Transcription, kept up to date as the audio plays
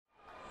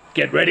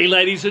Get ready,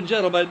 ladies and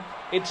gentlemen.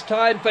 It's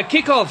time for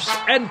kickoffs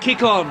and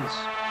kick-ons.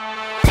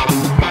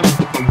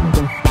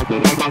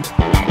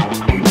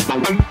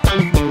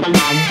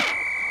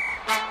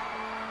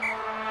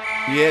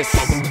 Yes,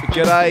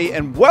 g'day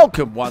and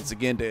welcome once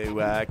again to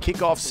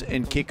Kickoffs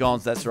and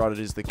Kick-Ons. That's right, it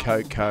is the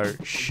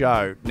KOKO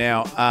Show.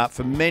 Now,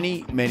 for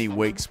many, many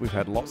weeks, we've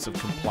had lots of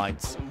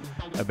complaints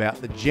about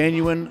the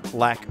genuine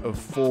lack of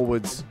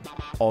forwards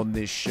on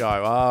this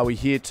show. We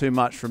hear too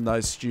much from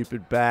those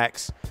stupid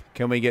backs.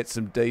 Can we get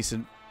some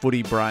decent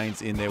footy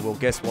brains in there? Well,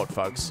 guess what,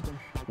 folks?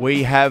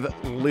 We have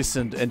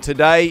listened, and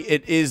today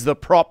it is the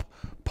prop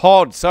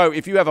pod. So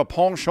if you have a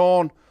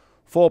penchant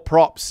for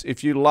props,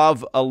 if you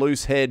love a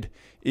loose head,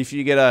 if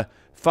you get a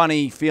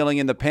funny feeling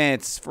in the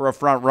pants for a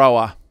front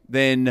rower,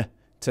 then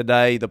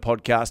today the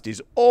podcast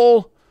is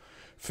all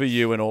for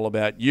you and all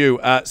about you.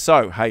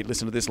 So, hey,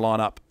 listen to this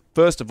lineup.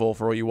 First of all,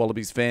 for all you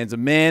Wallabies fans, a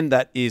man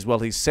that is, well,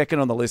 he's second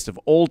on the list of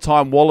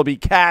all-time Wallaby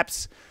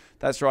caps.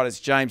 That's right, it's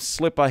James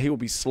Slipper. He will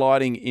be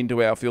sliding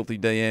into our filthy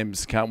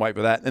DMs. Can't wait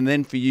for that. And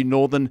then for you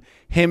Northern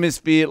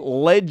Hemisphere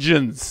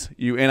legends,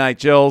 you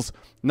NHLs,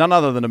 none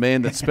other than a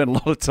man that spent a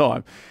lot of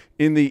time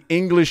in the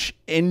English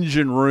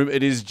engine room.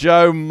 It is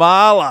Joe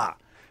Marler.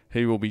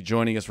 He will be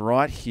joining us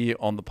right here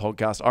on the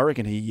podcast. I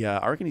reckon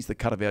he's the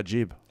cut of our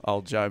jib,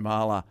 old Joe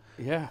Marler.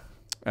 Yeah.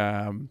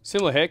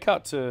 Similar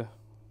haircut to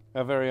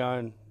our very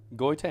own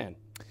Goitan.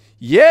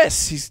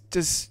 Yes, he's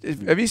just.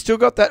 Have you still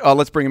got that? Oh,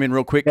 let's bring him in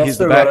real quick. Yeah, Here's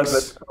the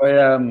backs.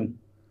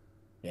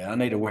 I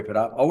need to whip it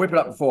up. I'll whip it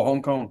up before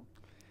Hong Kong.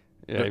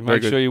 Yeah,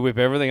 make sure you whip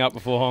everything up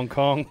before Hong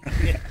Kong.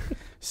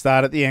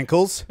 Start at the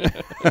ankles,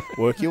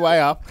 work your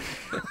way up.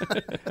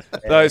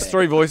 Those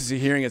three voices you're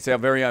hearing, it's our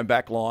very own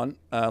back line.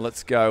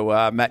 Let's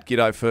go Matt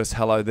Giddo first,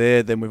 hello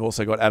there. Then we've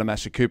also got Adam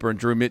Asher Cooper and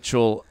Drew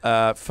Mitchell.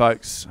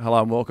 Folks,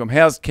 hello and welcome.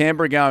 How's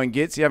Canberra going,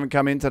 Gits? You haven't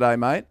come in today,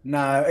 mate?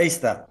 No,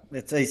 Easter.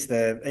 It's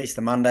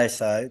Easter Monday,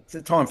 so it's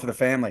a time for the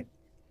family.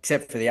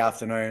 Except for the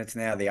afternoon, it's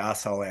now the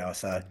arsehole hour,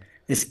 so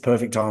this is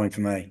perfect timing for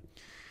me.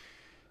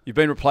 You've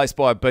been replaced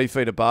by a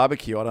BeefEater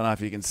barbecue. I don't know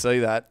if you can see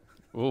that.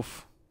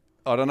 Oof.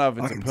 I don't know if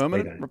it's a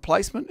permanent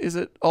replacement. Is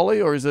it, Ollie,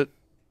 or is it?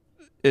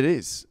 It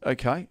is.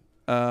 Okay.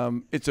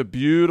 It's a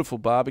beautiful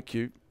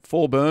barbecue.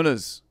 4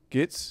 burners,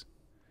 Gits.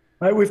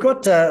 Mate, we've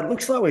got,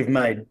 looks like we've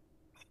made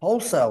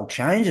wholesale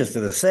changes to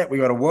the set.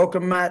 We've got a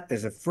welcome mat.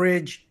 There's a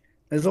fridge.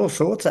 There's all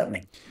sorts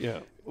happening.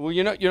 Yeah. Well,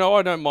 you know,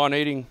 I don't mind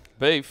eating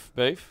beef.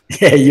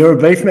 Yeah, you're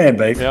a beef man,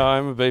 beef. Yeah,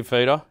 I'm a beef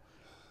eater.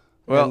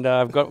 Well, and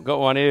I've got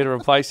one here to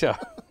replace you.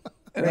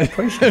 I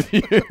appreciate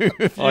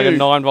it. Like a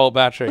 9-volt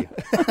battery.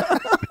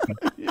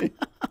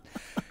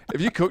 Have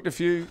you cooked a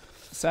few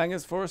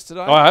sangers for us today?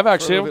 I have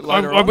actually.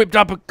 I whipped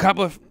up a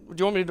couple of. Do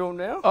you want me to do them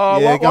now? Oh,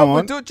 yeah, go on.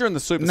 We'll do it during the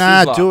Super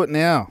Sizzler. Nah, do it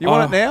now. You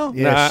want it now?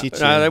 Yeah,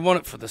 no, they want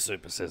it for the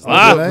Super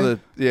Sizzler.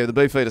 The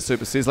BeefEater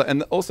Super Sizzler.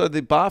 And also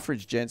the bar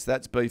fridge, gents,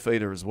 that's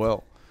BeefEater as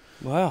well.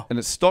 Wow. And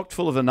it's stocked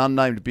full of an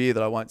unnamed beer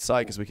that I won't say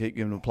because we keep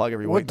giving them a plug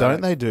every week. What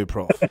don't they do,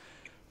 Prof?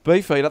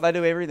 BeefEater, they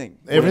do everything.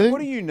 Everything?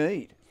 What do you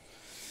need?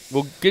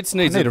 Well, Gits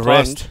needs a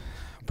rest.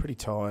 I'm pretty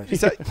tired.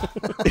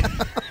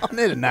 I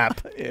need a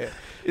nap. Yeah.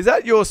 Is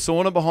that your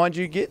sauna behind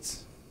you,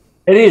 Gits?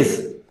 It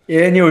is.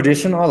 Yeah, new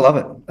addition. I love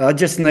it. I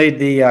just need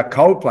the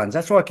cold plunge.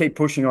 That's why I keep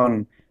pushing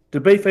on.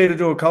 Did BeefEater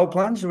do a cold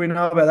plunge? Do we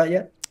know about that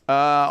yet?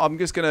 I'm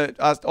just going to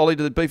ask Ollie,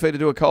 did BeefEater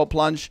do a cold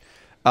plunge?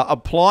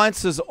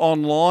 Appliances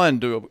Online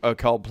do a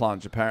cold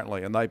plunge,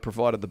 apparently, and they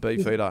provided the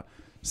BeefEater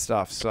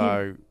stuff.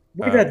 So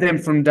we've had them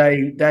from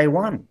day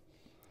one.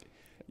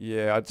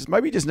 Yeah,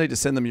 maybe you just need to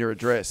send them your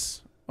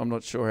address. I'm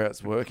not sure how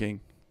it's working.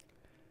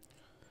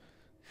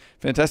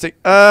 Fantastic.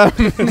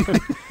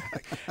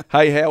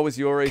 Hey, how was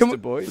your Easter,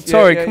 boys?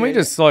 Sorry, can we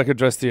just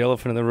address the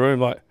elephant in the room?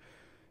 Like,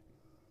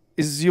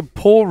 is your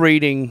poor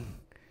reading?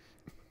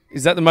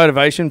 Is that the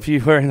motivation for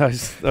you wearing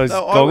those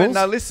goggles?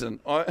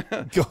 Listen.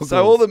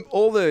 So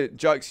all the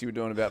jokes you were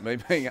doing about me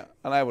being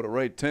unable to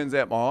read, turns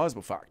out my eyes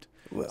were fucked.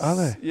 Are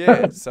they?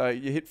 Yeah. So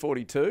you hit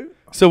 42.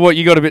 So what?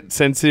 You got a bit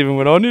sensitive and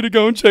went, I need to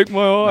go and check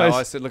my eyes. No,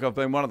 I said, look, I've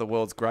been one of the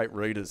world's great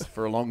readers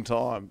for a long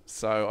time,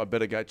 so I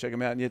better go check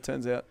them out. And yeah, it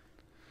turns out.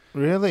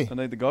 Really? I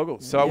need the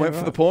goggles. So I went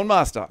for the Porn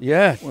Master.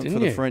 Yeah, went for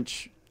the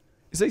French.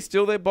 Is he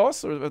still their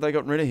boss, or have they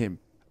gotten rid of him?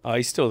 Oh,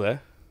 he's still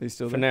there. He's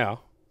still for there? now.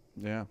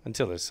 Yeah.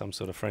 Until there's some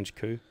sort of French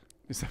coup.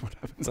 Is that what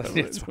happens?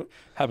 It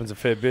happens a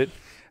fair bit.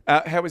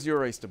 How was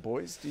your Easter,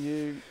 boys?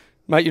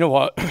 Mate, you know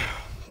what?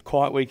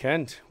 Quiet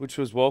weekend, which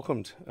was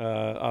welcomed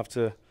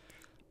after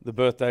the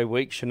birthday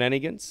week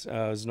shenanigans. It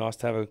was nice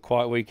to have a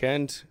quiet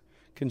weekend.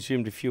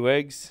 Consumed a few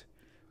eggs.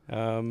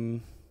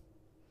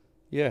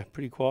 Yeah,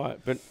 pretty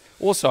quiet. But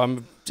also,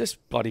 I'm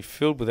just bloody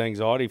filled with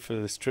anxiety for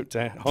this trip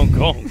to Hong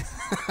Kong.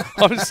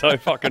 I'm so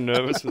fucking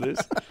nervous for this.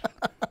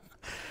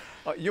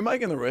 You're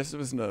making the rest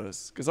of us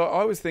nervous. Because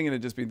I was thinking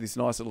it'd just be this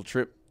nice little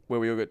trip where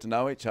we all get to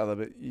know each other.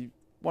 But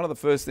one of the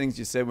first things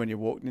you said when you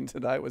walked in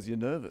today was you're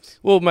nervous.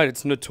 Well, mate,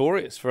 it's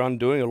notorious for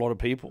undoing a lot of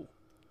people,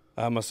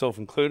 myself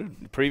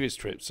included, the previous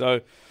trip.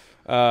 So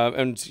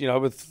And, you know,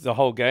 with the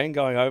whole gang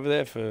going over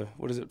there for,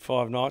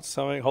 5 nights or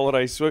something,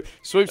 holiday swoop.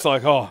 Swoop's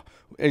like,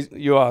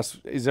 you ask,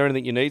 is there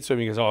anything you need? Swoop,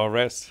 he goes,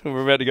 rest.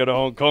 We're about to go to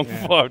Hong Kong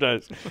for 5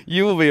 days.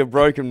 You will be a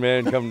broken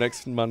man come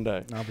next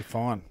Monday. I'll be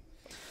fine.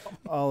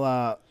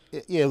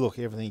 Look,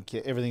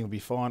 everything will be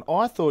fine.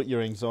 I thought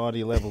your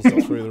anxiety levels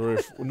got through the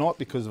roof, not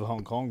because of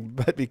Hong Kong,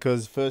 but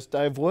because first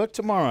day of work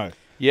tomorrow.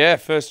 Yeah,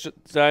 first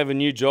day of a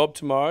new job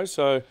tomorrow,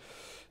 so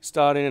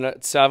starting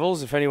at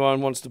Savills. If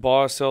anyone wants to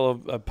buy or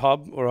sell a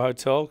pub or a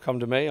hotel, come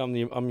to me. I'm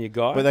your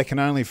guy. But they can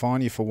only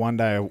find you for one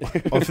day of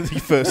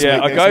the first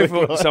yeah, week. I go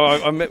for. So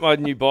I met my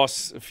new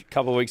boss a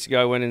couple of weeks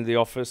ago. Went into the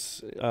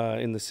office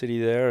in the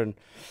city there, and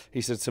he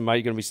said to me, "Mate,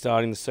 you're going to be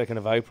starting the 2nd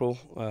of April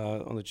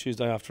on the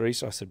Tuesday after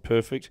Easter." I said,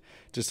 "Perfect."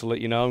 Just to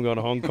let you know, I'm going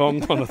to Hong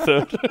Kong on the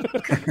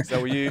 3rd.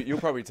 So you'll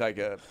probably take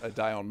a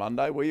day on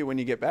Monday, will you, when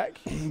you get back?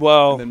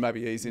 Well, and then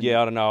maybe ease in.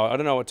 Yeah, I don't know. I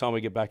don't know what time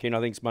we get back in. I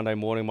think it's Monday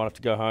morning. Might have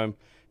to go home,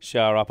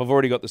 shower up. I've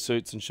already got the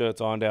suits and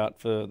shirts ironed out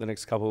for the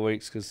next couple of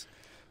weeks because,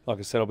 like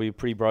I said, I'll be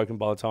pretty broken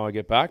by the time I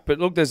get back. But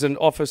look, there's an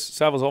office,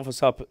 Savills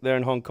office up there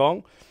in Hong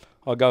Kong.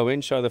 I'll go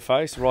in, show the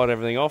face, write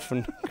everything off,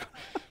 and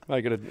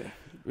make it a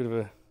bit of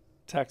a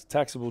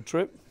taxable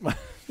trip.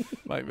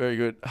 Mate, very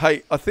good.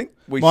 Hey, I think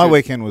My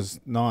weekend was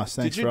nice.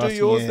 Thanks for asking. Did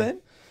you do yours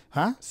then?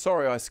 Huh?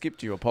 Sorry, I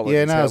skipped you. Apologies.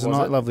 Yeah, no, it was a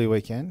lovely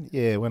weekend.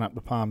 Yeah, went up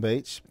to Palm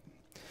Beach.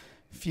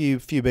 Few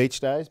beach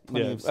days.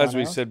 Yeah, as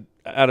we said,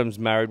 Adam's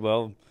married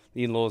well.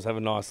 The in-laws have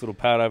a nice little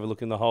pad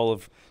overlooking the whole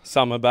of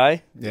Summer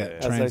Bay,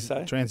 as they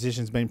say.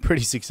 Transition's been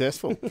pretty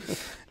successful.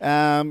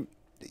 But,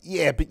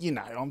 you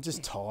know, I'm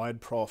just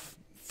tired, Prof.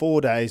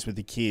 4 days with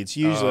the kids.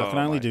 Usually I can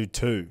only do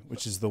 2,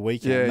 which is the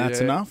weekend. And that's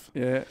enough?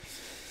 Yeah.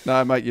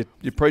 No, mate,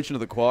 you're preaching to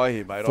the choir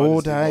here, mate.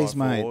 4 days,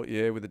 mate.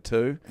 Yeah, with the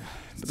 2.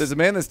 But there's a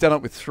man that's done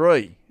it with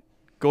 3.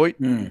 Goit,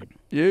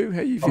 you?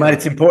 How you feeling? Mate,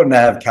 it's important to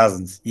have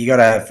cousins. You got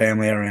to have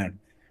family around.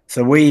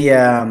 So we,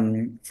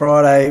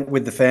 Friday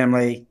with the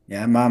family,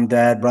 mum,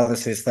 dad, brother,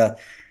 sister,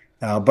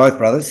 both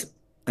brothers,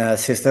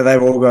 sister,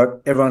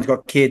 everyone's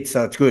got kids,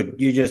 so it's good.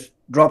 You just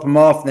drop them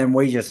off, and then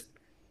we just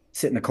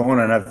sit in the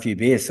corner and have a few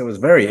beers. So it was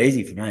very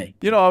easy for me.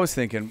 You know, I was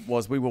thinking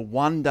we were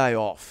one day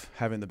off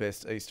having the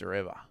best Easter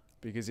ever.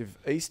 Because if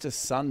Easter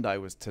Sunday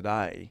was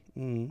today,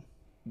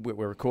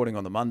 we're recording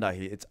on the Monday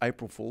here, it's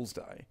April Fool's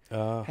Day.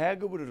 How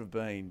good would it have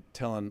been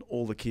telling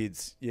all the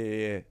kids,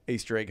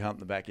 Easter egg hunt in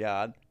the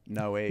backyard,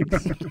 no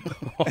eggs.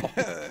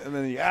 And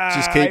then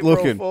just keep April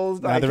looking. Fool's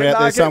Day. No, they're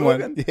out there somewhere.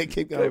 Looking. Yeah,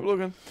 keep going. Keep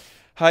looking.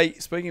 Hey,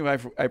 speaking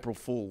of April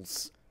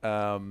Fools,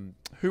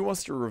 who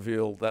wants to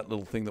reveal that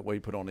little thing that we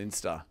put on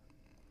Insta?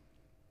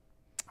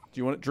 Do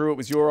you want it, Drew? It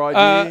was your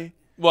idea?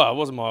 Well, it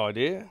wasn't my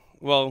idea.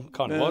 Well,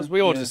 kind of was. We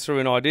all just threw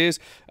in ideas.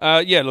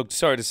 Look,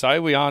 sorry to say,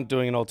 we aren't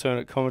doing an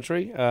alternate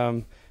commentary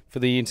for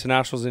the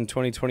internationals in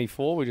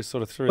 2024. We just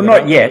sort of threw it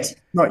not yet.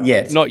 Not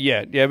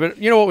yet. Yeah, but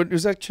you know what? It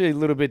was actually a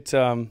little bit,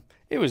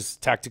 it was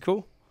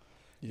tactical.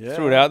 Yeah.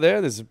 Threw it out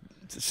there.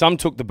 Some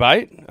took the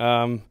bait.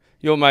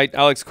 Your mate,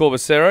 Alex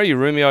Corbacero, your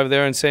roomie over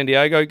there in San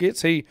Diego,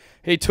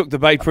 he took the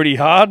bait pretty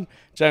hard.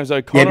 James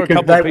O'Connor, a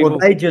couple of people. Well,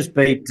 they just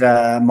beat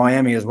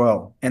Miami as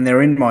well, and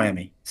they're in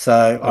Miami.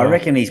 So I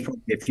reckon he's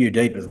probably a few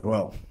deep as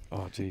well.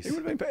 Oh, jeez. It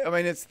would have been. I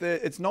mean,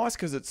 it's nice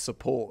because it's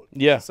support.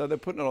 Yeah. So they're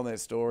putting it on their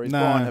stories.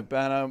 Brian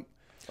Habana.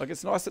 Like,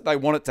 it's nice that they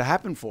want it to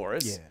happen for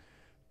us. Yeah.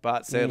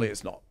 But sadly,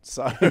 it's not.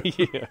 So.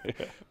 yeah.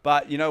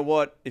 But you know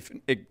what? If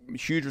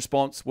huge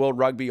response, World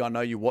Rugby. I know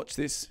you watch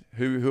this.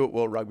 Who at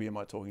World Rugby am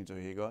I talking to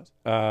here, guys?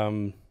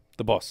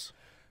 The boss.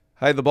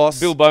 Hey, the boss.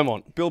 Bill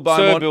Beaumont.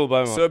 Sir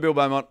Bill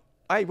Beaumont.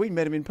 Hey, we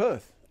met him in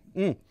Perth.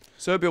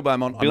 Sir Bill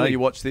Beaumont, I know you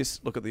watch this.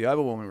 Look at the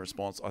overwhelming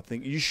response. I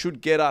think you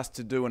should get us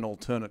to do an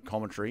alternate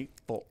commentary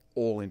for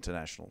all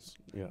internationals.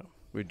 Yeah.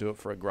 We'd do it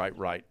for a great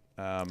rate.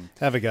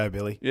 Have a go,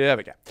 Billy. Yeah, have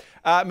a go.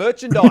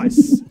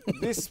 Merchandise.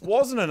 This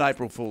wasn't an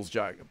April Fool's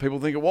joke. People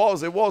think it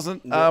was. It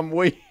wasn't.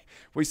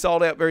 We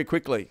sold out very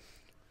quickly.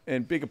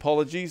 And big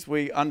apologies.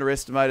 We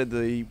underestimated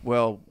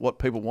what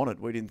people wanted.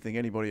 We didn't think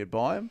anybody would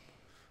buy them.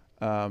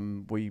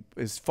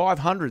 It's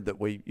 500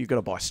 that you've got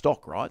to buy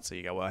stock, right? So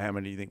you go, well, how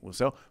many do you think we'll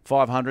sell?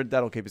 500,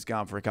 that'll keep us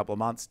going for a couple of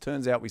months.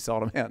 Turns out we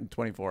sold them out in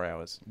 24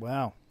 hours.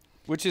 Wow.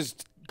 Which is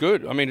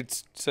good. I mean,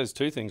 it says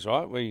two things,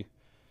 right? We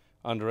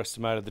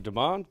underestimated the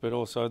demand, but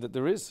also that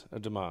there is a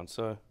demand.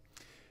 So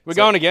we're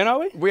going again, are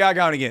we? We are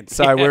going again.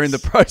 So we're in the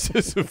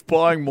process of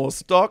buying more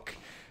stock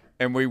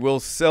and we will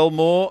sell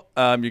more.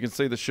 You can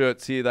see the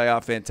shirts here. They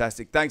are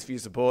fantastic. Thanks for your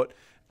support.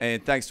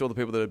 And thanks to all the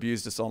people that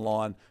abused us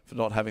online for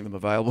not having them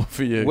available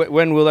for you.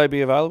 When will they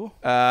be available?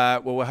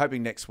 Well, we're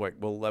hoping next week.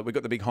 We've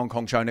got the big Hong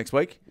Kong show next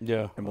week.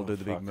 Yeah. And we'll do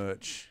the big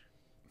merch.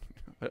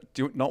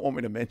 Do you not want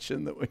me to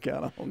mention that we're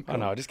going to Hong Kong? I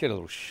know. I just get a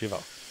little shiver.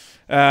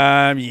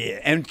 Yeah.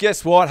 And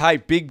guess what? Hey,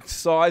 big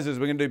sizes.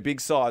 We're going to do big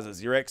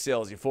sizes. Your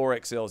XLs, your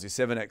 4XLs,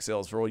 your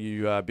 7XLs for all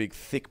you big,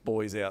 thick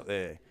boys out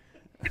there.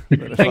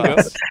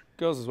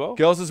 Girls as well.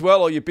 Girls as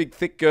well, or your big,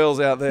 thick girls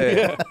out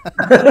there.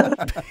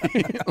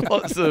 Yeah.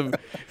 Lots of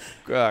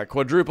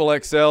quadruple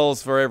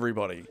XLs for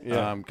everybody.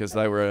 Yeah. Because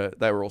they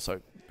were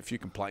also a few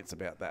complaints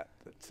about that.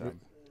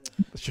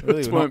 The shirts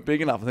Really, we're weren't not-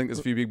 big enough. I think there's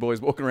a few big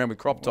boys walking around with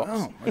crop tops.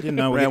 Wow, I didn't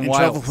know we were Around in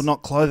trouble Wales. for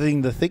not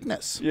clothing the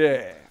thickness.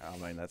 Yeah, I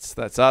mean that's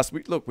us.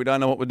 We don't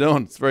know what we're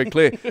doing. It's very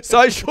clear.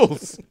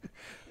 Socials,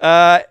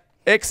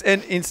 X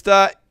and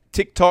Insta,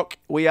 TikTok.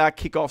 We are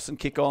Kickoffs and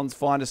Kick-Ons.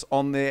 Find us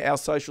on there. Our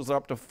socials are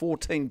up to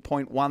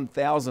 14.1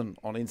 thousand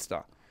on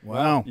Insta.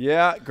 Wow.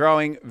 Yeah,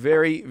 growing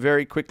very,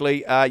 very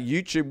quickly.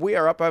 YouTube, we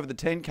are up over the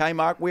 10K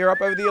mark. We are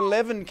up over the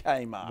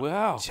 11K mark.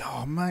 Wow.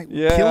 Oh, mate,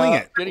 Yeah. killing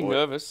it. Getting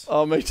nervous.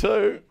 Oh, me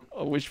too.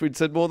 I wish we'd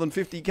said more than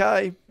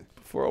 50K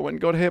before I went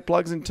and got hair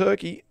plugs in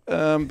Turkey.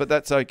 But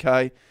that's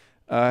okay.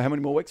 How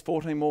many more weeks?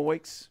 14 more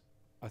weeks?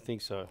 I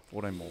think so.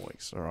 14 more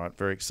weeks. All right,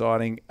 very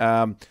exciting.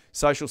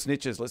 Social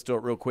snitches, let's do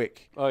it real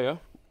quick. Oh, yeah?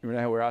 You know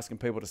how we're asking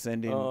people to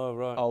send in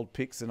right. old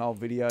pics and old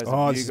videos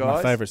Oh, of this you is guys?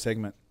 my favourite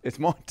segment. It's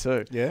mine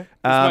too. Yeah?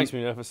 This makes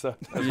me nervous, though.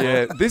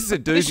 Yeah, this is a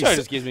This show doozy.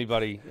 just gives me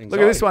bloody anxiety. Look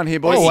at this one here,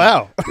 boys. Oh,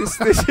 wow.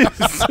 This is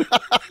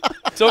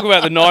Talk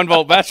about the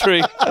 9-volt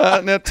battery.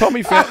 now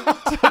Tommy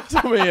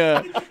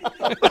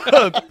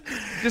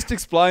just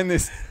explain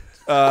this.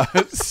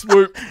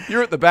 Swoop,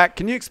 you're at the back.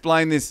 Can you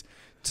explain this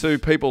to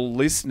people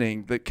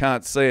listening that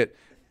can't see it?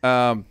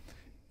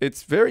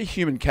 It's very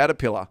human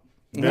caterpillar.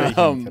 Very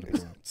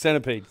category.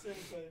 Centipede.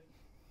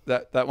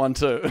 That one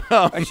too.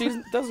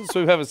 Actually, doesn't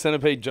Swoop have a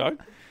centipede joke?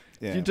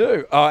 Yeah. You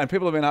do. Oh, and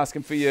people have been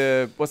asking for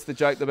your. What's the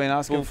joke they've been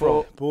asking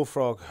for?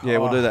 Bullfrog. Yeah,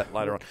 we'll Oh. do that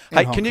later on. In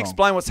Hey, Hong can you Kong.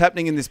 explain what's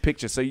happening in this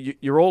picture? So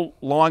you're all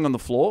lying on the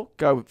floor.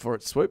 Go for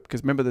it, Swoop,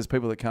 because remember there's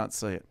people that can't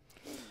see it.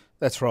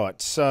 That's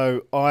right.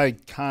 So I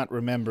can't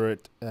remember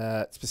it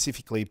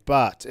specifically,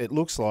 but it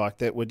looks like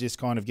that we're just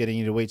kind of getting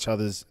into each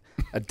other's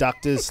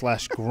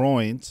adductors /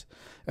 groins,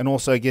 and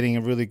also getting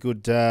a really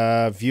good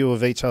view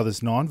of each other's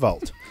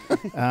 9-volt.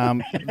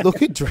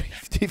 Look at Drew.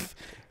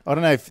 I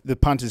don't know if the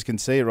punters can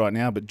see it right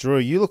now, but Drew,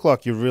 you look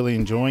like you're really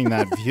enjoying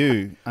that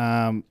view,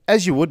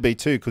 as you would be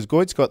too, because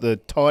Goyd's got the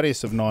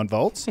tightest of 9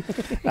 volts.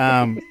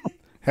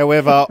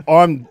 However,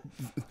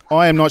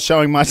 I am not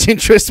showing much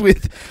interest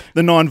with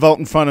the 9-volt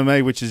in front of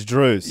me, which is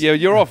Drew's. Yeah,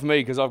 you're off me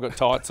because I've got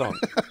tights on.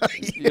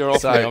 You're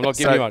off me. I'm not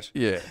giving you much.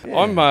 Yeah.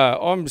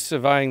 I'm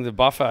surveying the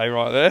buffet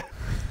right there.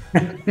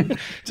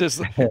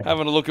 Just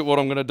having a look at what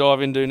I'm going to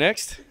dive into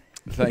next.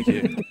 Thank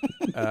you.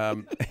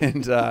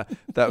 And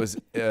that was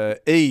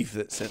Eve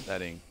that sent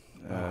that in.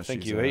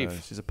 Thank She's you,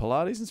 Eve. She's a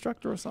Pilates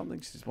instructor or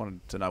something. She just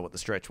wanted to know what the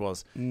stretch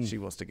was. She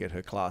wants to get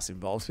her class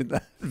involved in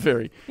that.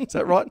 Is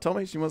that right,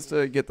 Tommy? She wants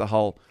to get the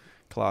whole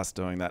class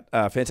doing that.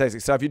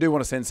 Fantastic. So if you do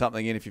want to send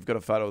something in, if you've got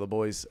a photo of the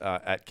boys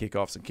at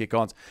Kickoffs and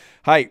Kick-Ons.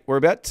 Hey, we're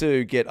about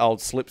to get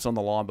old Slips on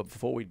the line, but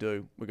before we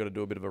do, we've got to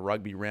do a bit of a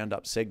rugby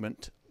roundup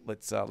segment.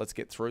 Let's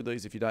get through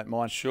these if you don't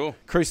mind. Sure.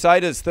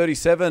 Crusaders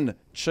 37,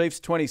 Chiefs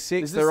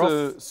 26. Is this They're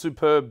the off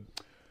Superb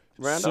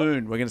roundup?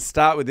 soon. We're going to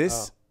start with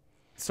this.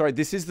 Sorry,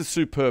 this is the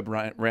Superb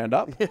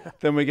roundup. Yeah.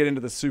 Then we get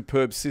into the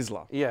Superb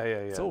Sizzler. Yeah.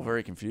 It's all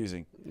very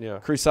confusing. Yeah.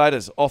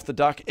 Crusaders off the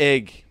duck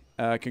egg.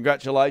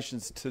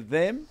 Congratulations to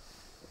them.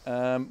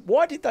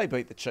 Why did they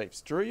beat the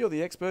Chiefs? Drew, you're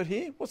the expert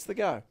here. What's the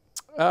go?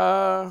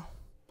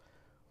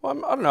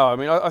 Well, I don't know. I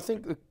mean, I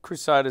think the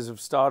Crusaders have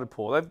started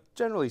poor. They've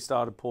generally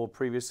started poor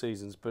previous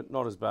seasons, but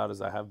not as bad as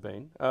they have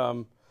been.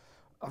 I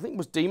think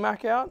was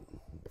D-Mac out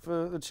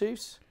for the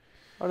Chiefs?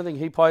 I don't think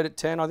he played at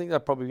 10. I think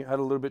that probably had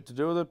a little bit to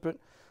do with it. But,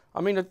 I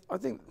mean, I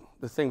think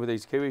the thing with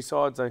these Kiwi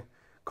sides, they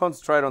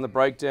concentrate on the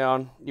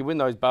breakdown. You win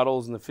those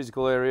battles in the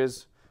physical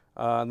areas.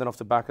 And then off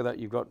the back of that,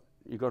 you've got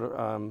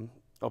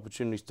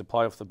opportunities to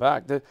play off the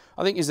back.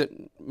 I think, is it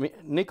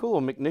Nickel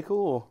or McNichol?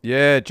 Or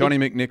Yeah, Johnny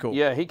McNichol.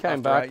 Yeah, he came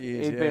After back. 8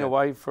 years, He'd been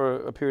away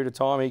for a period of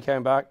time. He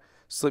came back,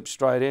 slipped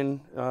straight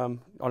in. I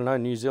don't know,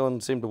 New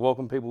Zealand seemed to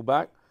welcome people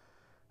back.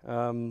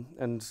 And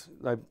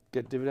they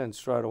get dividends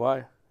straight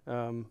away.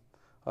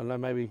 I don't know,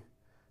 maybe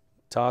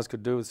Tars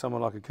could do with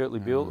someone like a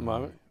Kurtley Beale at the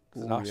moment.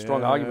 There's a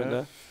strong argument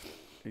there.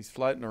 He's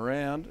floating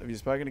around. Have you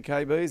spoken to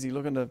KB? Is he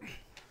looking to...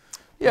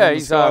 Yeah,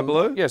 he's Sky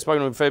Blue? Yeah, spoken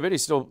to him a fair bit.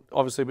 He's still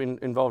obviously been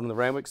involved in the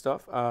Randwick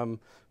stuff. Playing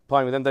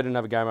with them, they didn't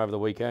have a game over the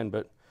weekend,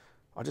 but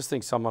I just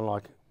think someone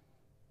like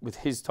with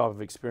his type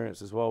of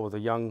experience as well, with a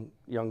young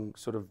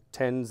sort of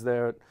tens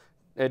there at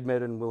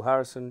Edmed and Will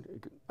Harrison.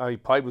 He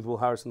played with Will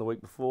Harrison the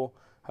week before,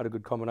 had a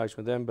good combination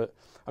with them. But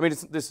I mean,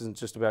 this isn't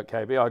just about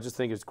KB. I just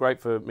think it's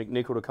great for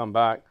McNichol to come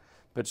back,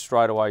 but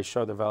straight away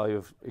show the value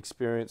of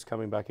experience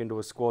coming back into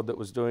a squad that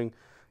was doing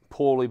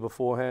poorly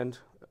beforehand.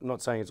 I'm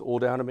not saying it's all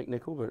down to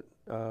McNichol, but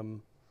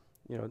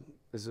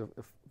there's a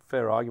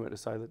fair argument to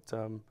say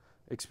that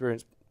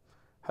experience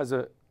has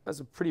a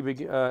pretty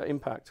big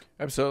impact.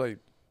 Absolutely.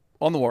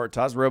 On the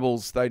Waratahs,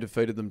 Rebels, they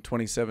defeated them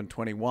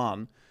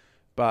 27-21,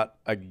 but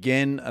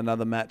again,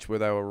 another match where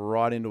they were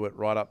right into it,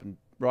 right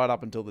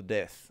up until the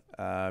death.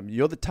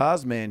 You're the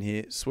Tars man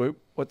here,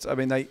 Swoop.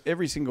 They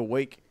every single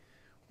week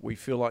we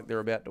feel like they're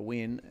about to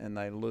win and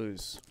they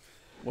lose.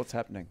 What's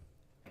happening?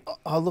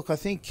 Oh, look, I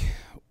think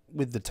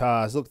with the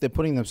Tars, they're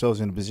putting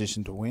themselves in a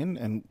position to win,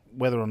 and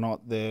whether or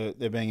not they're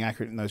being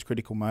accurate in those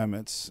critical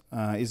moments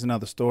is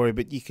another story.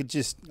 But you could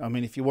just,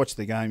 if you watch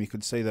the game, you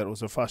could see that it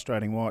was a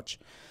frustrating watch.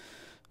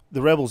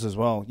 The Rebels as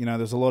well,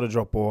 there's a lot of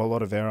drop ball, a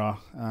lot of error.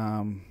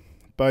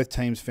 both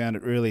teams found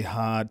it really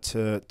hard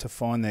to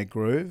find their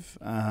groove,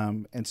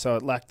 and so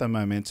it lacked the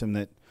momentum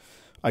that,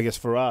 I guess,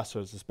 for us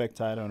as a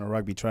spectator and a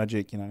rugby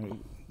tragic,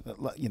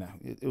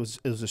 it was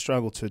a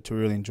struggle to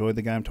really enjoy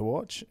the game to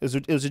watch.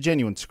 It was a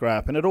genuine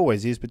scrap, and it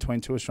always is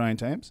between two Australian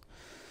teams.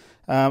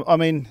 I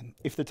mean,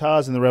 if the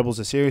Tars and the Rebels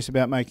are serious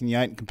about making the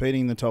 8 and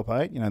competing in the top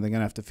 8, they're going to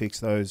have to fix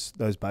those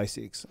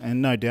basics.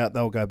 And no doubt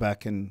they'll go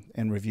back and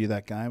review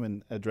that game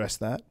and address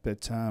that.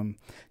 But,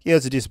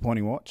 it's a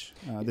disappointing watch.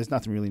 There's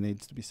nothing really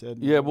needs to be said.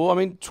 Yeah, well, I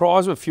mean,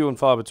 tries were few and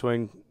far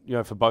between,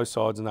 for both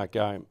sides in that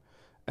game.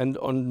 And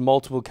on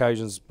multiple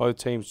occasions, both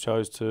teams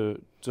chose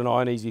to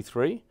deny an easy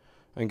 3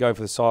 and go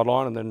for the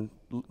sideline and then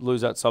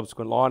lose that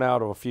subsequent line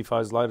out, or a few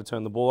phases later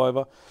turn the ball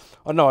over.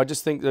 I don't know, I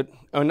just think that,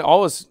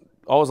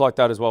 I was like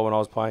that as well when I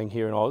was playing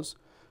here in Oz,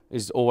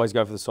 is always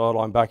go for the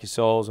sideline, back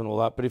yourselves and all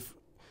that. But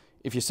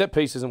if your set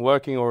piece isn't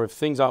working, or if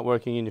things aren't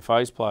working in your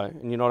phase play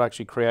and you're not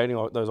actually creating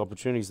those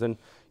opportunities, then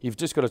you've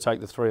just got to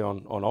take the 3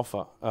 on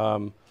offer.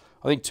 I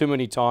think too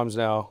many times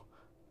now,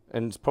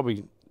 and it's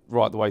probably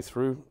right the way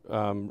through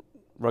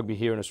rugby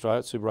here in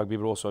Australia, Super Rugby,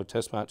 but also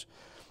Test match,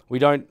 we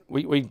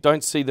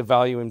don't see the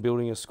value in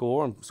building a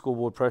score and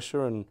scoreboard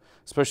pressure, and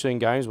especially in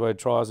games where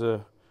tries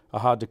are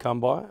hard to come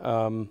by.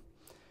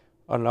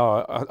 I don't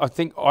know. I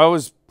think I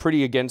was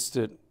pretty against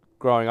it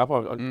growing up.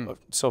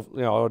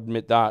 I'll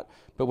admit that.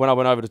 But when I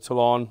went over to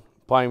Toulon,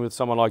 playing with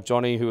someone like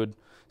Johnny, who would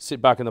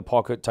sit back in the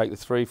pocket, take the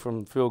 3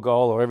 from field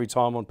goal, or every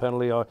time on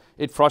penalty,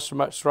 it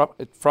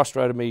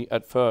frustrated me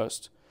at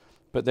first.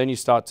 But then you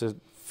start to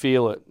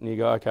feel it, and you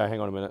go, okay,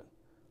 hang on a minute.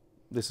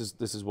 This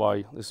is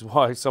why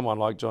someone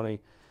like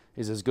Johnny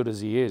is as good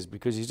as he is,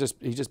 because he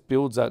just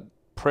builds that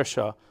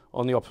pressure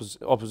on the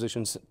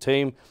opposition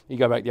team. You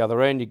go back the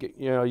other end,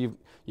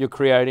 you're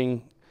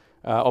creating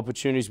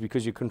opportunities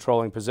because you're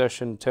controlling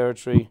possession,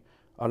 territory.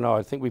 I don't know,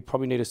 I think we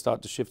probably need to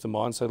start to shift the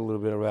mindset a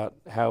little bit about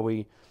how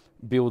we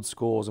build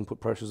scores and put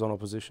pressures on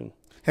opposition.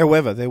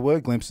 However, there were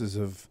glimpses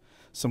of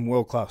some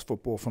world-class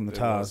football from the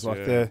Tars.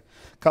 The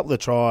couple of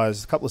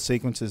tries, a couple of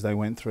sequences they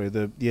went through,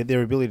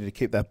 their ability to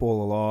keep that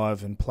ball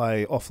alive and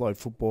play offload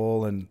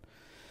football and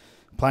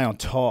play on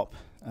top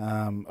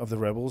of the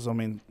Rebels. I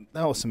mean,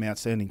 that was some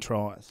outstanding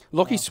tries.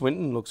 Lockie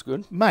Swinton looks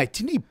good. Mate,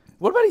 didn't he?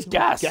 What about his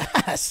gas?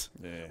 Gas?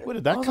 Yeah. Where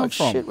did that come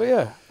from? Shit,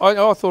 yeah. I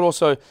thought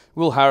also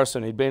Will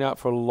Harrison, he'd been out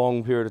for a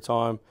long period of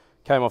time,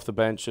 came off the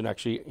bench, and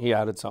actually he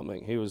added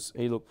something.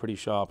 He looked pretty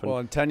sharp.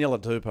 And Taniela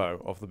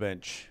Tupou off the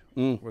bench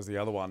was the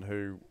other one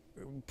who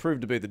proved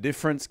to be the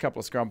difference. A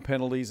couple of scrum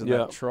penalties and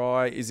that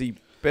try. Is he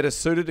better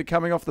suited to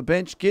coming off the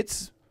bench,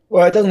 Gits?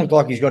 Well, it doesn't look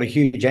like he's got a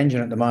huge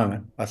engine at the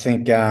moment. I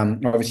think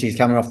obviously he's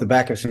coming off the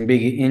back of some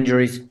big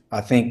injuries.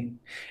 I think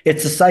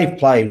it's a safe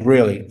play,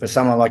 really, for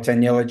someone like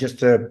Taniela, just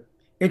to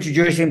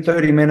introduce him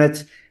 30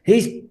 minutes.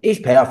 He's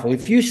powerful.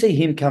 If you see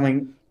him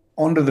coming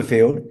onto the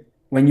field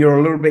when you're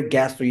a little bit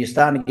gassed or you're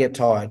starting to get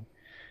tired,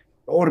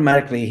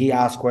 automatically he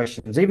asks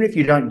questions. Even if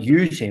you don't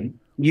use him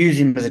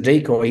as a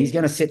decoy, he's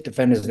going to sit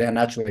defenders down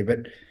naturally.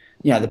 But,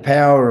 the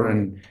power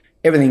and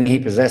everything he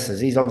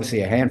possesses, he's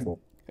obviously a handful.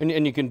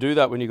 And you can do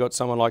that when you've got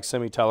someone like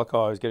Semi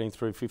Talakai who's getting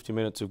through 50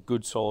 minutes of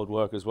good, solid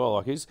work as well.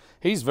 Like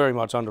he's very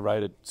much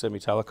underrated, Semi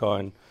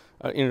Talakai,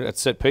 and at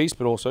set piece,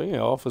 but also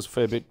offers a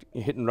fair bit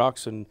hitting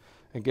rucks and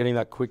getting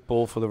that quick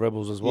ball for the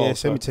Rebels as well. Yeah,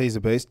 Semi T's a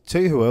beast.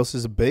 Tell you who else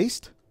is a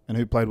beast and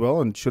who played well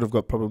and should have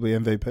got probably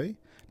MVP?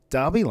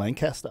 Darby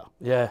Lancaster.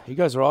 Yeah, he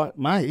goes right.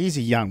 Mate, he's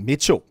a young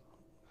Mitchell.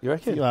 You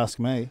reckon? If you ask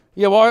me.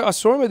 Yeah, well, I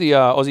saw him at the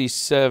Aussie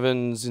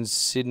Sevens in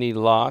Sydney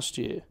last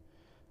year,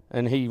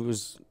 and he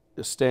was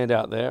a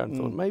standout there, and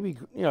thought maybe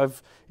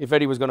if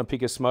Eddie was going to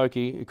pick a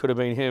smoky, it could have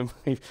been him.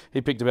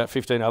 He picked about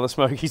 15 other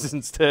smokies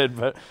instead.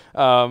 But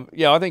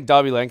I think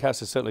Darby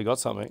Lancaster's certainly got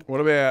something. What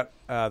about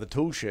the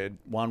tool shed?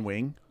 One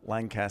wing,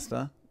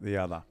 Lancaster, the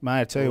other.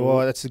 Mate, I tell you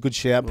what, that's a good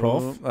shout,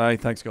 Prof. Hey,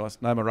 thanks, guys.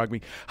 No more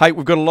rugby. Hey,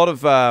 we've got a lot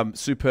of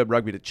Superb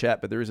Rugby to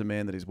chat, but there is a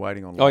man that is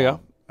waiting on. Oh,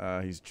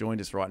 yeah? He's joined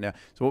us right now.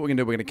 So what we're going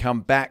to do, we're going to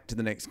come back to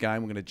the next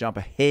game. We're going to jump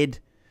ahead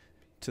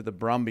to the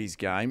Brumbies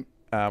game.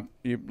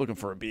 You're looking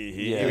for a beer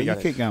here. Yeah, here we go.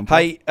 keep going.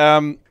 Hey,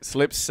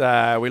 Slips,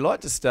 we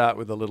like to start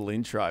with a little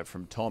intro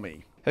from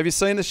Tommy. Have you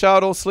seen the show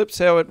at all, Slips,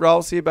 how it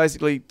rolls here?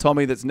 Basically,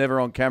 Tommy that's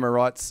never on camera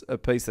writes a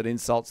piece that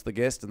insults the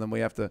guest, and then we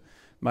have to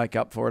make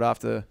up for it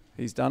after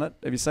he's done it.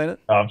 Have you seen it?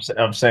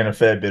 I've seen a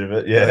fair bit of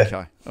it, yeah.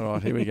 Okay. All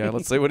right, here we go.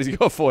 Let's see what he's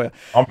got for you.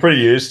 I'm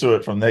pretty used to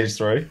it from these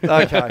three.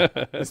 Okay.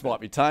 This might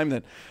be tame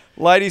then.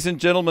 Ladies and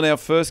gentlemen, our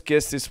first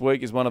guest this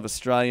week is one of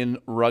Australian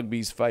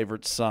rugby's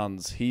favourite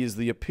sons. He is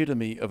the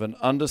epitome of an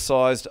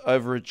undersized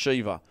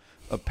overachiever,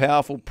 a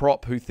powerful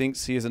prop who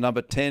thinks he is a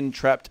number 10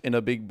 trapped in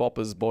a big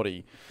bopper's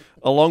body.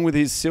 Along with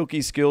his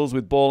silky skills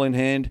with ball in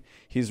hand,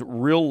 his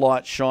real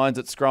light shines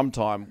at scrum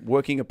time,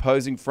 working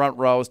opposing front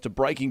rowers to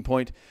breaking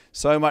point,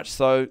 so much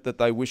so that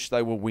they wish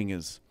they were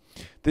wingers.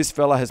 This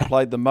fella has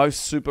played the most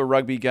Super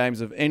Rugby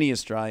games of any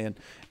Australian,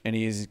 and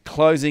he is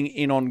closing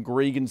in on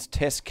Gregan's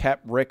Test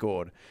cap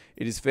record.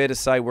 it is fair to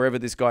say wherever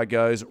this guy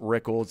goes,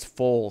 records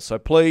fall. So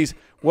please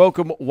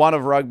welcome one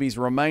of rugby's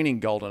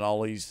remaining golden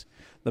ollies,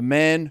 the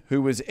man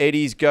who was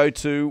Eddie's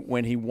go-to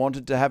when he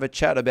wanted to have a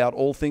chat about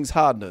all things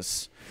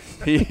hardness.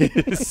 He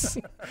is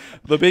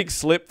the big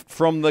slip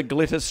from the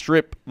glitter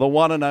strip, the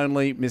one and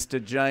only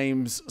Mr.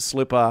 James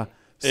Slipper.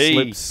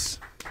 Slips.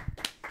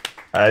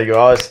 Hey,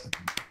 guys.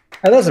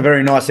 Oh, that was a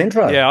very nice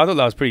intro. Yeah, I thought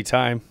that was pretty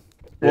tame.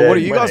 Well, what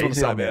do you went guys want to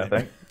easy say on me, about I it?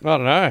 think. I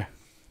don't know.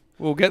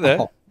 We'll get there.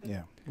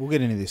 Yeah, we'll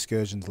get into the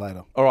excursions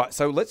later. All right,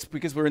 so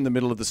because we're in the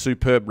middle of the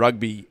Superb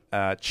Rugby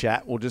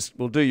chat,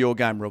 we'll do your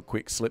game real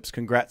quick. Slips,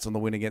 congrats on the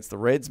win against the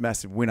Reds.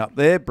 Massive win up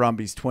there.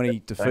 Brumbies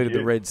 20 defeated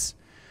the Reds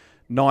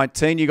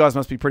 19. You guys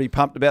must be pretty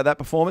pumped about that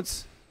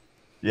performance.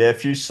 Yeah, a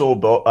few sore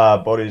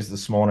bodies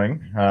this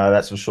morning,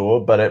 that's for sure.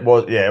 But it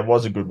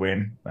was a good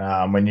win.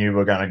 We knew we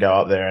were going to go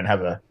up there and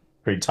have a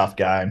pretty tough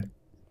game.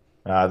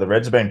 The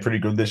Reds have been pretty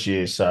good this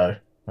year, so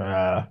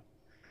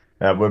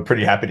we're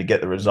pretty happy to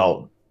get the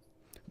result.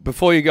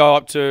 Before you go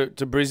up to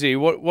Brizzy,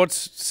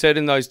 what's said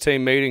in those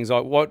team meetings?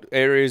 Like, what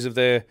areas of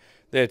their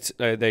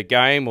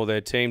game or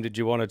their team did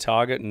you want to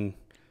target, and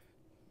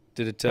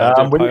did it pay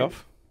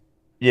off?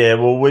 Yeah,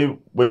 well, we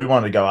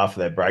wanted to go after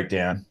their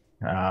breakdown.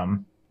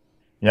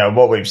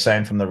 What we've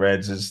seen from the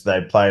Reds is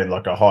they play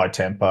like a high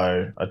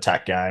tempo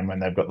attack game when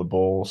they've got the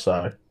ball.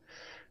 So,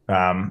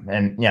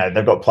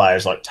 they've got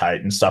players like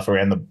Tate and stuff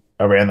around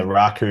the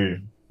ruck who,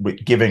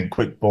 with giving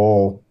quick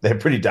ball, they're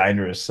pretty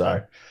dangerous.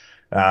 So,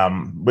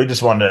 we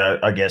just wanted to,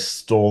 I guess,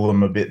 stall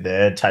them a bit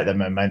there, take their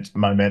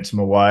momentum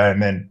away,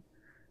 and then,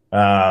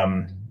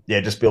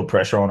 just build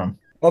pressure on them.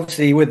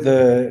 Obviously, with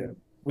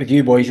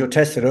you boys, you're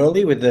tested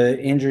early with the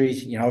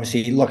injuries.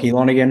 Obviously, Lockie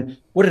Lonigan.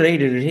 What did he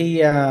do? Did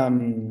he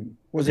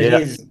was it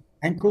his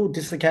ankle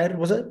dislocated?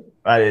 Was it?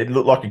 It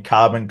looked like a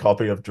carbon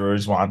copy of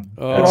Drew's one.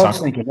 Oh, I was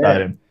thinking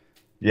that.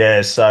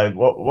 Yeah. So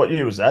what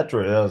year was that,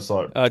 Drew? That was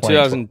like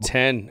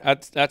 2010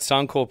 at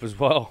Suncorp as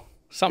well.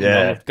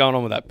 Something going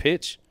on with that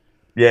pitch.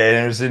 Yeah,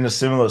 and it was in a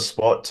similar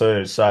spot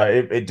too. So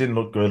it didn't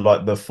look good.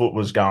 Like the foot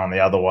was going the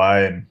other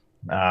way, and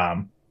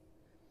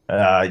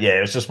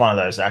it was just one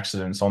of those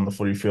accidents on the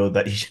footy field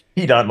that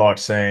you don't like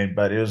seeing.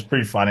 But it was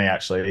pretty funny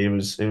actually. He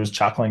was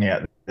chuckling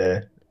out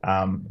there.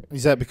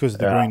 Is that because of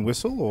the green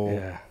whistle, or?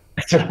 Yeah.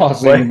 That's what I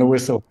was thinking, the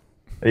whistle.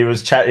 He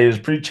was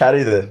pretty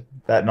chatty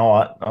that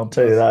night. I'll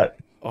tell you that.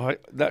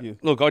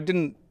 Look, I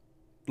didn't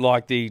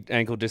like the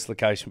ankle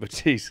dislocation, but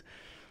geez,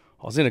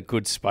 I was in a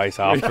good space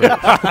after it.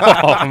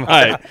 Oh,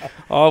 mate,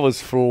 I was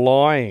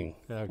flying.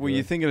 Were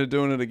you thinking of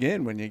doing it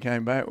again when you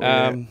came back?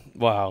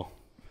 Wow.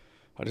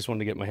 I just wanted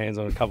to get my hands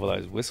on a couple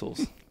of those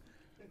whistles.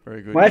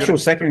 Very good. My actual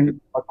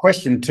second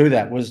question to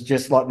that was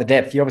just like the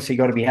depth. You obviously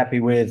got to be happy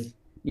with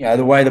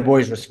the way the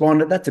boys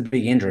responded. That's a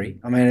big injury.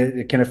 I mean,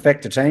 it can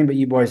affect a team, but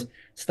you boys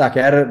stuck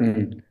at it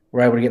and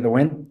were able to get the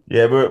win.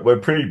 Yeah, we're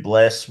pretty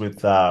blessed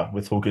with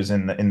hookers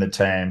in the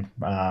team.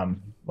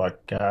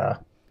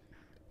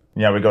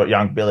 We got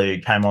young Billy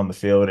who came on the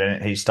field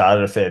and he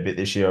started a fair bit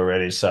this year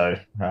already, so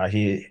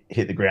he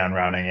hit the ground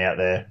running out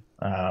there.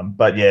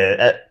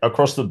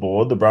 Across the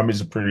board, the Brumbies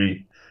are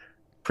pretty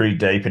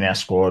deep in our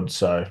squad,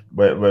 so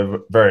we're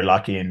very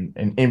lucky in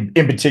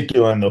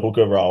particular in the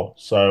hooker role.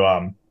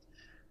 So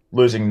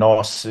losing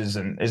Nos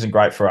isn't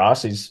great for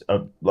us. He's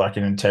like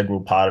an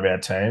integral part of our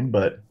team,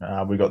 but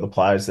we got the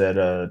players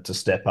there to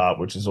step up,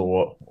 which is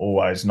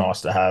always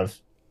nice to have.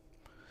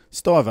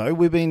 Stivo,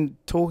 we've been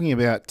talking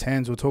about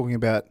Tans, we're talking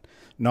about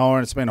Noah,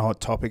 and it's been a hot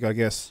topic, I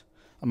guess,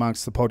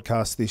 amongst the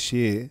podcast this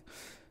year.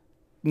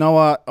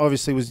 Noah,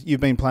 obviously,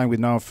 you've been playing with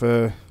Noah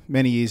for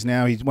many years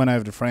now. He went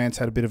over to France,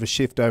 had a bit of a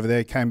shift over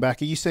there, came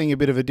back. Are you seeing a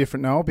bit of a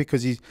different Noah?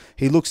 Because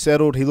he looks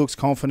settled, he looks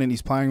confident,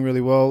 he's playing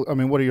really well. I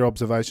mean, what are your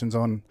observations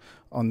on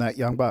that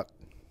young buck?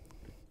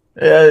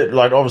 Yeah,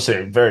 like obviously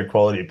a very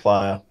quality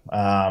player.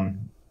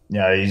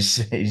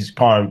 He's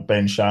kind of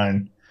been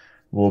shown,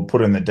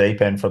 put in the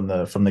deep end from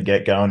the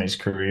get-go in his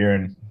career,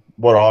 and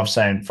what I've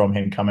seen from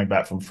him coming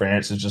back from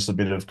France is just a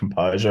bit of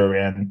composure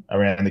around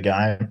the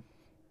game.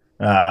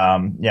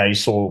 You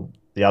saw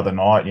the other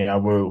night,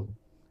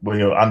 we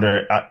were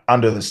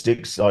under the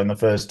sticks in the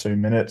first 2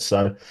 minutes,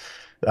 so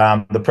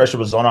the pressure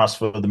was on us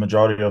for the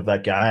majority of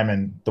that game,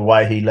 and the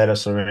way he led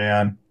us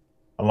around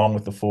along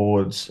with the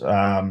forwards,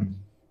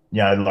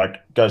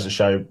 goes to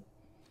show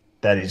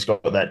that he's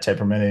got that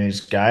temperament in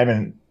his game,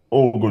 and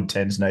all good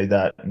tens need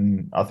that,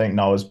 and I think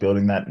Noah's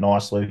building that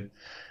nicely.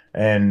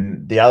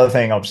 And the other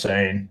thing I've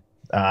seen,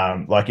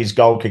 his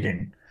goal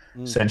kicking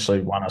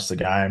essentially won us the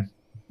game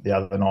the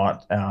other night.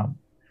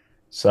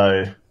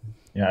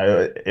 Every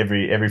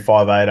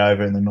 5'8"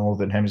 over in the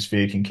Northern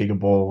Hemisphere can kick a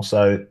ball.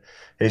 So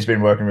he's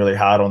been working really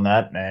hard on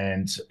that,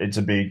 and it's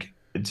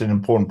an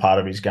important part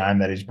of his game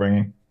that he's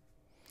bringing.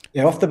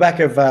 Yeah, off the back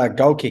of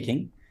goal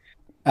kicking,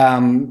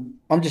 I'm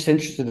just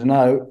interested to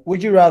know,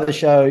 would you rather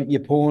show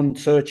your porn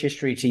search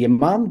history to your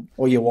mum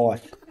or your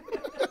wife?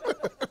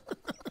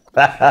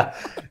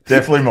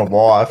 Definitely my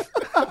wife.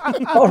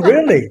 Oh,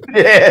 really?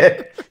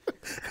 Yeah.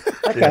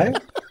 Okay. Yeah.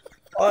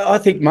 I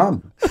think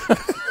mum.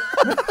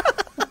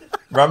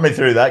 Run me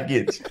through that,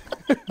 Gitz.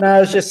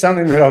 No, it's just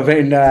something that I've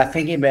been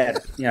thinking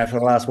about, for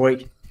the last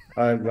week.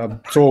 I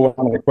saw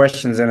one of the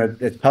questions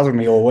and it puzzled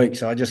me all week,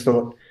 so I just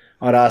thought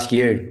I'd ask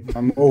you.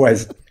 I'm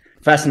always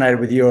fascinated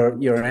with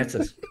your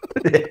answers.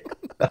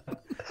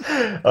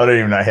 I don't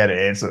even know how to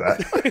answer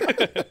that.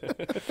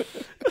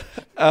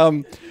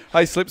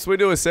 Hey, Slips, we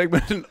do a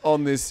segment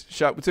on this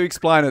show. To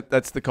explain it,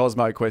 that's the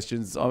Cosmo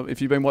questions. If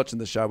you've been watching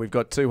the show, we've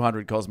got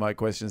 200 Cosmo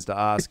questions to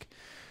ask.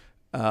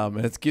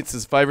 And it's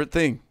Gitz's favourite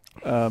thing.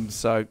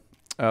 So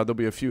there'll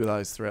be a few of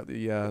those throughout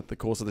the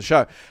course of the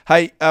show.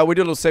 Hey, we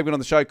do a little segment on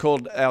the show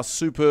called our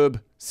Superb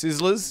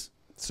Sizzlers,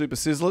 Super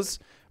Sizzlers.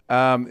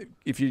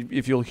 If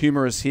you'll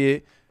humour us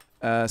here,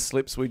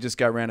 Slips, we just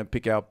go around and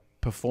pick our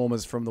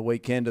performers from the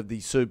weekend of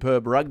the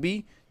Superb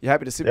Rugby. You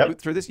happy to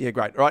sit through this? Yeah,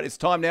 great. All right, it's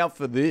time now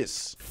for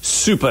this.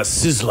 Super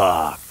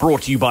Sizzler,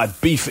 brought to you by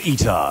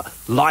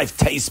BeefEater. Life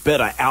tastes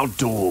better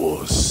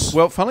outdoors.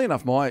 Well, funnily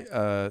enough, do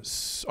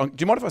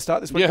you mind if I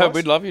start this week, Yeah, guys?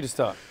 we'd love you to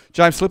start.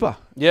 James Slipper.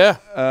 Yeah.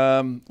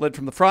 Led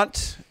from the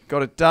front.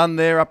 Got it done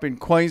there up in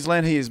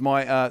Queensland. He is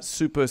my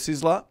Super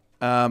Sizzler.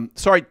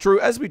 Sorry, Drew,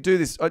 as we do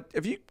this,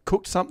 have you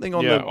cooked something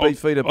on the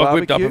BeefEater barbecue? I've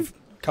whipped up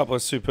a couple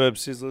of Superb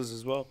Sizzlers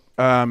as well.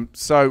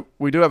 So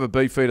we do have a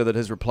BeefEater that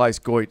has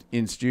replaced Goit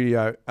in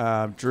studio.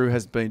 Drew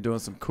has been doing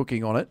some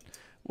cooking on it.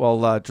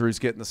 While Drew's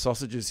getting the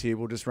sausages here,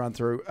 we'll just run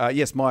through.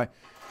 Yes, my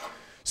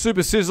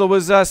Super Sizzler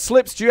was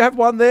Slips. Do you have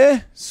one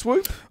there,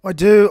 Swoop? I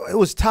do. It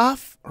was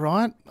tough,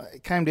 right?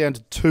 It came down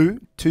to two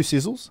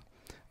sizzles.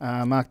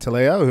 Mark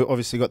Taleo, who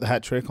obviously got the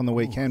hat trick on the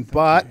weekend,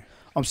 but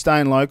I'm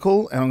staying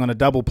local and I'm going to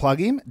double plug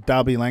him.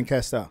 Darby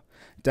Lancaster,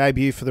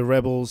 debut for the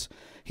Rebels.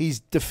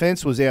 His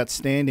defence was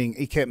outstanding.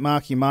 He kept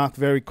Mark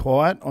very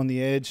quiet on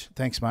the edge.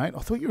 Thanks, mate. I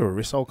thought you were a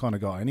Rissole kind of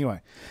guy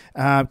anyway.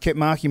 Kept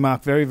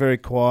Mark very, very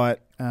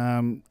quiet.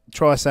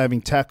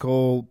 Try-saving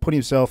tackle, put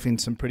himself in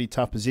some pretty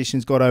tough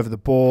positions, got over the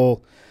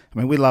ball. I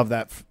mean, we love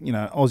that,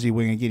 Aussie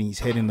winger getting his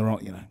head in the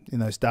wrong, in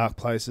those dark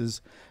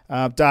places.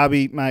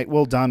 Darby, mate,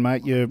 well done,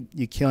 mate. You're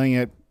killing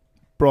it.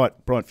 Bright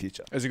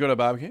future. Has he got a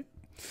barbecue?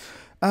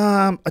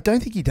 I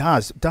don't think he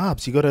does.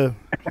 Darbs, you got a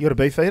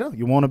BeefEater?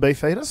 You want a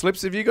BeefEater?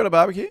 Slips, have you got a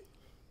barbecue?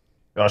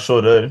 I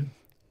sure do.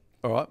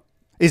 All right.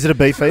 Is it a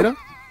BeefEater?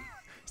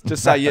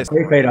 Just say yes.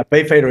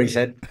 BeefEater, he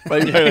said.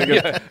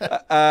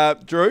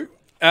 Drew?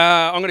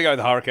 I'm going to go with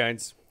the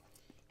Hurricanes.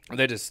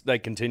 They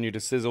continue to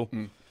sizzle.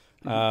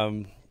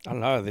 I don't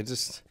know. They're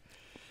just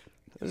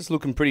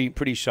looking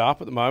pretty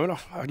sharp at the moment.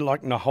 I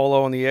like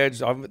Naholo on the edge.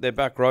 Their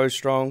back row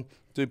strong.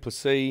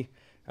 Duplessis,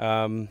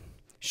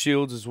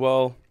 Shields as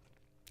well.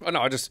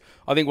 I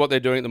think what they're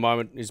doing at the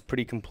moment is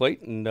pretty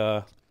complete, and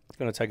it's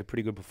going to take a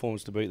pretty good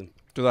performance to beat them.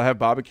 Do they have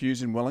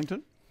barbecues in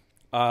Wellington?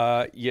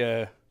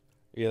 Yeah,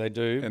 they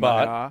do. And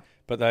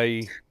but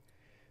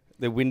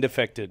they're wind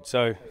affected.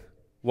 So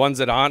ones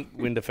that aren't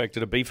wind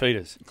affected are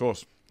BeefEaters. Of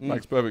course.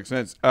 Makes perfect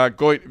sense.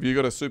 Goit, have you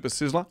got a Super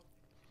Sizzler?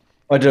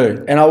 I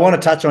do. And I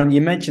want to touch on, you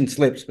mentioned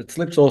Slips, but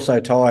Slips also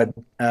tied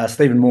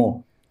Stephen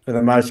Moore for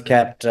the most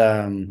capped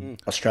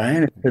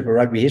Australian in Super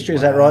Rugby history.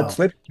 Is that right,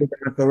 Slips? Looking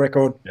at the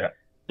record. Yeah,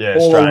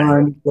 all Australian.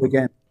 alone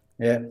weekend.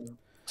 Yeah.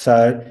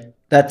 So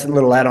that's a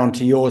little add-on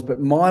to yours, but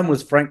mine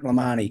was Frank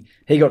Lamani.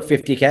 He got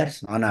 50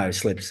 caps. I know,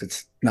 Slips,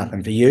 it's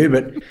nothing for you,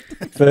 but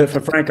for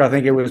Frank, I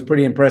think it was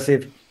pretty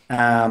impressive.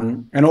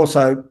 And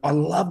also, I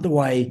love the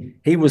way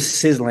he was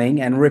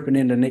sizzling and ripping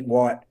into Nick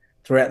White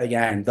throughout the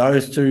game.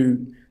 Those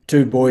two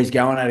boys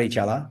going at each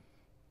other.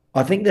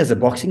 I think there's a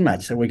boxing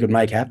match that we could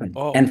make happen.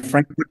 Oh. And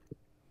Frank would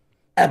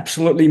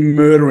absolutely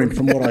murder him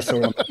from what I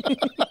saw.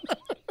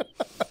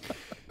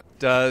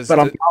 But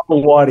I'm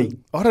for Whitey.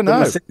 I don't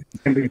know.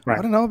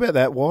 I don't know about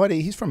that,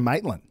 Whitey. He's from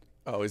Maitland.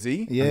 Oh, is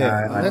he?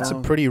 Yeah, that's a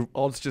pretty...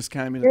 Odds just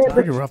came in.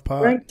 Pretty rough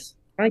part.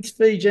 Thanks,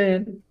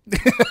 Fijian.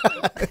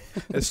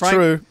 It's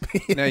true.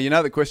 Now, you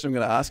know the question I'm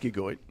going to ask you,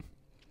 Goit.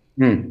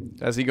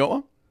 Has he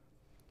got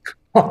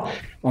one?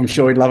 I'm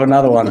sure he'd love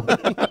another one.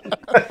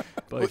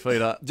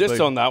 Just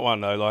on that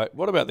one, though,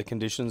 what about the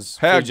conditions?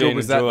 How good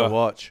was that to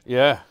watch?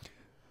 Yeah.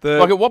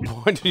 At what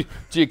point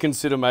do you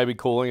consider maybe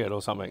calling it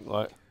or something?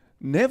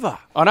 Never.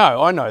 I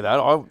know that.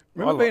 I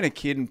remember being a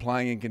kid and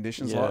playing in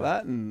conditions like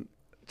that, and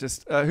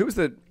just who was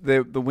the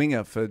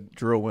winger for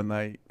drill when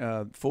they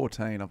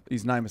 14?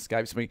 His name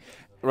escapes me.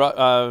 Right,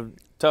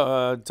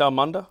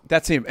 Talmunda.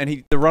 That's him,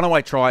 and the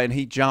runaway try, and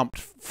he jumped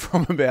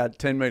from about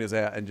 10 metres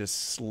out and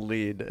just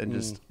slid and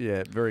just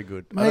very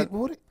good. Mate,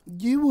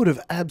 you would have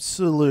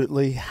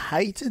absolutely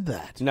hated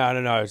that.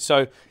 No.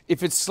 So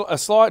if it's a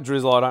slight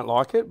drizzle, I don't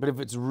like it. But if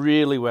it's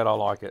really wet, I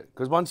like it.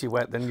 Because once you're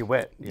wet, then you're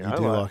wet. You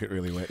do like it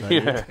really wet, don't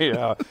you?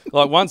 Yeah.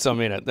 Once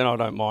I'm in it, then I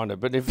don't mind it.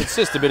 But if it's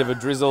just a bit of a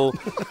drizzle,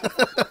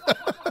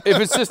 if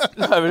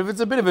it's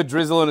a bit of a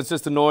drizzle and it's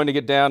just annoying to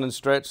get down and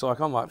stretch,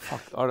 I'm like,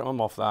 fuck, I'm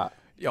off that.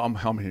 Yeah, I'm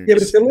here. Yeah,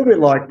 but it's a little bit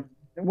like,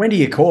 when do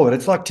you call it?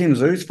 It's like Tim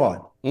Zoo's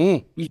fight.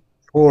 You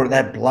saw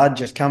that blood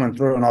just coming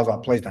through, and I was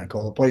like, please don't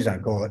call it. Please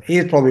don't call it.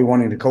 He's probably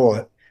wanting to call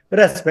it. But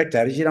as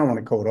spectators, you don't want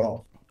to call it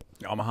off.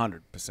 I'm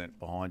 100%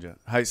 behind you.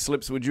 Hey,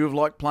 Slips, would you have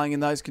liked playing in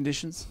those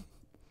conditions?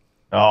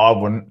 Oh, I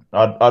wouldn't.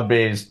 I'd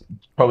be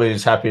probably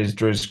as happy as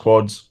Drew's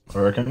quads, I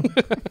reckon,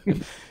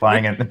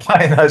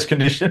 playing those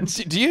conditions.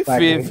 Do you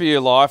fear for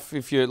your life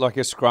if you like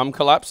a scrum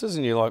collapses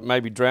and you like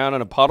maybe drown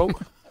in a puddle?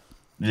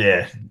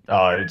 Yeah.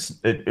 Oh,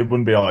 it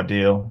wouldn't be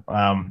ideal.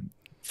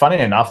 Funny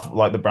enough,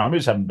 like the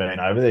Brumbies haven't been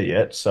over there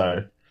yet,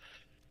 so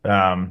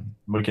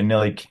you can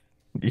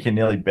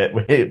nearly bet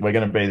we're going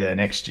to be there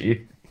next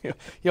year.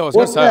 Yeah, I was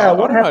going to say,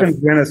 what happens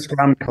when a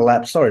scrum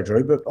collapse? Sorry,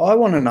 Drew, but I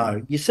want to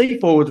know. You see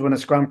forwards when a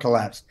scrum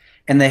collapse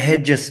and their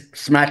head just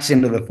smacks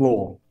into the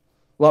floor.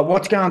 Like,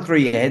 what's going through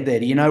your head there?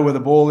 Do you know where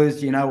the ball is?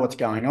 Do you know what's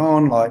going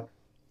on? Like,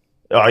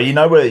 oh, you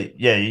know where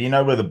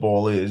the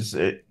ball is.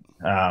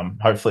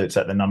 Hopefully it's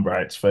at the number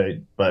 8's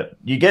feet. But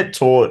you get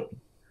taught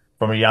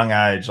from a young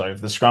age, like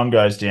if the scrum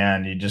goes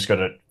down, you just got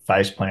to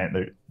face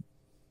plant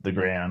the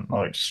ground,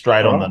 like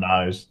straight on the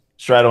nose,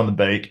 straight on the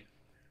beak.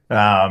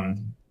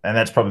 And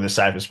that's probably the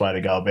safest way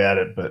to go about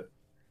it. But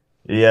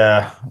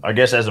yeah, I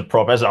guess as an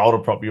older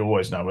prop, you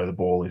always know where the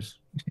ball is.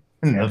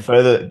 The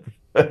further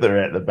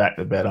out the back,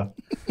 the better.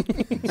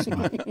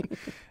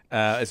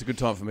 It's a good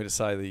time for me to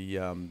say the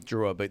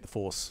Drua beat the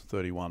Force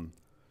 31-13.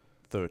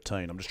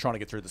 I'm just trying to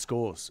get through the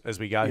scores as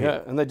we go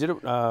here. Yeah, and they did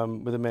it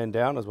with a man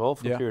down as well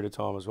for a period of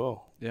time as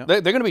well. Yeah,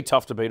 they're going to be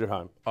tough to beat at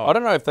home. Oh. I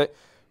don't know if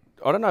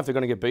they're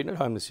going to get beaten at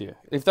home this year.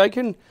 If they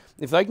can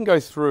go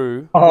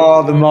through.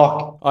 Oh, the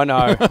mock. I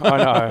know.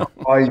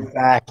 Oh, he's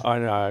back. I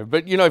know,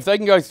 but if they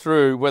can go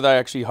through where they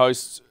actually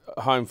host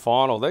a home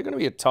final, they're going to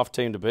be a tough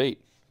team to beat.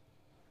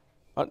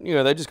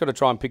 They just got to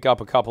try and pick up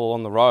a couple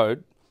on the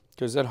road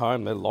because at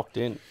home they're locked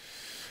in.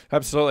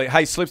 Absolutely.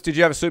 Hey, Slips, did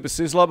you have a Super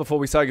Sizzler before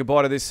we say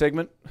goodbye to this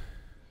segment?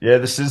 Yeah,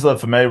 the Sizzler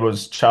for me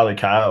was Charlie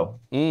Cale.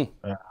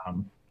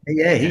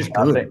 Yeah, he's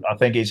good. I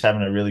think he's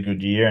having a really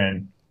good year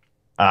and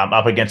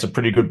up against a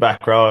pretty good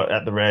back row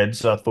at the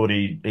Reds. I thought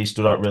he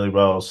stood up really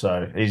well.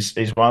 So he's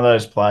one of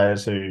those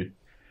players who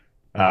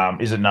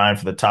isn't known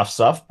for the tough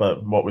stuff,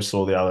 but what we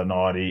saw the other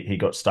night, he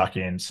got stuck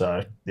in.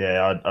 So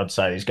yeah, I'd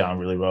say he's going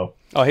really well.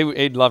 Oh,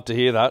 he'd love to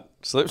hear that,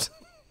 Slips.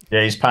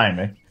 Yeah, he's paying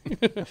me.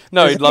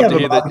 No, he'd love to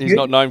hear that he's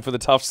not known for the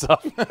tough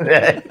stuff.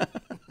 Yeah.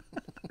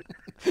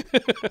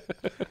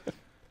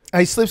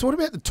 Hey, Slips, what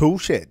about the tool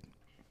shed?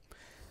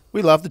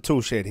 We love the tool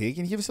shed here.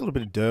 Can you give us a little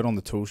bit of dirt on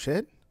the tool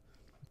shed?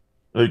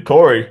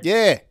 Corey?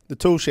 Yeah, the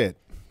tool shed.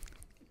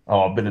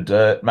 Oh, a bit of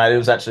dirt. Mate, there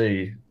was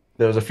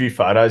a few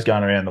photos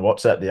going around the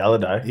WhatsApp the other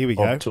day. Here we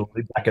go.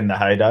 Tully back in the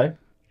heyday.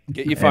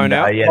 Get your phone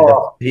out.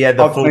 He had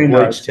the full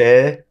bleached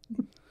hair.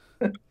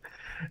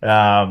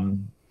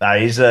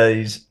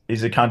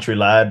 He's a country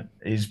lad.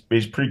 He's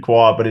pretty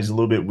quiet, but he's a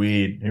little bit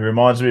weird. He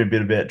reminds me a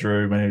bit about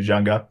Drew when he was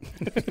younger.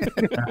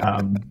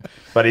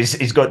 But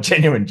he's got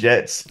genuine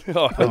jets.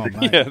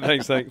 Yeah,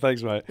 thanks,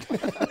 mate.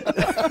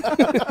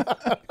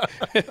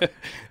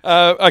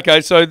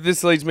 Okay, so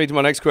this leads me to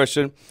my next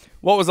question.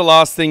 What was the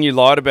last thing you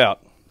lied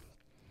about?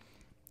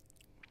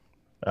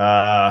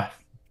 My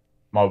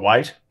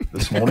weight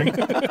this morning.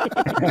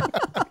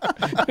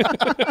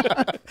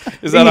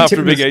 Is that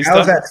after Big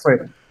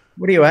Easter?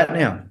 What are you at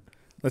now?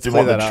 Let's Do you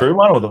want the true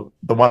one or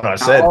the one I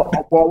said? Well,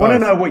 I want to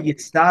know what you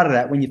started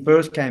at when you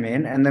first came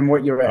in and then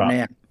what you're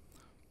at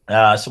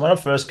now. So when I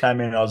first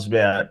came in, I was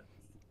about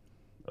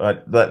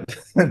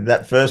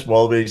that first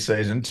Wallabies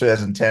season,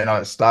 2010,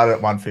 I started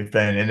at 115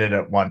 and ended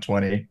at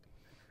 120.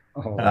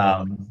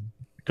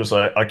 Because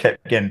I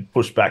kept getting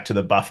pushed back to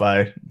the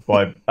buffet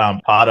by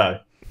Pardo.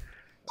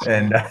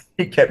 And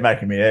he kept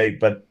making me eat.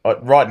 But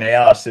right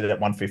now, I sit at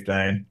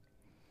 115.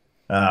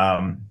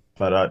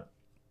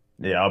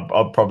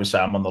 I'd probably say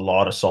I'm on the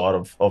lighter side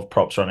of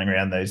props running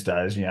around these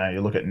days.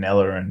 You look at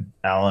Nella and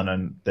Allen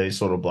and these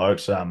sort of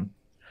blokes.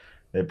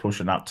 They're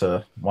pushing up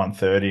to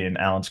 130 in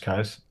Allen's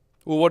case.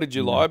 Well, what did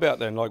you lie about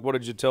then? Like, what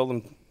did you tell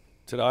them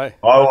today?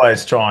 I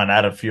always try and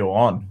add a few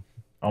on.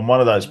 I'm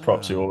one of those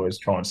props who always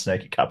try and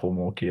sneak a couple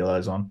more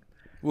kilos on.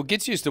 Well,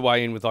 Gits used to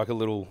weigh in with like a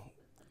little,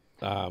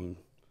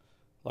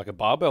 like a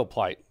barbell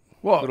plate.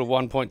 What? Little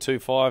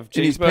 1.25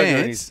 in his cheeseburger.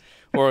 pants?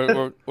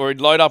 Or he'd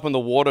load up in the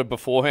water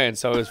beforehand,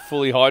 so it was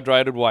fully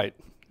hydrated weight.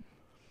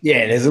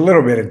 Yeah, there's a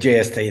little bit of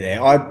GST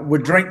there. I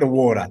would drink the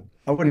water.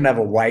 I wouldn't have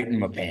a weight in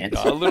my pants.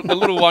 A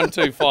little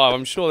 125.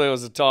 I'm sure there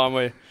was a time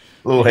where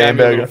little gave me a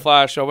hamburger. little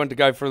flash. I went to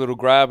go for a little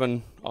grab,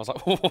 and I was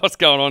like, "What's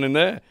going on in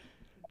there?"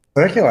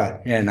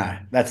 Circular? Yeah, no,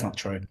 that's not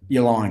true.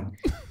 You're lying.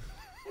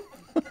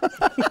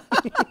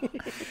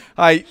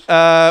 Hey,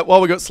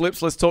 while we got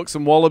Slips, let's talk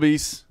some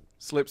Wallabies.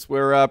 Slips,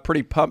 we're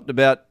pretty pumped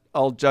about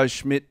old Joe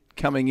Schmidt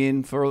coming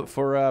in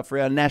for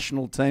our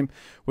national team.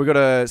 We've got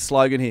a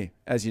slogan here,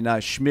 as you know,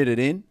 Schmidt it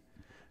in.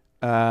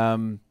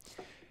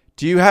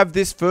 Do you have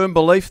this firm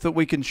belief that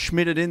we can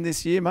Schmidt it in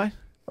this year, mate?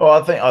 Well,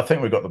 I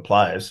think we've got the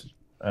players.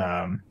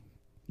 Coming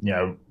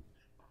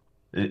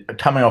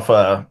off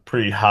a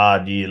pretty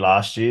hard year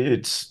last year,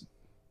 it's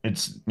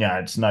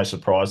no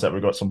surprise that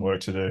we've got some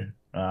work to do.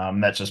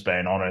 That's just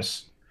being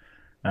honest.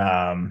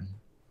 But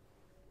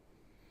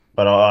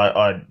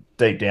I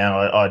deep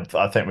down,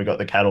 I think we got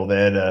the cattle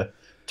there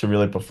to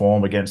really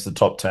perform against the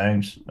top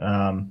teams.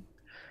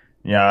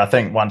 I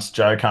think once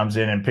Joe comes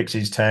in and picks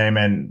his team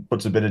and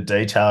puts a bit of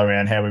detail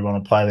around how we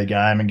want to play the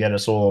game and get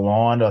us all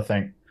aligned, I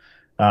think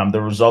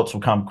the results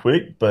will come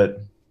quick.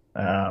 But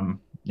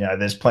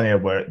there's plenty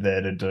of work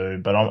there to do.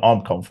 But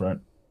I'm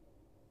confident.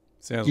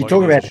 Sounds You like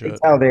talk he needs about a shirt.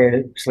 detail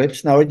there,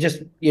 Slips. No,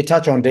 you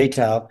touch on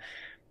detail.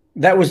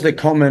 That was the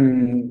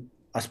common,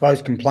 I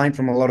suppose, complaint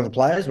from a lot of the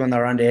players when they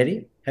were under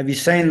Eddie. Have you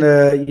seen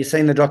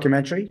the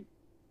documentary?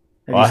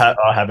 I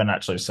haven't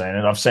actually seen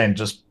it. I've seen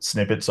just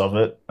snippets of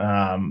it.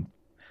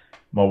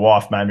 My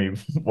wife made me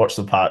watch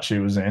the part she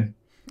was in.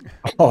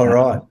 Oh,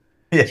 right.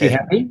 Yeah. She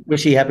happy? Was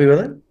she happy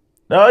with it?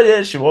 Oh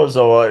yeah, she was.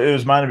 Oh, it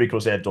was mainly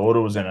because our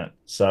daughter was in it,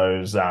 so it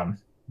was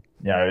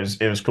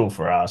it was cool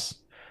for us.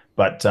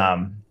 But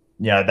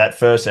that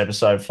first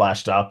episode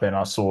flashed up, and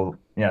I saw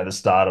the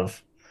start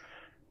of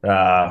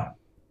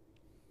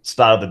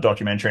the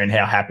documentary and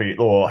how happy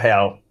or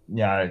how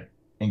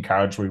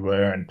encouraged we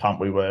were and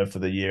pumped we were for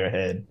the year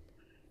ahead.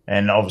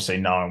 And obviously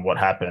knowing what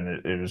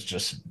happened, it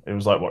was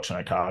like watching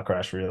a car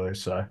crash, really.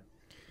 So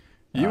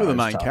You were the it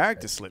was main tough.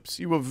 character, Slips.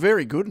 You were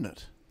very good in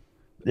it.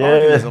 Yeah, I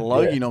reckon there's a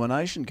Logie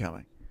nomination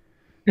coming.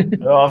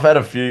 Well, I've had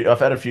a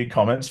few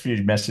comments, a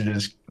few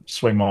messages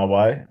swing my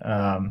way.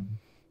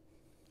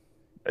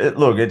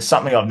 Look, it's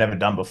something I've never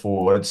done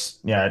before.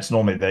 It's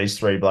normally these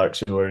three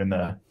blokes who are in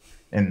the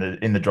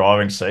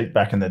driving seat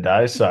back in the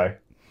day. So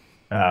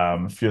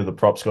a few of the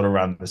props got to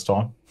run this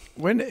time.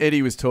 When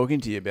Eddie was talking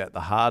to you about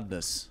the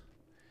hardness,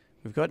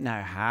 we've got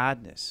no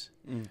hardness.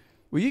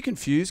 Were you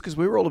confused? Because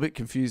we were all a bit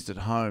confused at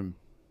home.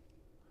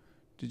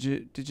 Did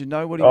you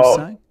know what he was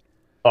saying?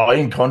 Oh,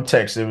 in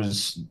context, he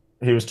was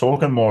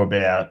talking more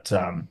about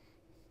the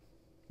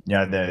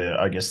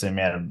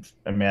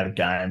amount of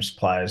games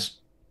players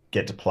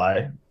get to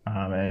play,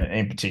 and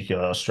in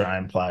particular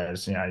Australian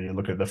players. You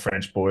look at the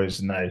French boys,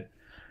 and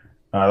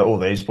all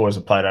these boys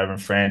have played over in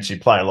France. You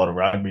play a lot of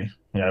rugby,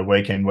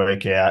 week in,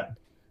 week out.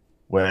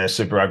 Where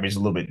Super Rugby is a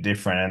little bit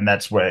different, and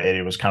that's where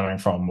Eddie was coming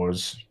from.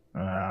 Was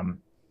in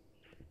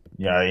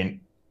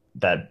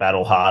that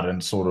battle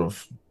hardened sort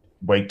of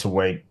week to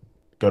week,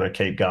 got to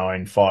keep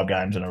going, 5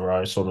 games in a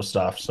row sort of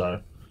stuff.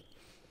 So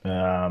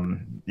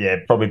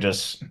probably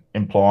just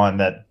implying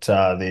that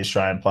the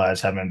Australian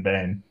players haven't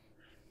been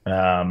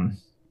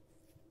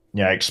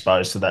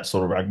exposed to that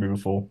sort of rugby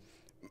before.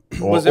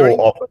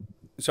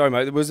 Sorry,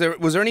 mate. Was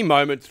there any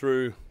moment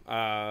through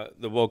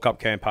the World Cup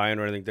campaign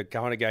or anything that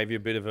kind of gave you a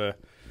bit of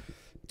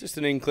just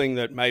an inkling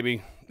that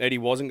maybe Eddie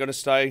wasn't going to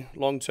stay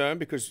long term?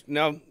 Because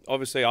now,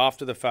 obviously,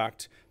 after the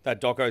fact, that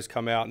doco's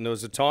come out, and there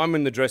was a time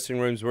in the dressing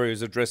rooms where he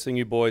was addressing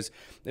you boys.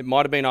 It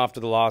might have been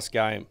after the last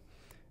game,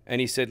 and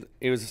he said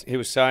he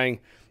was saying,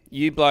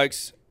 "You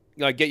blokes,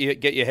 get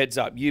your heads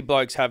up. You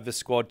blokes have the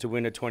squad to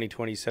win a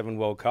 2027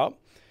 World Cup."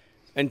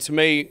 And to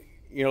me,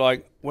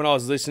 when I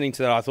was listening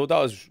to that, I thought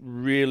that was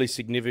really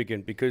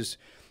significant because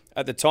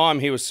at the time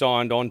he was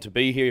signed on to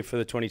be here for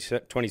the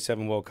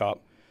 2027 World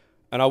Cup.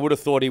 And I would have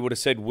thought he would have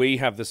said, we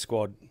have the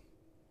squad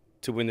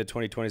to win the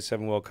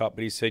 2027 World Cup,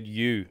 but he said,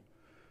 you.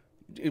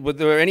 Were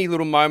there any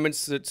little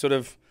moments that sort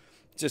of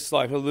just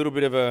like a little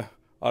bit of a,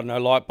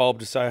 light bulb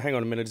to say, hang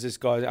on a minute, is this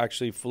guy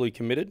actually fully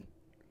committed?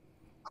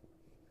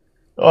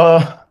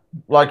 I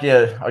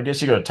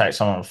guess you got to take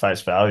someone at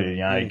face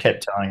value. He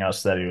kept telling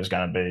us that he was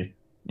going to be,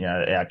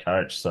 our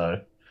coach.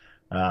 So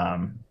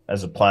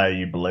as a player,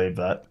 you believe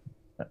that.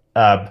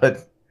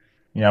 But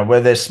where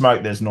there's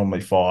smoke, there's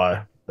normally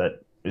fire.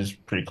 That is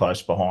pretty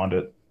close behind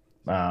it.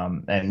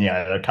 And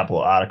a couple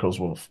of articles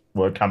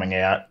were coming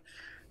out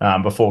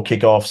before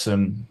kickoffs,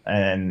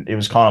 and it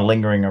was kind of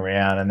lingering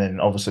around, and then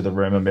obviously the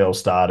rumour mill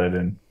started,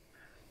 and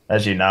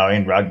as you know,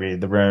 in rugby,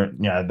 the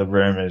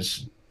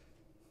rumours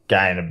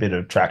gain a bit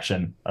of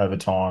traction over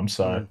time.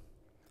 So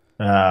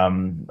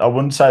I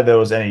wouldn't say there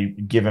was any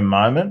given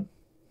moment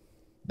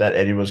that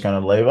Eddie was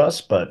going to leave us,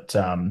 but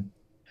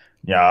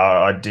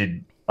I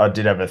did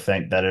have a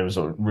think that it was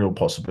a real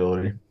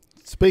possibility.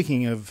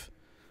 Speaking of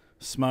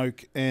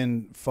smoke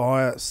and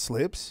fire,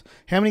 Slips,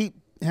 how many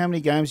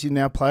games you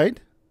now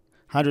played?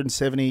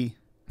 178?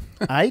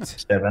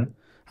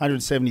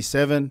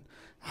 177,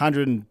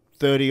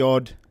 130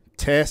 odd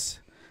tests,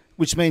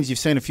 which means you've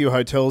seen a few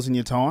hotels in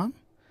your time.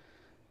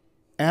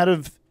 Out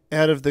of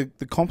the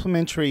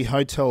complimentary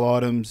hotel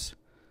items,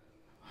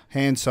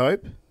 hand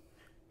soap,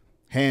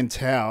 hand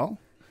towel,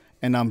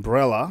 and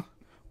umbrella,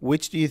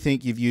 which do you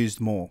think you've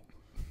used more?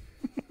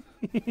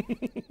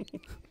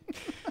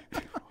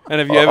 And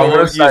have you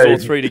ever used all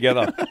three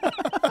together?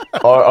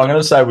 I'm going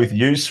to say with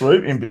you,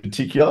 Swoop, in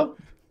particular,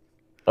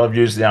 I've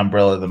used the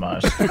umbrella the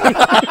most.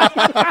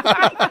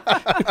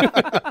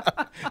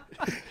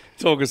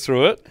 Talk us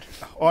through it.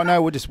 I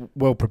know we're just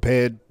well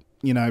prepared,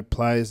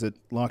 players that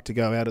like to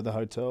go out of the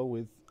hotel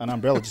with an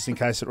umbrella just in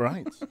case it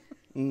rains.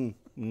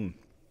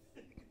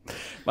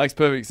 Makes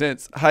perfect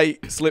sense. Hey,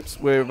 Slips,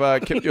 we've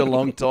kept you a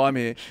long time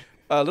here.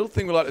 A little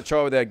thing we like to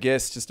try with our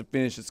guests just to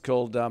finish, it's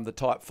called the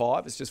Type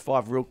 5. It's just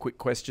 5 real quick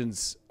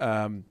questions.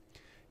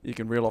 You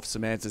can reel off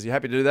some answers. You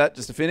happy to do that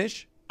just to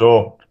finish? Sure.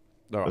 All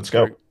right, let's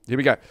go. Here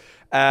we go.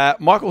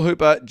 Michael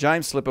Hooper,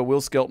 James Slipper,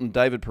 Will Skelton,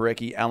 David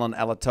Parecki, Alan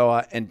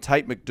Alatoa, and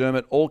Tate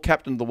McDermott all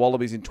captained the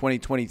Wallabies in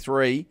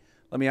 2023.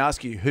 Let me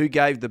ask you, who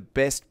gave the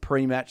best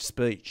pre-match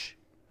speech?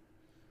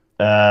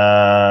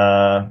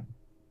 Michael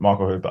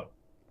Hooper.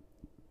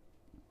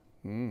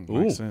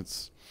 Makes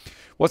sense.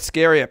 What's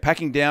scarier,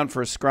 packing down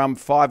for a scrum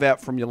 5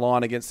 out from your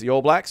line against the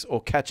All Blacks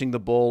or catching the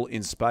ball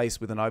in space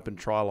with an open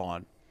try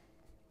line?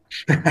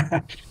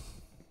 I'm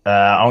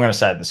going to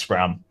say the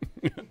scrum.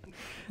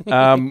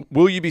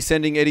 Will you be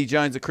sending Eddie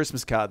Jones a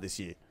Christmas card this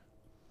year?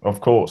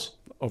 Of course.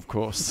 Of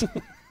course.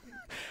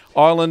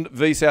 Ireland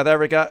v South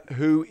Africa.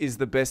 Who is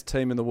the best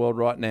team in the world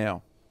right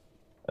now?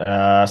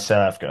 South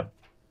Africa.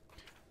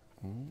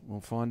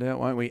 We'll find out,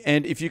 won't we?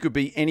 And if you could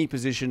be any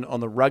position on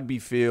the rugby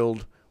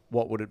field,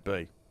 what would it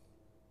be?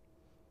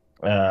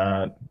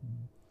 I'm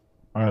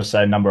going to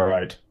say number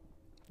 8.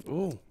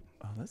 Ooh.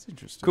 Oh, that's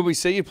interesting. Could we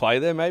see you play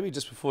there maybe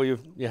just before you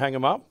hang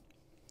them up?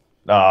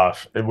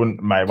 It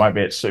wouldn't, mate. It won't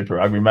be at Super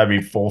Rugby. Maybe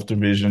 4th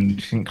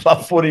division in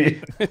club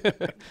footy.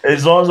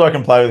 As long as I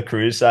can play with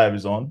career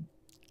savers on.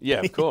 Yeah,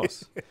 of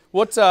course.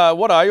 What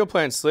are your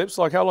plans, Slips?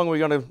 Like, how long are we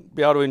going to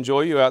be able to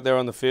enjoy you out there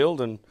on the field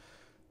and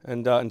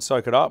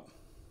soak it up?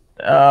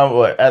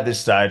 Well, at this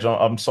stage,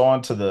 I'm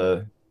signed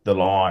to the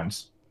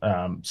Lions.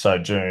 So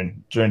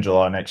June,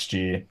 July next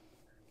year.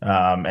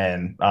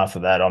 And after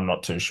that, I'm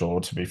not too sure,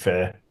 to be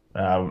fair.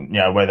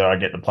 Whether I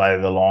get to play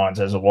the Lions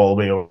as a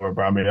Wallaby or a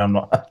Brumby,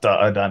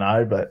 I don't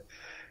know, but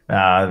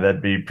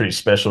that'd be pretty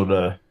special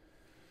to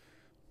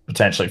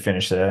potentially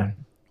finish there.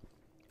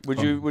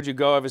 Would you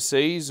go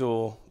overseas,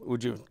 or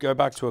would you go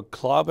back to a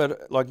club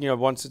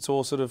once it's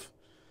all sort of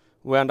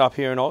wound up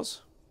here in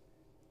Oz?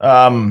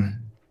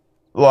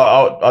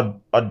 Well,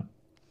 I'd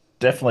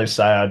definitely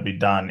say I'd be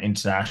done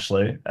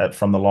internationally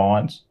from the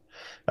Lions,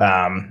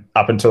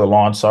 up until the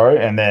Lions, sorry,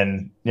 and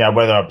then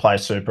whether I play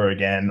Super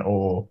again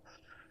or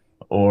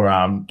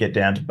get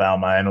down to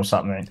Balmain or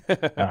something,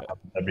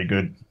 that'd be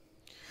good.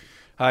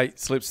 Hey,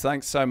 Slips,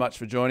 thanks so much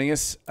for joining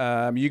us.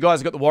 You guys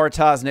have got the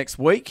Waratahs next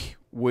week.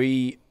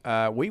 We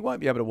won't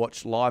be able to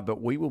watch live,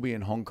 but we will be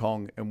in Hong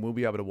Kong and we'll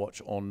be able to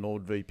watch on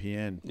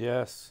NordVPN.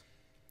 Yes.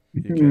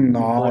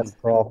 Nice,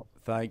 bro.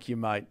 Thank you,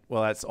 mate.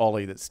 Well, that's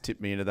Ollie that's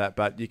tipped me into that,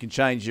 but you can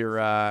change your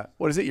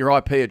your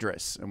IP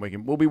address, and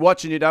we'll be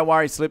watching you. Don't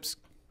worry, Slips.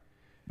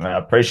 I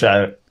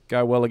appreciate it.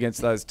 Go well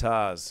against those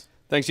Tars.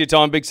 Thanks for your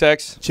time, Big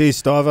Sex.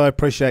 Cheers, Stivo.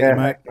 Appreciate you,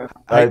 mate.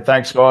 Hey,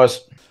 thanks,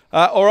 guys.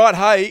 All right,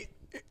 hey,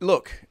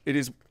 look,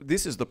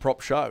 this is the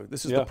prop show.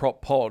 This is the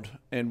prop pod,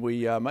 and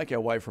we make our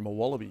way from a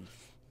Wallaby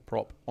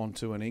prop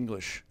onto an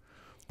English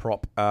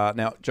prop.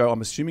 Now, Joe,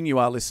 I'm assuming you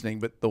are listening,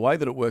 but the way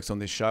that it works on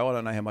this show, I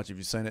don't know how much of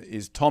you've seen it,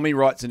 is Tommy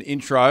writes an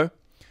intro.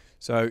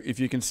 So if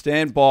you can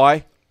stand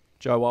by,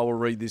 Joe, I will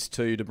read this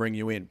to you to bring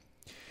you in.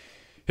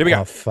 Here we go.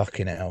 Oh,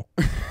 fucking hell.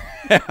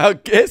 Our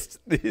guest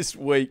this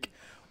week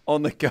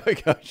on the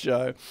KOKO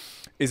Show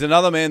is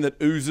another man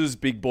that oozes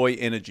big boy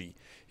energy.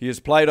 He has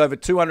played over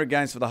 200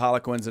 games for the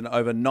Harlequins and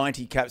over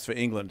 90 caps for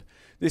England.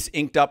 This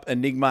inked-up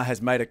enigma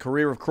has made a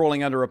career of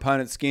crawling under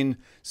opponents' skin,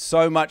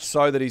 so much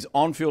so that his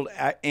on-field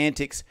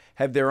antics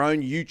have their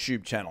own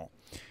YouTube channel.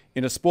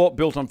 In a sport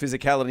built on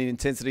physicality and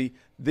intensity,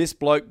 this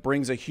bloke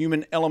brings a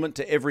human element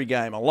to every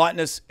game, a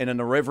lightness and an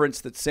irreverence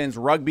that sends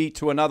rugby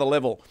to another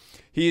level.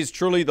 He is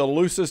truly the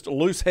loosest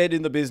loose head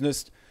in the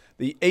business,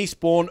 the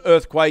Eastbourne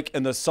Earthquake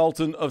and the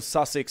Sultan of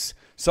Sussex.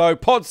 So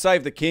pod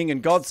save the king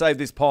and God save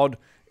this pod.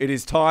 It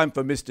is time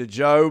for Mr.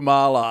 Joe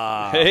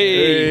Marler.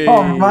 Hey.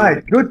 Oh,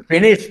 mate. Good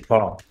finish,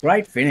 Paul.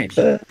 Great finish.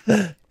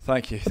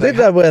 Thank you. I didn't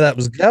know where that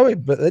was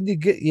going, but then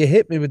you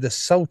hit me with the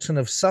Sultan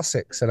of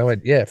Sussex, and I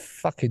went, yeah,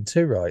 fucking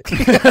too right.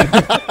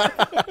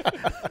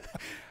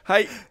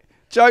 Hey,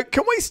 Joe,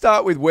 can we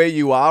start with where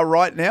you are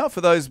right now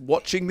for those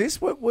watching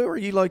this? Where are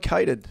you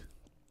located?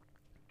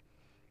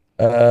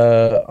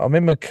 I'm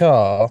in my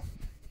car,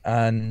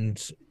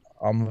 and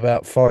I'm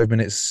about 5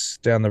 minutes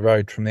down the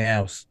road from the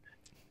house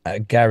at a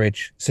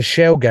garage. It's a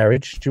Shell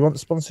garage. Do you want the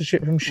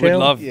sponsorship from Shell?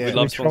 We'd love try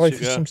for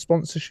sponsorship, some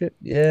sponsorship.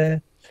 Yeah.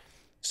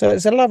 So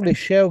it's a lovely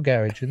Shell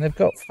garage, and they've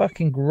got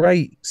fucking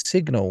great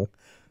signal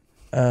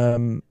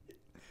that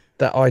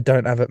I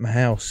don't have at my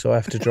house, so I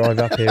have to drive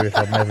up here if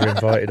I'm ever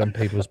invited on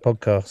people's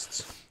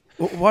podcasts.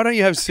 Why don't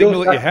you have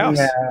signal at your house?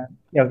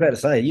 Yeah, I was about to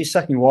say, you're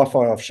sucking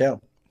Wi-Fi off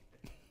Shell.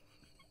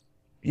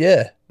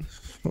 Yeah.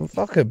 Well,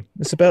 fuck them.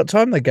 It's about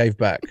time they gave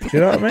back. Do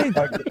you know what I mean?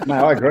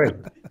 No, I agree.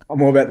 I'm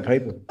all about the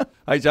people.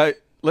 Hey, Joe,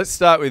 let's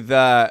start with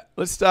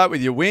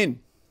your win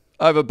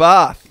over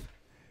Bath.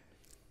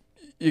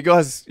 You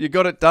guys, you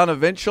got it done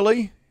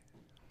eventually.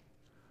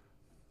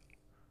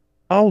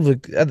 Oh,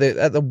 at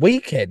the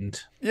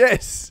weekend.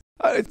 Yes,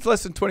 it's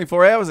less than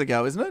 24 hours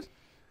ago, isn't it?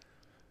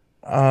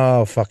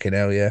 Oh, fucking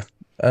hell, yeah.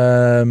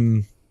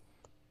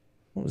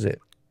 What was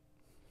it?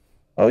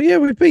 Oh, yeah,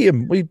 we beat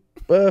them. We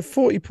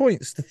 40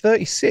 points to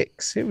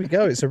 36. Here we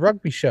go. It's a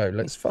rugby show.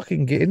 Let's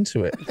fucking get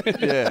into it.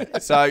 Yeah.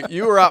 So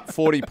you were up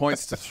 40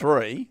 points to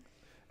 3,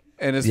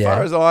 and as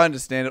far as I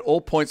understand it,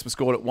 all points were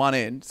scored at one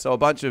end. So a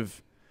bunch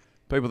of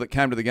people that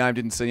came to the game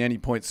didn't see any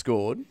points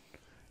scored,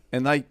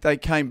 and they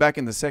came back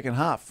in the second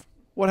half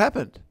What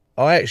happened?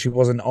 I actually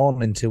wasn't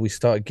on until we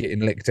started getting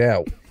licked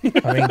out.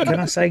 I mean, can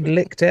I say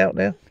licked out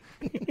now?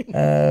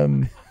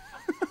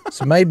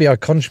 So maybe I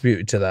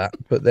contributed to that,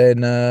 but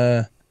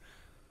then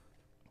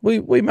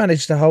we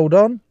managed to hold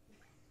on.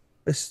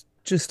 It's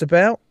just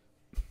about.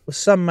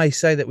 Some may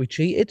say that we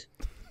cheated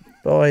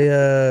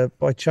by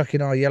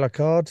chucking our yellow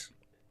card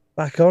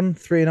back on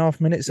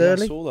 3.5 minutes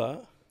early. I saw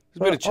that.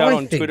 There's a bit of chat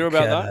on Twitter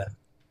about that.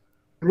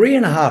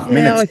 3.5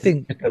 minutes. Yeah, I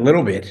think a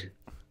little bit.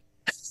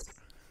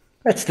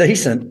 That's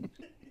decent.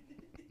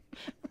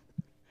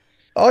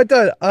 I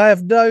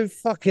have no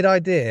fucking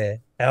idea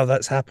how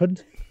that's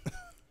happened.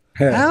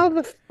 How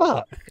the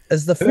fuck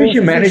has the Who's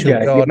your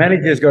manager? Your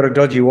manager's got a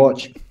dodgy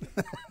watch.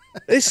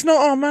 It's not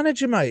our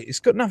manager, mate. It's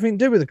got nothing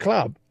to do with the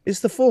club.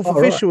 It's the fourth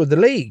official of the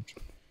league.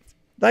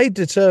 They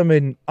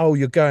determine,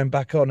 you're going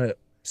back on at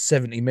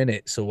 70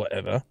 minutes or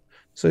whatever.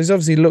 So he's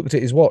obviously looked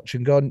at his watch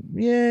and gone,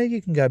 yeah,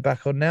 you can go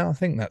back on now. I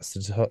think that's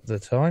the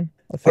time.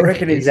 I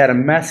reckon he's had a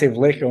massive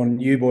lick on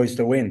you boys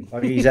to win.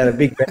 Like he's had a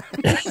big bet.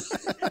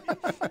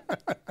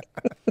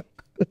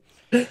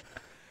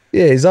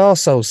 Yeah, his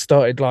arsehole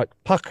started like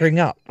puckering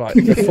up, like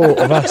the thought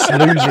of us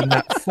losing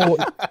that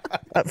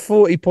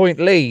 40-point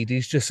lead.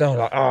 He's just so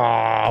like,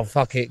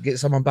 fuck it, get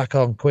someone back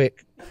on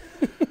quick.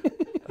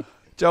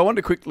 Joe, I want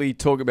to quickly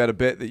talk about a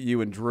bet that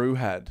you and Drew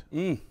had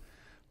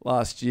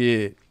last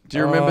year. Do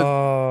you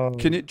remember?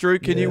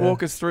 Can you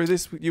walk us through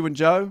this with you and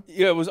Joe?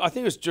 Yeah, it was. I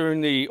think it was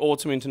during the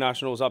autumn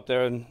internationals up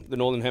there in the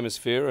Northern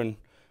Hemisphere, and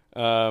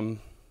I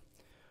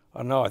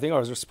don't know. I think I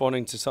was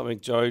responding to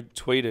something Joe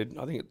tweeted.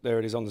 I think there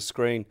it is on the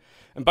screen.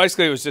 And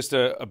basically, it was just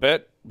a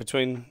bet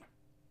between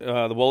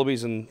the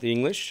Wallabies and the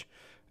English.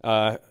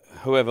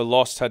 Whoever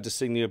lost had to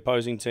sing the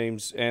opposing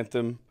team's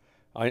anthem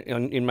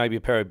in maybe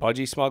a pair of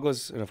budgie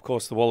smugglers. And, of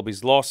course, the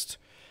Wallabies lost.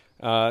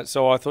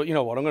 So I thought, you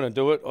know what, I'm going to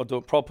do it. I'll do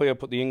it properly. I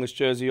put the English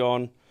jersey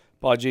on.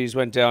 Budgies,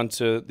 went down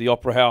to the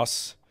Opera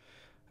House.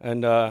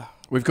 And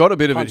we've got a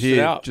bit of it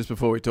here just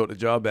before we talk to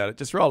Joe about it.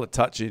 Just roll a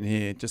touch in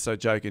here just so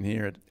Joe can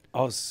hear it.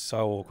 I was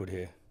so awkward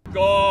here.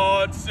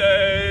 God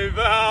save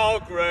our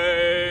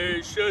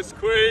gracious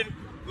Queen,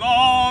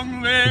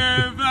 long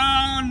live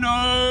our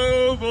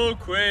noble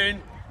Queen,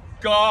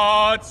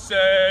 God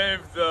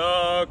save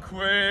the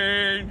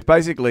Queen.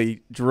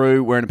 Basically,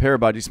 Drew wearing a pair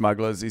of budgie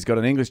smugglers. He's got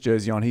an English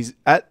jersey on. He's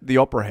at the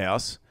Opera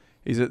House.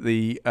 He's at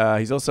the.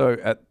 He's also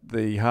at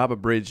the Harbour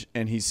Bridge,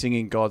 and he's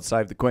singing "God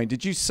Save the Queen."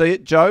 Did you see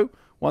it, Joe?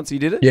 Once he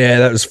did it? Yeah,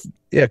 that was.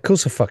 Yeah, of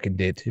course I fucking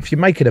did. If you're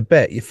making a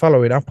bet, you're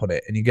following up on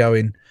it, and you're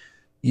going,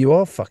 you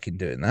are fucking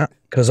doing that.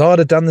 Because I'd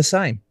have done the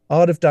same.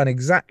 I'd have done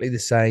exactly the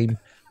same.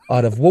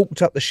 I'd have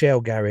walked up the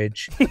Shell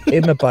garage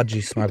in my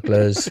budgie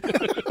smugglers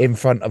in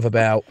front of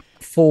about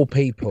 4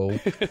 people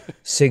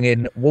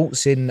singing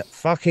Waltzing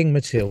Fucking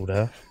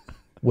Matilda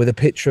with a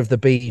picture of the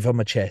beeve on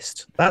my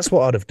chest. That's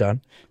what I'd have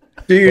done.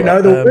 Do you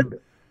know the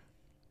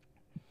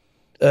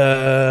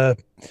word?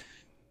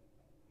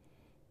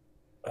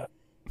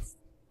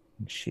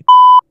 Shit.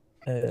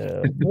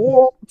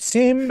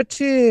 Waltzing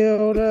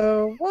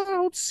Matilda,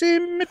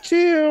 waltzing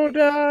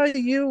Matilda,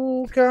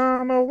 you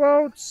come a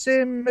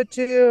waltzing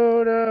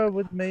Matilda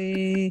with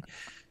me.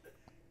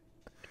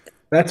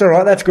 That's all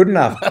right. That's good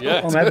enough.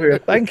 Yeah. I'm happy with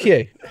it. Thank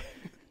you.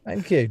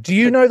 Thank you. Do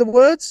you know the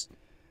words?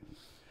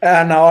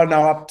 No, I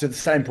know up to the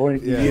same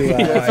point. Yeah. You,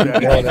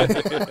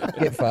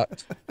 Get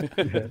fucked.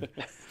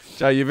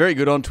 Joe, you're very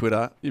good on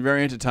Twitter. You're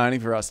very entertaining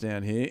for us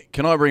down here.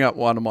 Can I bring up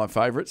one of my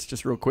favourites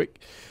just real quick?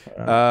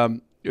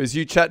 It was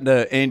you chatting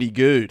to Andy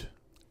Good.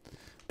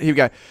 Here we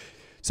go.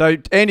 So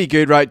Andy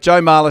Good wrote,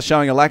 Joe Marler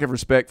showing a lack of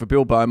respect for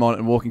Bill Beaumont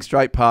and walking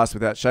straight past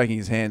without shaking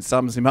his hand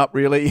sums him up,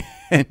 really.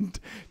 And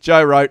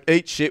Joe wrote,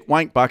 eat shit,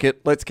 wank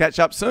bucket, let's catch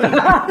up soon.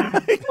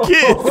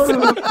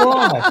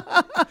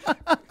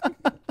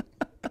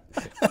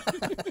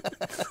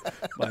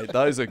 Mate,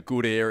 those are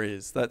good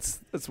areas. That's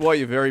why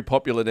you're very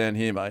popular down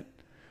here, mate.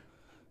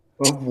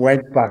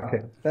 Wank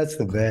bucket. That's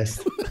the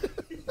best.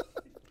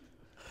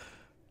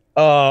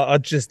 Oh,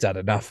 I'd just had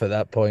enough at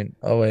that point.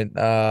 I went,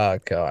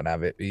 I can't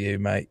have it with you,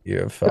 mate.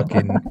 You're a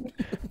fucking,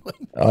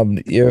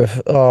 you're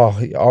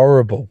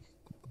horrible.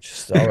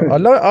 Just, I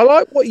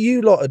like what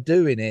you lot are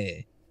doing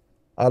here.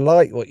 I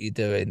like what you're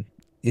doing.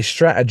 Your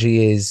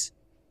strategy is,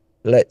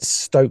 let's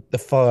stoke the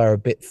fire a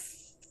bit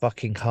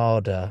fucking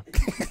harder,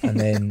 and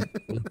then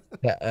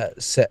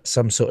set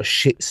some sort of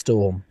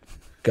shitstorm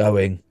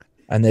going.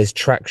 And there's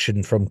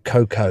traction from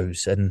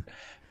KOKOs and.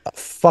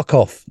 Fuck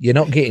off. You're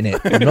not getting it.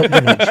 I'm not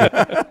giving it to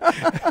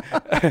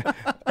you.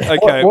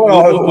 Okay. What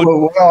I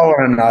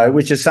want to know,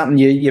 which is something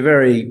you're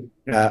very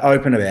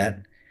open about,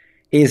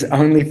 is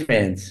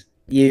OnlyFans.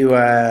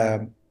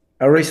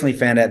 I recently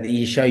found out that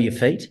you show your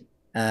feet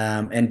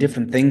and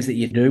different things that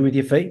you do with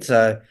your feet.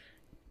 So,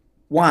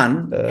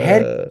 one, how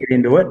do you get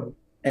into it?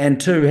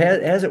 And two,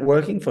 how's it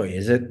working for you?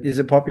 Is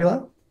it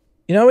popular?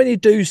 You know when you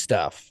do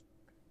stuff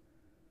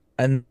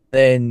and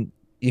then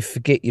you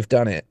forget you've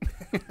done it,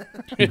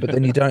 but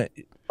then you don't,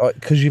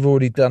 because you've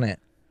already done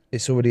it.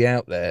 It's already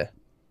out there.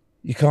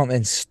 You can't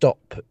then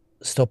stop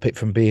it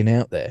from being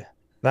out there.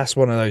 That's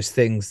one of those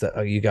things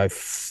that you go,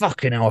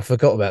 fucking hell, I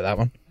forgot about that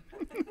one.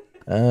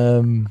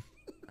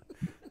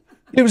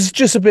 It was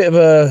just a bit of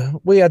a.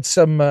 We had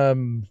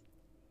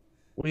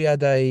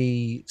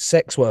a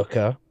sex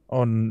worker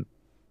on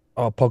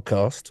our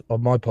podcast,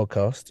 on my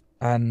podcast,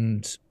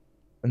 and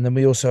then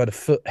we also had a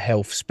foot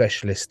health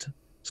specialist.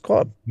 It's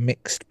quite a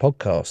mixed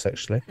podcast,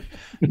 actually.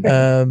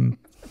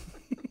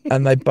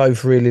 And they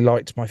both really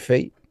liked my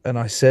feet. And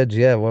I said,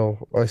 yeah,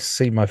 well, I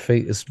see my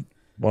feet as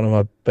one of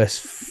my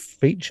best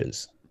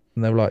features.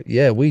 And they were like,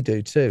 yeah, we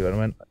do too. And I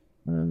went,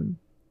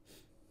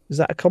 is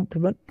that a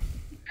compliment?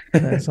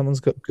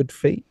 Someone's got good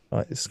feet.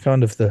 Like, it's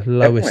kind of the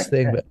lowest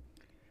thing. But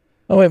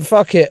I went,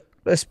 fuck it.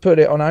 Let's put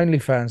it on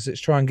OnlyFans.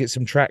 Let's try and get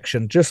some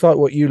traction. Just like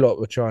what you lot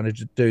were trying to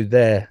do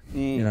there.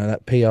 You know,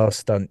 that PR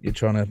stunt you're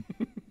trying to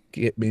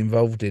get me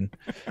involved in.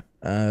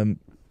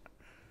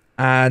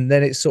 And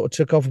then it sort of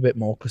took off a bit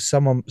more because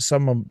some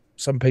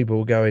people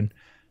were going,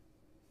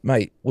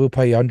 mate, we'll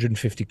pay you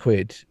 150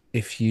 quid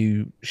if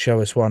you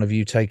show us one of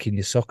you taking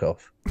your sock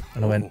off.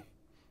 And I went,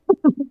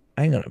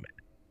 hang on a minute.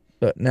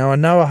 Look, now I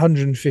know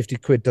 150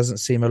 quid doesn't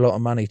seem a lot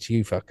of money to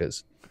you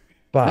fuckers,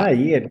 but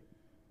you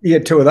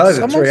had two of those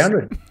at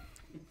 300.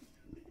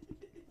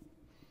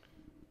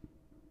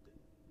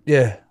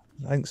 Yeah,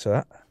 thanks for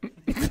that.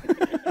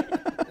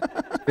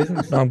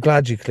 No, I'm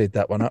glad you cleared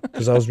that one up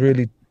because I was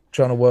really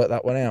trying to work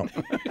that one out.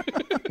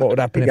 What would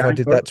happen if I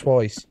did that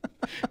twice?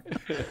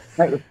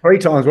 That was 3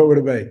 times. What would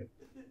it be?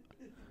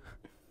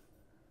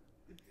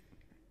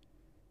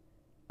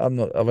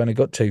 I've only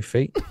got 2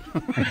 feet.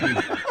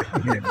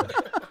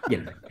 Yeah,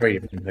 3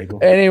 different people.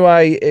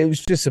 Anyway, it was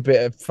just a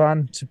bit of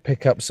fun to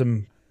pick up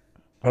some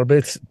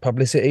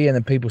publicity, and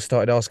then people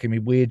started asking me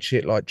weird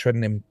shit like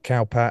treading in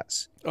cow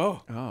pats.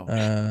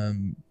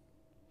 And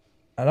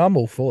I'm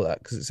all for that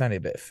because it's only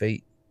a bit of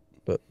feet.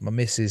 But my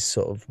missus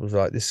sort of was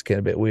like, this is getting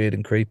a bit weird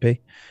and creepy.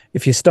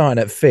 If you're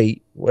starting at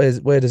feet,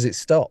 where does it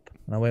stop?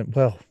 And I went,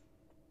 well,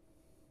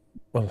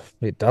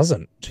 it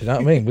doesn't. Do you know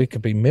what I mean? We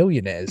could be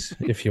millionaires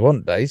if you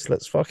want, Dace.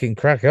 Let's fucking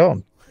crack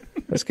on.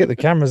 Let's get the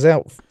cameras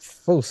out,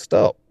 full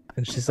stop.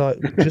 And she's like,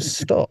 just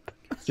stop.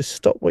 Just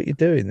stop what you're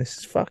doing. This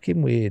is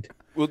fucking weird.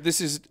 Well, this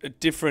is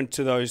different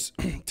to those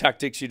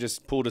tactics you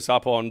just pulled us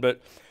up on.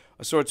 But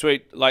I saw a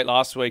tweet late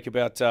last week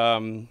about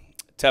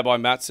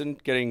Tabai Matson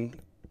getting...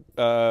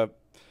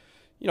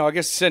 I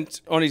guess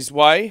sent on his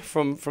way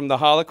from the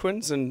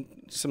Harlequins, and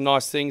some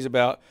nice things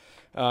about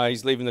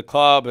he's leaving the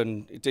club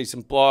and a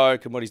decent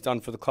bloke and what he's done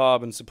for the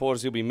club and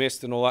supporters, he'll be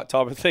missed and all that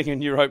type of thing.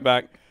 And you wrote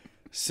back,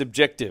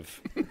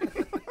 subjective.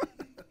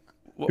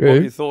 What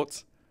were your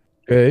thoughts?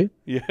 True.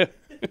 Yeah.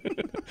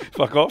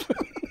 Fuck off.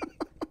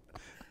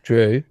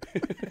 True.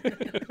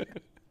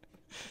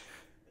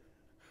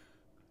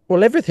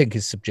 Well, everything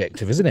is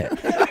subjective, isn't it?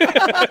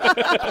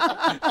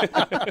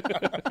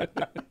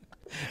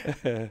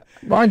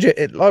 Mind you,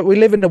 like we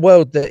live in a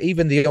world that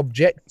even the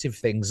objective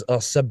things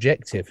are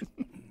subjective.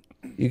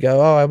 You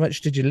go, oh, how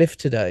much did you lift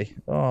today?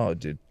 Oh, I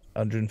did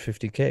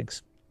 150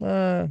 kegs.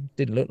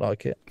 Didn't look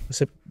like it. I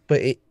said,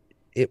 but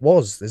it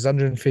was. There's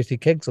 150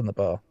 kegs on the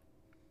bar.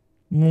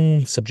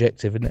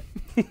 Subjective, isn't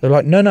it? They're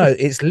like, no,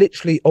 it's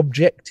literally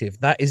objective.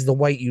 That is the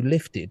weight you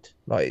lifted.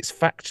 Like, it's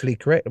factually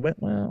correct. I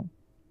went, well,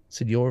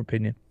 it's in your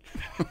opinion.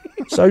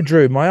 So,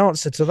 Drew, my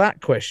answer to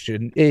that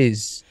question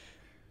is...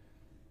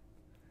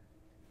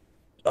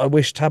 I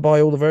wish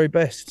Tabai all the very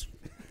best.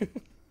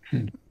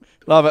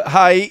 Love it.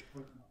 Hey,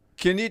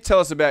 can you tell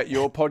us about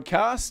your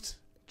podcast,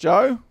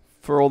 Joe,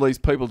 for all these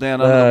people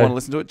down under that want to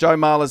listen to it? Joe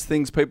Marler's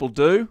Things People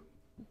Do.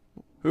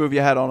 Who have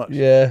you had on it?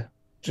 Yeah,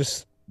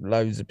 just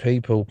loads of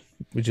people.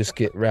 We just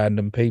get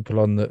random people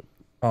on that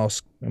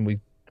ask, and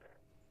we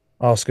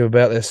ask them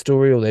about their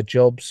story or their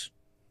jobs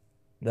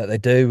that they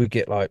do. We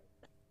get like,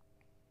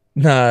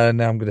 no, I'm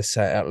going to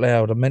say it out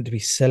loud. I'm meant to be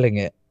selling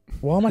it.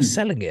 Why am I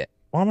selling it?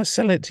 Why am I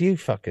selling it to you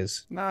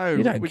fuckers? No.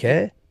 You don't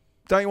care.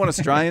 Don't you want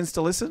Australians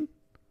to listen?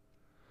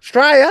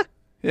 Australia?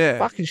 Yeah.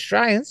 Fucking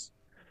Australians.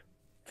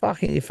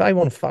 Fucking, if they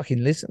want to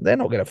fucking listen, they're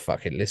not going to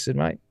fucking listen,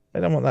 mate. They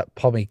don't want that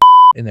pommy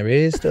in their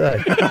ears, do they?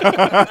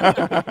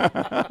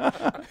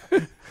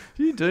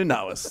 You do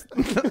know us.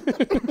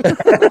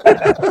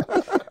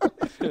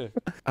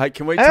 Hey,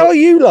 can we? How are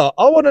you lot?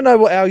 I want to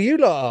know how you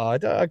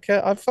lot are.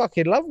 I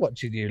fucking love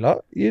watching you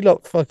lot. You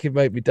lot fucking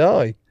make me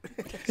die.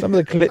 Some of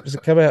the clips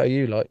that come out of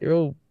you lot, you're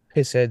all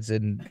piss heads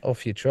and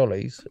off your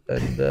trolleys,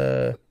 and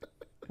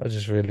I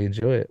just really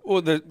enjoy it.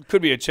 Well, there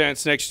could be a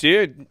chance next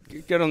year.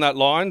 Get on that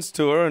Lions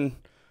tour, and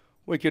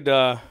we could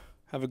have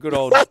a good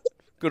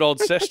old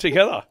sesh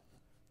together.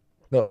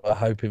 Not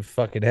hoping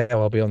fucking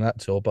hell I'll be on that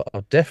tour, but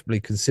I'm definitely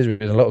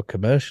considering a lot of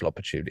commercial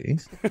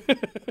opportunities.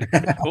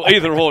 Well,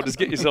 either or, just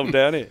get yourself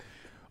down here.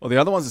 Well, the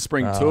other one's a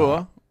spring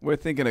tour. We're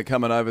thinking of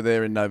coming over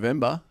there in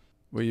November.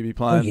 Will you be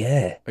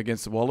playing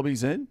against the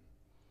Wallabies then?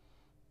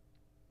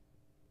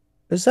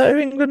 Is that who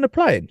England are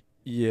playing?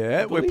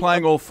 Yeah, we're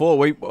playing all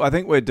 4. I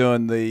think we're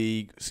doing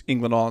the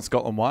England, Ireland,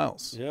 Scotland,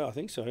 Wales. Yeah, I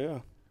think so, yeah.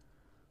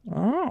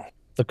 Oh,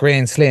 the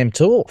Grand Slam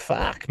tour.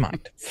 Fuck,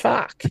 mate.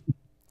 Fuck.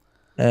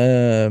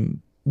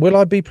 Will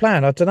I be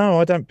playing? I don't know.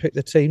 I don't pick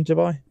the team,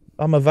 do I?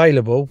 I'm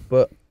available,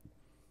 but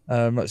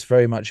that's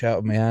very much out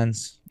of my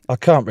hands. I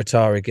can't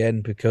retire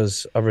again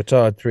because I've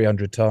retired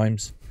 300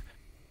 times.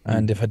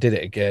 And if I did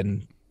it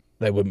again,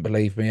 they wouldn't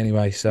believe me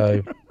anyway.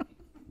 So,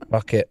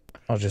 fuck it.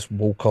 I'll just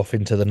walk off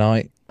into the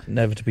night,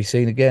 never to be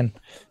seen again.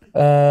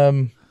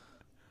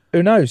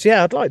 Who knows?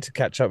 Yeah, I'd like to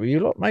catch up with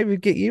you lot. Maybe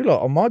get you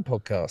lot on my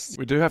podcast.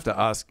 We do have to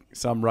ask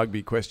some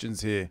rugby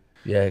questions here.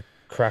 Yeah,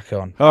 crack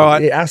on. All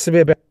right. It has to be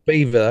about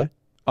Beaver, though.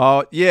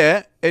 Oh,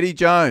 yeah, Eddie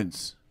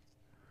Jones.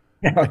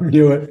 I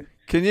knew it.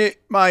 Can you,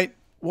 mate,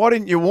 why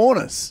didn't you warn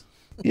us?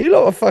 You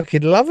lot were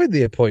fucking loving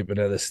the appointment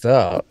at the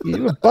start.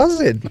 You were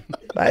buzzing.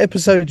 That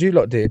episode you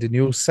lot did, and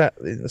you all sat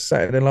in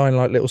the line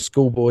like little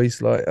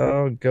schoolboys, like,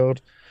 oh,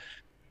 God,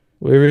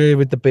 we're here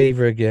with the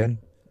Beaver again.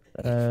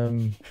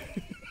 And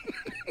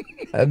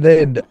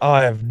then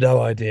I have no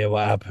idea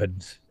what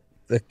happened.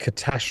 The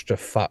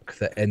catastrophe fuck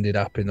that ended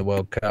up in the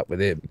World Cup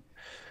with him.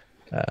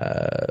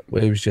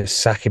 Where he was just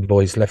sacking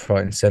boys left,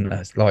 right, and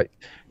centre. Like,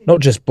 not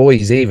just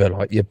boys either,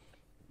 like your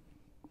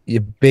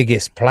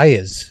biggest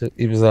players.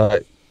 He was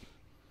like,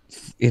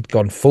 he'd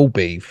gone full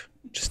beef,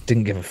 just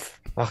didn't give a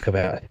fuck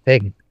about a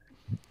thing.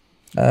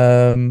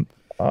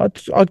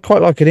 I'd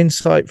quite like an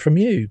insight from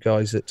you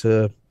guys.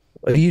 Are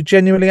you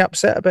genuinely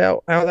upset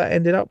about how that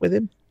ended up with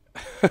him?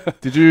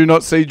 Did you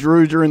not see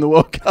Drew during the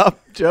World Cup,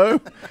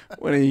 Joe,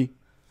 when he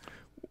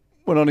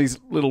went on his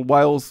little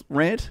Wales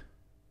rant?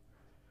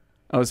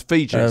 I was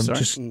Fiji,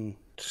 sorry.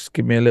 Just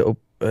give me a little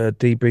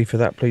debrief of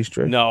that, please,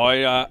 Drew. No,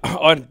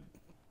 I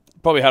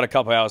probably had a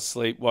couple hours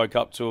sleep, woke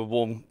up to a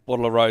warm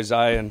bottle of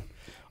rosé, and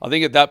I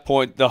think at that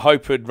point the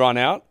hope had run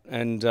out,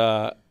 and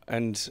I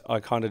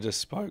kind of just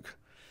spoke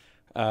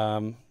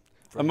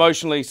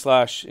emotionally /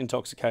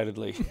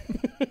 intoxicatedly.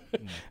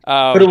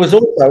 But it was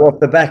also off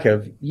the back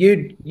of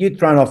you'd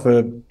thrown off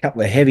a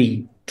couple of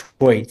heavy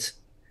tweets,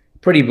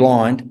 pretty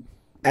blind,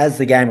 as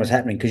the game was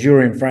happening, because you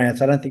were in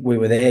France. I don't think we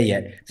were there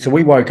yet. So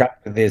we woke up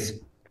with this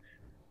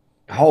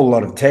whole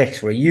lot of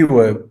text where you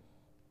were...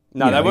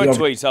 No, they weren't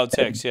tweets, they were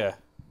texts, yeah.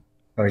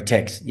 Sorry,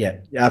 text, yeah.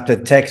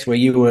 After text where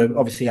you were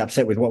obviously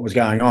upset with what was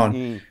going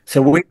on.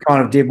 So we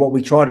kind of did what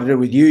we tried to do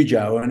with you,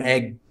 Joe, and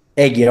egg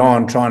you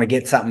on trying to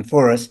get something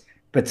for us.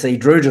 But see,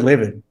 Drew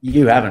delivered.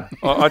 You haven't.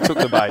 I took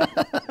the bait.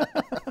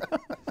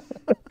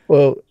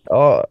 Well,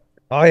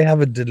 I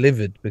haven't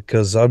delivered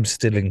because I'm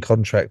still in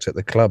contract at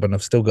the club and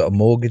I've still got a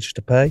mortgage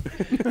to pay.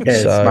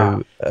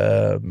 So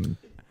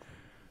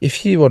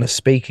if you want to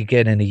speak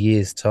again in a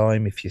year's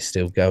time, if you're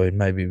still going,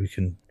 maybe we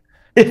can...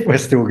 If we're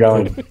still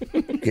going.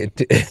 I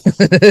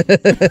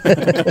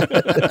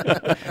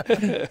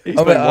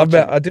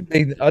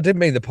didn't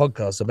mean the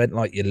podcast. I meant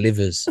like your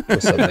livers or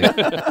something.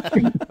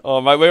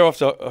 Oh, mate, we're off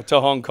to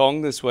Hong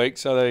Kong this week,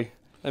 so they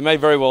may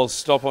very well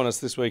stop on us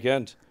this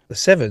weekend. The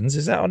Sevens,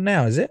 is that on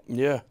now, is it?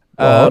 Yeah.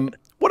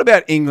 What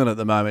about England at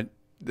the moment?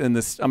 And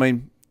this, I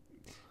mean,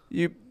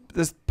 the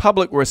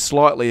public were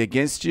slightly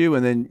against you,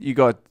 and then you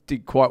guys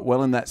did quite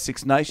well in that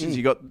Six Nations.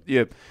 You got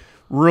your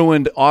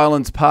ruined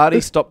Ireland's party,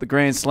 stopped the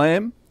Grand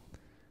Slam.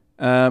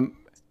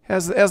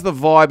 How's the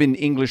vibe in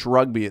English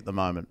rugby at the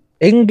moment?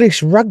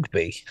 English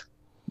rugby?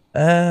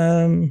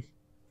 Oh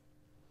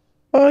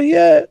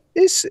yeah,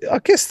 I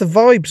guess the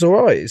vibe's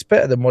all right. It's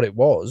better than what it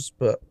was,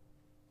 but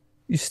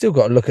you still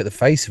got to look at the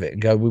face of it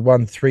and go, we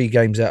won 3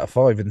 games out of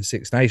 5 in the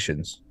Six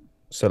Nations.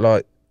 So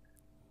like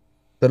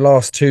the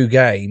last 2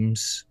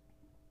 games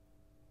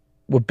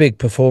were big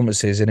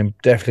performances and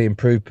definitely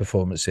improved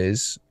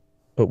performances,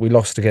 but we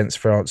lost against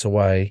France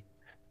away.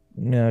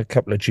 You know, a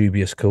couple of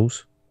dubious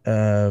calls.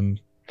 But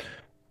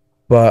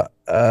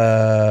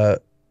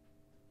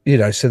you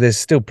know, so there's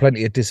still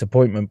plenty of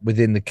disappointment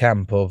within the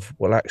camp of,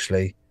 well,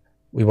 actually,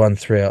 we won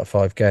 3 out of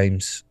 5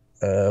 games.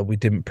 We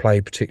didn't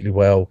play particularly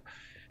well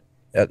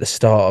at the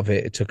start of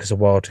it. It took us a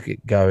while to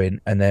get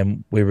going, and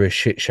then we were a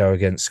shit show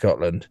against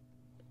Scotland.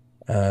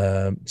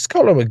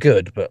 Scotland were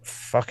good, but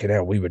fucking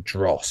hell, we were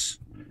dross.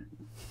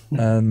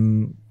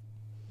 And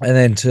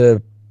then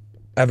to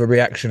have a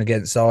reaction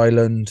against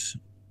Ireland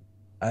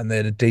and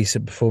then a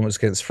decent performance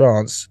against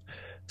France,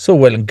 it's all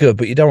well and good,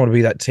 but you don't want to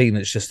be that team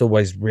that's just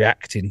always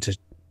reacting to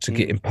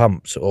getting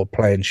pumped or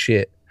playing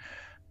shit.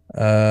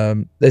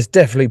 There's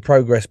definitely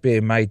progress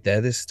being made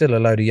there. There's still a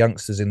load of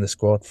youngsters in the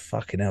squad.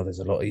 Fucking hell, there's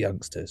a lot of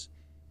youngsters.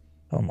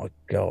 Oh my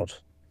God.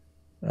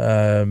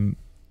 The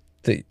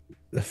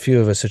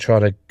few of us are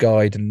trying to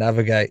guide and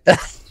navigate.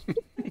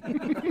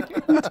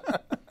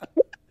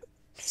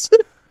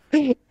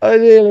 I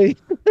nearly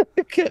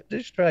kept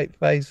a straight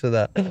face for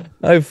that.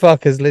 No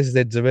fuckers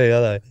listening to me,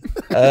 are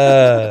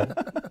they?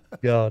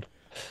 God.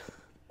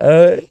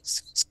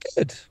 It's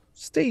good.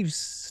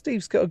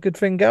 Steve's got a good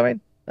thing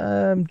going.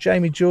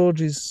 Jamie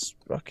George is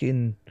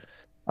fucking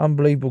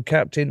unbelievable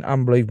captain,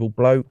 unbelievable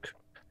bloke.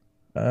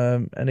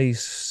 And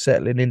he's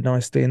settling in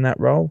nicely in that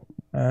role.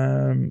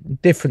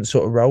 Different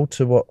sort of role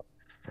to what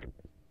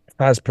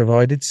Faz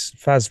provided.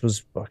 Faz was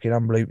fucking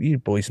unbelievable. You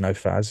boys know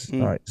Faz.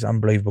 Like, he's an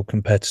unbelievable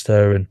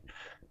competitor, and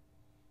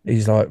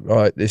he's like,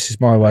 right, this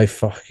is my way,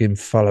 fucking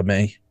follow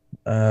me.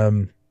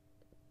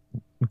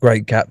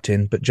 Great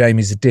captain, but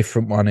Jamie's a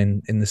different one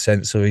in the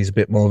sense of he's a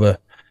bit more of a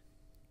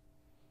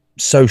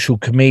social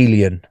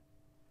chameleon.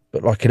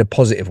 but like in a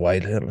positive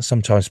way.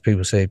 Sometimes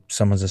people say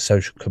someone's a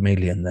social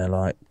chameleon. They're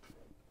like,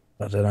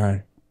 I don't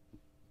know,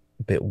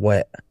 a bit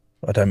wet.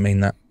 I don't mean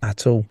that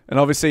at all. And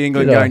obviously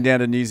England going down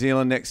to New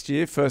Zealand next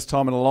year, first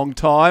time in a long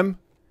time.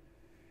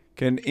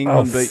 Can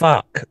England beat?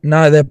 Fuck.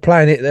 No, they're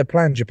playing it. They're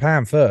playing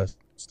Japan first.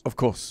 Of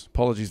course.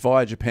 Apologies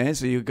via Japan.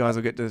 So you guys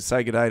will get to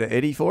say good day to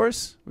Eddie for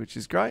us, which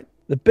is great.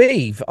 The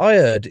Beef, I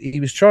heard he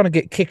was trying to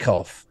get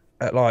kickoff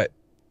at like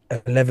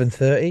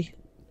 11:30,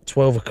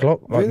 12 o'clock,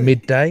 like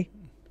midday.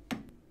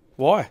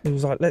 Why? He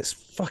was like, let's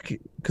fuck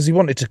it. Because he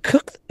wanted to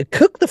cook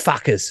the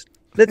fuckers.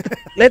 Let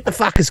the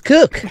fuckers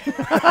cook.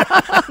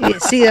 Yeah,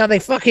 see how they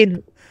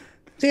fucking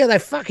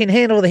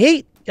handle the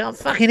heat. Can't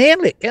fucking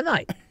handle it, can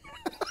they?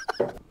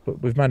 But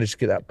we've managed to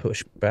get that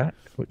push back,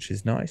 which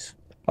is nice.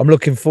 I'm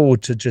looking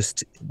forward to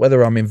just,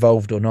 whether I'm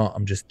involved or not,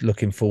 I'm just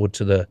looking forward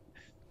to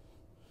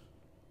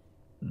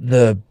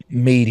the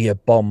media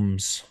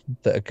bombs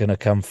that are going to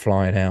come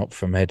flying out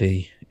from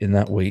Eddie in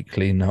that week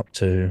leading up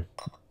to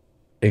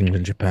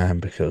England, Japan,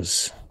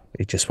 because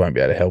he just won't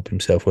be able to help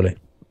himself, will he?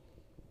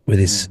 With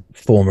his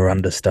former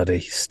understudy,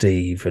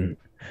 Steve, and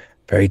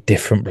very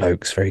different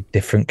blokes, very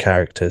different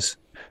characters.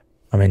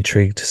 I'm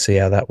intrigued to see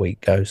how that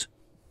week goes.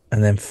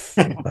 And then,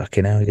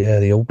 fucking hell, yeah,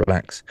 the All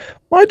Blacks.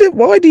 Why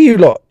do you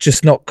lot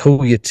just not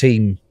call your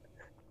team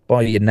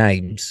by your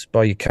names,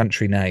 by your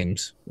country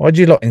names? Why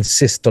do you lot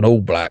insist on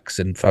All Blacks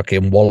and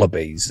fucking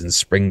Wallabies and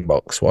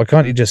Springboks? Why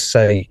can't you just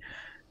say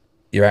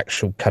your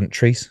actual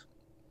countries?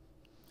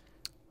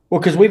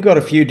 Well, because we've got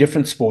a few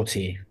different sports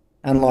here.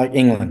 Unlike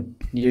England,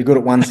 you're good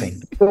at one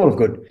thing. All of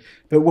good.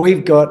 But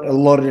we've got a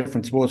lot of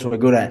different sports we're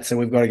good at. So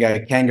we've got to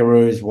go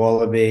kangaroos,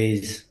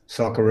 wallabies,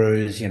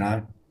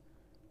 socceroos,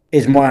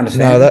 is my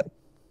understanding. No,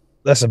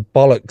 that's a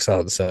bollocks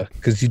answer,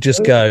 because you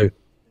just go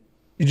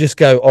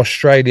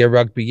Australia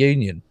Rugby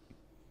Union.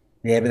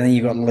 Yeah, but then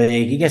you've got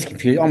league. He gets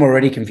confused. I'm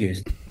already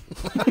confused.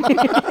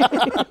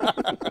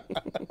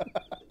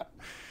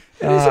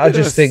 I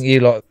just think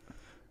you lot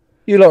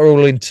are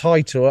all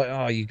entitled.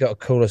 Oh, you got to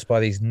call us by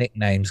these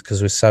nicknames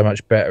because we're so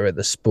much better at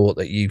the sport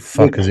that you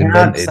fuckers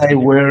invented. You can't say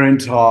we're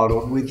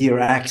entitled with your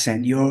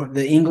accent.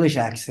 The English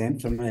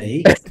accent for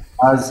me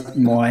does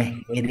my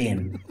head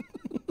in.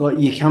 Like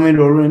you come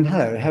into a room,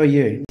 hello, how are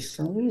you?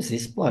 So who does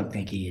this bloke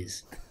think he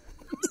is?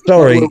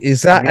 Sorry,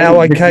 is that how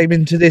I came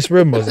into this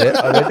room, was it?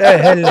 I went, oh,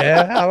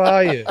 hello, how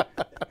are you?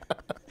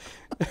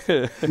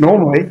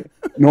 Normally,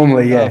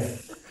 yeah. Oh,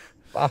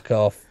 fuck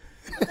off.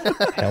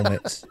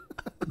 Helmets.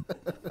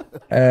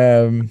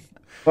 Someone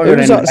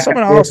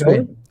asked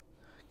me.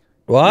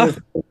 What?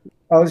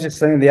 I was just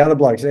saying the other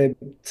blokes, they're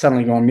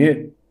suddenly gone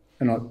mute.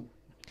 They're not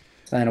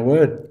saying a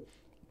word.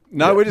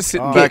 No, we're just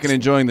sitting back and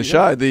enjoying the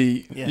show.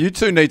 You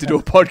two need to do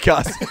a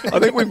podcast. I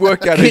think we've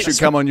worked out who should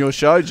come on your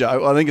show,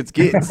 Joe. I think it's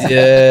Gits.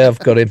 Yeah, I've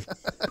got him.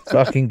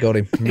 Fucking got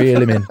him.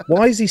 Reel him in.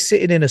 Why is he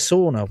sitting in a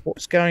sauna?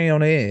 What's going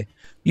on here?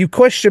 You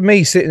question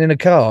me sitting in a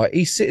car.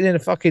 He's sitting in a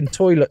fucking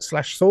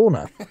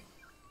toilet/sauna.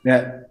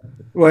 Yeah.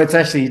 Well, it's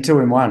actually 2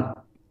 in 1.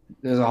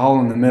 There's a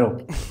hole in the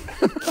middle.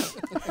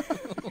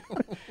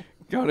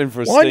 Going in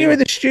for a Why are you in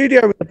the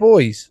studio with the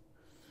boys?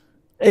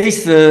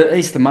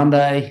 Easter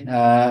Monday.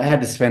 I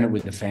had to spend it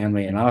with the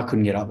family, and I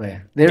couldn't get up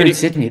there. They're in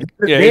Sydney.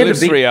 Yeah, he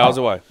lives 3 hours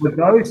away. But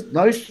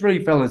those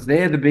three fellas,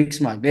 they're the big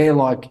smoke. They're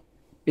like,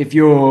 if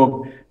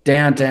you're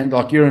downtown,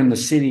 like you're in the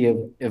city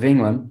of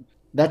England,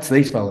 that's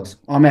these fellas.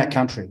 I'm out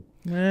country.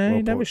 No,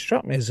 you never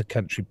struck me as a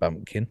country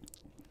bumpkin.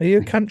 Are you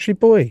a country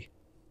boy?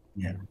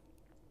 Yeah.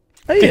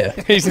 Oh, yeah.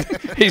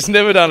 he's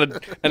never done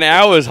an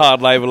hour's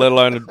hard labour, let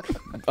alone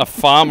a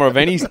farmer of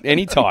any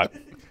type.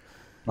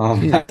 Oh,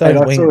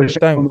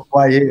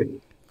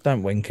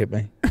 don't wink at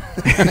me.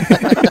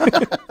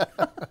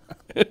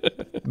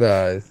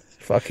 No, it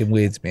fucking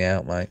weirds me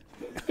out, mate.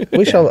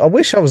 I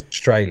wish I was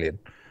Australian.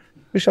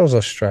 Wish I was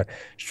Australian.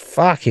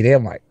 Fucking hell,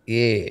 mate.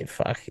 Yeah,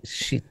 fucking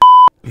shit.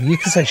 You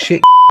can say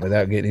shit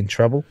without getting in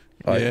trouble.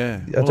 Like,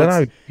 yeah. I don't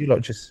know. You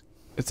lot just.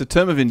 It's a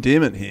term of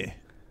endearment here.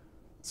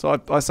 So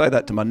I say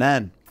that to my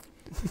nan.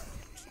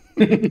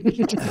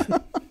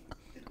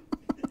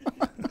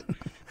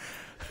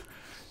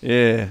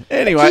 Yeah.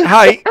 Anyway,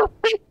 hey,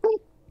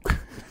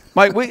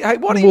 mate. Why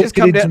don't you just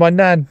come down to my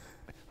nan?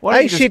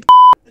 Hey, shit.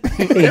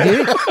 Here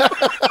you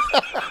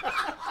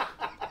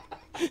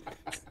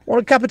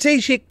want a cup of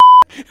tea, shit?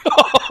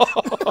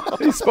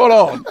 He's spot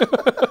on.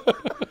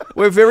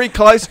 We're very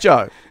close,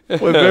 Joe.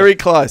 We're very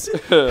close.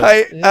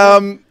 Hey,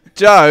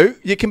 Joe,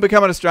 you can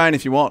become an Australian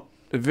if you want.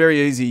 A very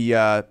easy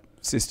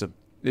system.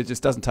 It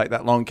just doesn't take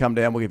that long. Come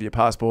down, we'll give you a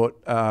passport.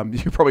 You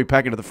can probably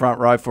pack into the front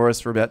row for us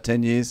for about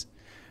 10 years.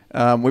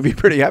 We'd be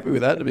pretty happy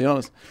with that, to be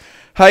honest.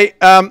 Hey,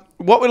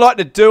 what we like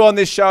to do on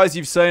this show, as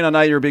you've seen, I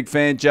know you're a big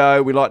fan,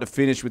 Joe, we like to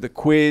finish with a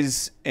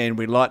quiz, and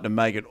we like to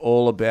make it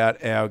all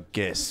about our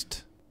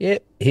guest.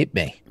 Yep, hit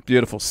me.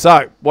 Beautiful.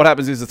 So, what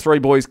happens is the three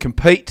boys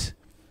compete,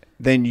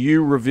 then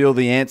you reveal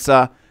the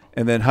answer,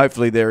 and then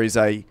hopefully there is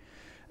a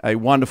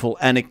wonderful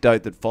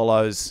anecdote that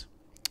follows,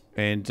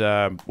 and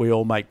we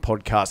all make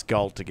podcast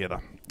gold together.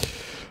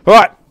 All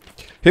right.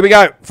 Here we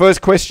go.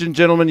 First question,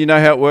 gentlemen. You know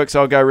how it works.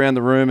 I'll go around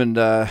the room and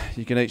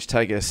you can each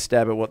take a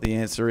stab at what the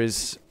answer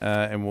is,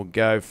 and we'll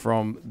go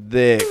from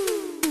there.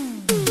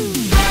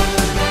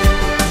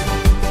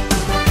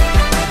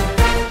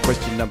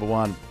 Question number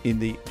 1 in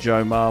the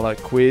Joe Marler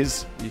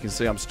quiz. You can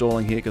see I'm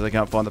stalling here because I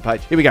can't find the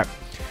page. Here we go.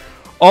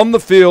 On the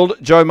field,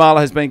 Joe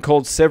Marler has been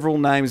called several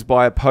names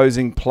by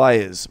opposing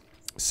players,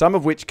 some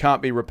of which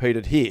can't be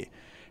repeated here.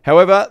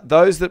 However,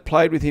 those that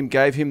played with him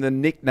gave him the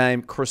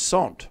nickname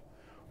Croissant.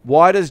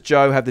 Why does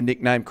Joe have the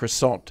nickname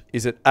Croissant?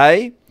 Is it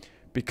A,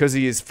 because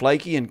he is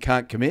flaky and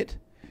can't commit?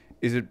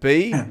 Is it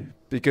B,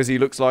 because he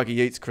looks like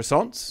he eats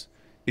croissants?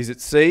 Is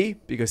it C,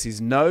 because his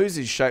nose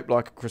is shaped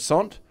like a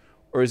croissant?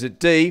 Or is it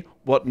D,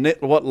 what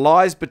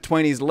lies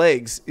between his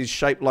legs is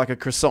shaped like a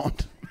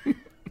croissant?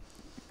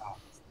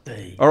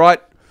 D. All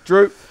right,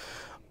 Drew.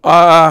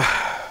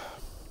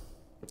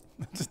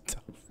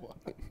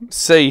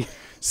 C.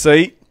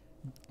 C.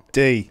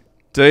 D.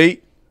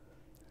 D.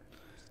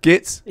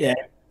 Gits. Yeah,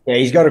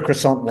 he's got a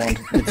croissant wand.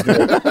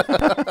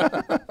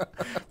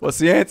 What's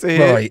the answer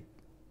here?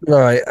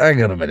 Right,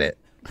 hang on a minute.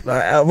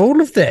 Like, out of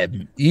all of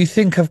them, you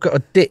think I've got a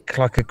dick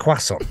like a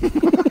croissant?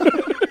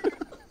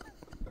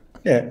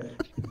 Yeah.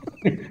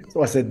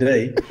 So I said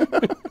D.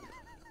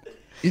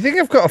 You think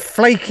I've got a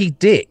flaky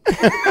dick?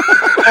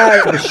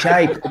 The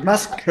shape. It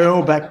must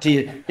curl back to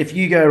you. If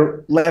you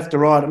go left to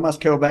right, it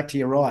must curl back to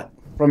your right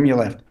from your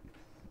left.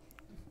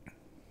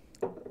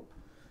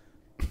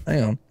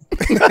 Hang on.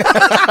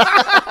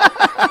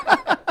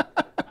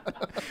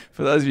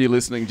 For those of you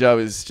listening, Joe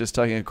is just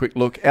taking a quick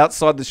look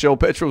outside the Shell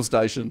petrol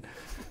station.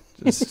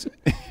 Just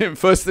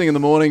first thing in the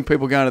morning,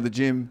 people going to the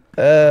gym.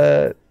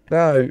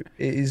 No,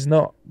 it is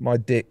not my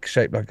dick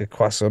shaped like a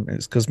croissant.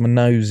 It's because my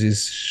nose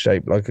is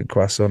shaped like a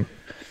croissant.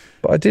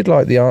 But I did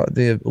like the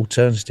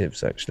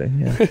alternatives, actually.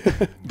 Yeah.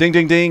 Ding,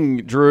 ding, ding.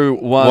 Drew,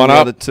 one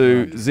up. other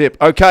two, zip.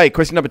 Okay,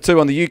 question number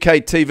 2 on the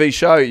UK TV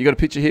show. You got a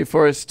picture here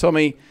for us,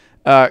 Tommy.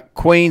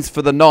 Queens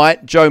for the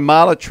Night. Joe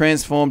Marler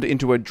transformed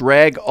into a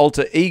drag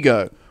alter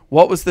ego.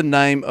 What was the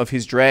name of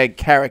his drag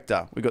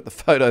character? We got the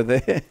photo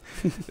there.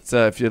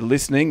 So if you're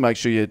listening, make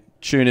sure you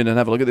tune in and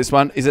have a look at this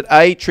one. Is it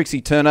A,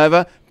 Trixie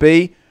Turnover,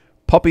 B,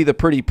 Poppy the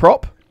Pretty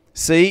Prop,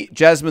 C,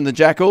 Jasmine the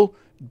Jackal,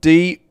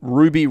 D,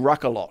 Ruby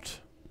Ruckalot?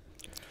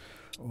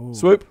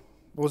 Swoop.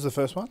 What was the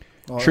first one?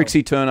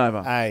 Trixie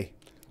Turnover. A.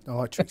 I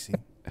like Trixie.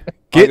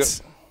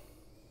 Gits.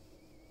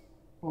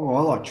 Oh,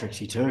 I like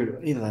Trixie too.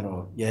 Either that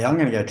or... Yeah, I'm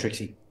going to go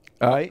Trixie.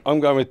 A. I'm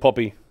going with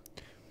Poppy.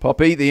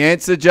 Poppy. The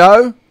answer,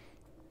 Joe?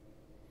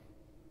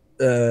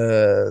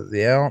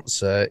 The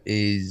answer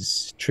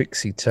is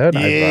Trixie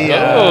Turnover.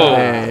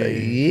 Yeah.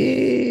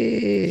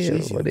 Yeah.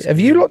 Have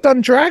you lot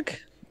done drag?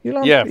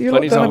 Yeah,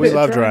 plenty of times. We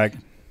love drag.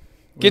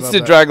 Gets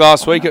to drag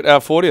last week at our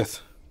 40th.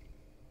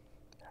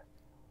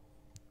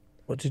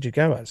 What did you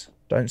go as?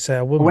 Don't say a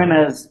I woman. went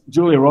as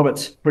Julia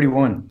Roberts, Pretty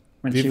Woman,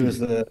 when she was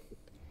the...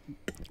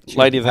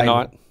 Lady of the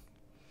night.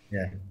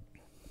 Yeah.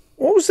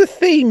 What was the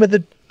theme of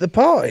the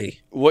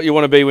party? What you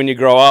want to be when you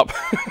grow up.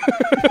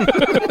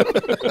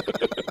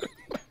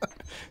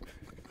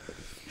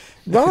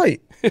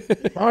 Right.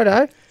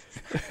 Righto.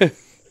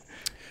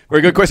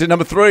 Very good question.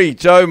 Number 3.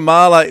 Joe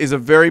Marler is a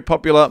very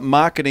popular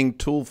marketing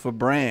tool for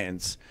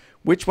brands.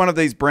 Which one of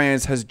these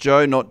brands has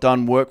Joe not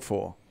done work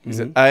for? Is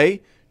it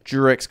A,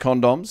 Durex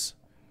condoms,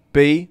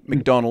 B,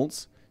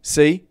 McDonald's,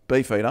 C,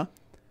 BeefEater,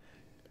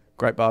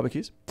 great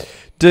barbecues,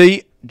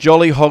 D,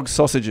 Jolly Hog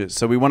sausages?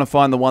 So we want to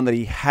find the one that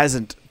he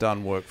hasn't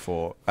done work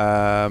for.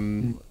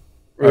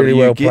 Really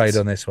well played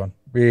on this one.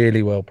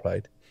 Really well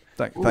played.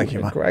 Thank you,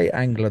 mate. Great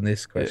angle on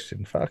this question.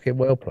 Yeah. Fucking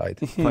well played.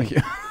 Thank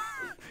you.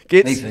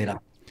 Gits? BeefEater.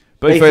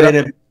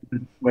 BeefEater.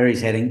 Where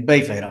he's heading.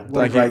 BeefEater.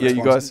 Thank you. Yeah,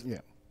 you guys?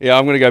 Yeah,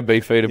 I'm going to go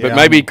BeefEater, but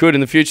maybe he could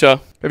in the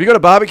future. Have you got a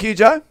barbecue,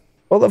 Joe?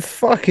 What the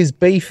fuck is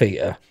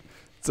BeefEater?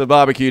 It's a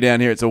barbecue down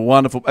here. It's a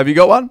wonderful... Have you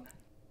got one?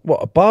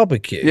 What, a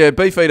barbecue? Yeah,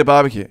 BeefEater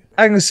barbecue.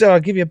 Hang on, so I'll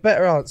give you a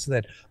better answer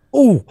then.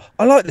 Oh,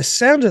 I like the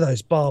sound of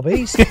those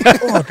Barbies.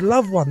 Oh, I'd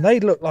love one.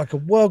 They look like a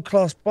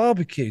world-class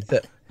barbecue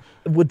that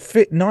would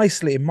fit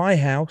nicely in my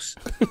house.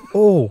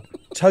 Oh,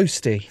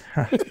 toasty.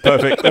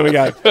 Perfect. There we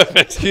go.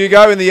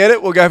 Hugo, in the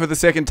edit, we'll go for the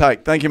second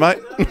take. Thank you, mate.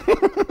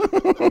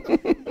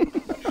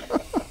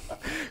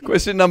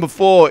 Question number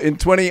 4. In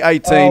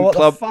 2018, what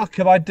the fuck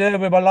am I doing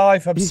with my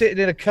life? I'm sitting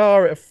in a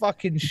car at a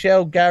fucking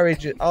Shell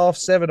garage at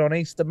 7:30 on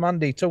Easter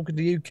Monday talking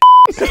to you.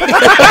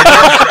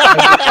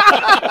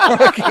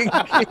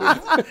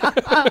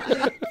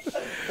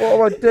 What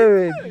am I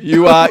doing?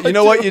 You are. You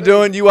know what you're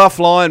doing? You are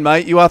flying,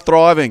 mate. You are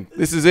thriving.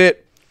 This is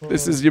it.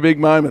 This is your big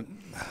moment.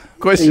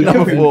 Question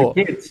number 4.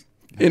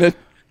 In a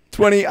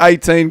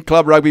 2018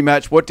 club rugby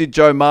match, what did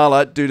Joe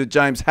Marler do to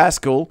James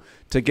Haskell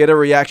to get a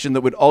reaction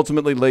that would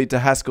ultimately lead to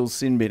Haskell's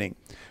sin binning?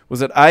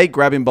 Was it A,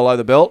 grab him below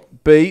the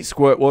belt, B,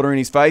 squirt water in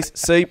his face,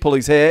 C, pull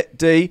his hair,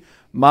 D,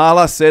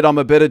 Marler said, I'm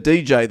a better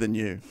DJ than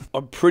you?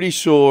 I'm pretty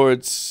sure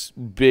it's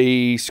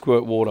B,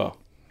 squirt water.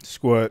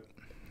 Squirt.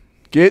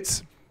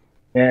 Gits?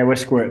 Yeah, we're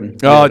squirting.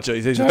 Oh,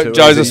 jeez. These are two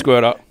Joe's easy. a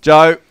squirter.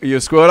 Joe, are you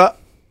a squirter?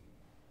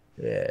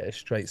 Yeah,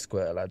 straight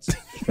squirter, lads.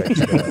 Straight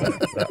squirter.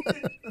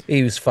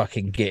 He was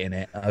fucking getting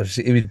it.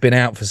 He'd been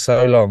out for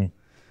so long.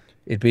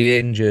 He'd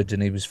been injured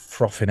and he was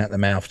frothing at the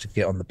mouth to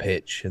get on the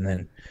pitch. And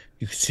then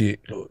you could see it,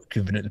 look,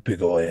 giving it the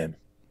big I am.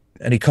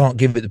 And he can't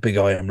give it the big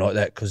I am like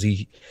that because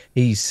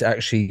he's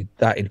actually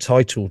that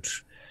entitled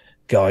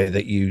guy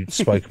that you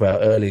spoke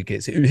about earlier.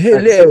 Gets it.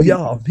 Hello, yeah,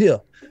 I'm here.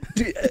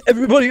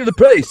 Everybody in the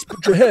place,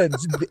 put your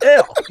hands in the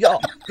air. Yeah,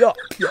 yeah,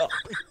 yeah.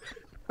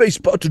 Base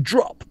about to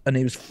drop. And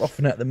he was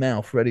frothing at the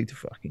mouth, ready to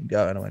fucking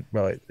go. And I went,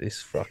 right,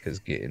 this fucker's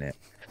getting it.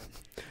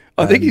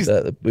 I think he's.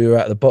 We were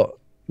at the bottom.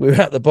 We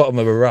were at the bottom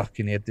of a ruck,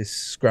 and he had this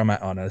scrum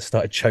hat on, and I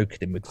started choking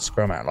him with the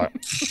scrum hat, like.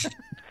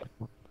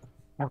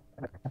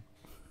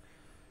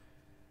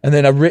 And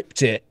then I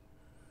ripped it,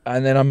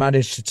 and then I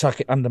managed to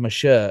tuck it under my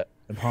shirt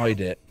and hide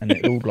it, and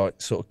it all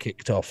like sort of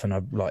kicked off, and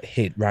I like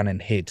ran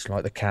and hid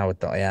like the coward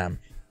that I am.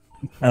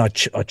 And I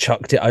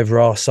chucked it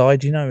over our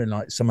side, you know, and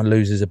like someone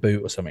loses a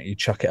boot or something, you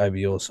chuck it over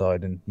your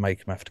side and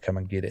make them have to come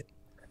and get it.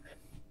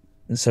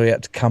 And so he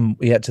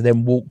had to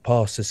then walk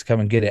past us to come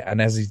and get it.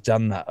 And as he's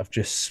done that, I've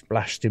just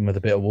splashed him with a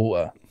bit of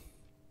water.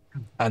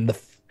 And the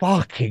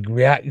fucking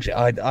reaction,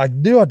 I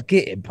knew I'd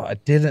get him, but I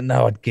didn't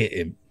know I'd get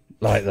him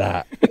like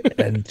that.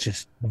 And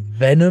just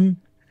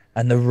venom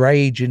and the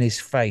rage in his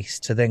face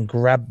to then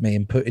grab me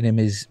and put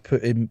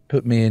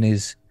me in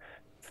his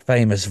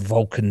famous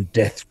Vulcan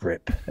death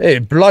grip. Hey,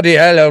 bloody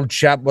hell, old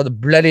chap, what the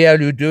bloody hell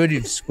are you doing?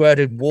 You've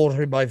squirted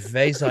water in my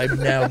face. I'm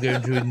now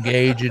going to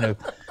engage in a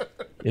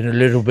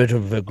little bit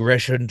of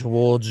aggression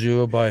towards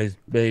you by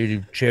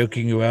maybe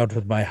choking you out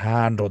with my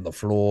hand on the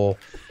floor.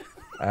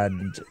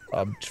 And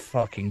I'm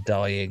fucking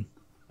dying.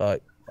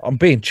 Like, I'm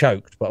being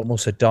choked, but I'm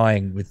also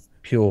dying with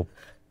pure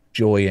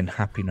joy and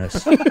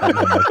happiness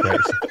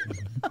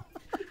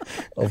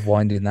of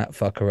winding that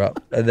fucker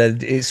up. And then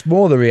it's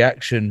more the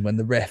reaction when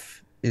the ref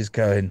is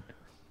going,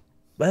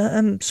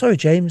 sorry,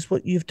 James,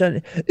 what you've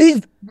done.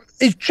 He's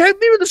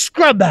choked me with a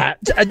scrum hat,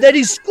 and then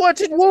he's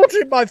squirted water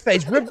in my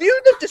face.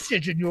 Review the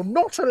decision. You're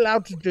not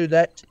allowed to do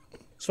that.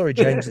 Sorry,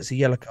 James, it's a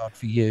yellow card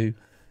for you.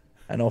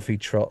 And off he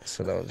trots,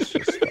 and I was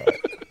just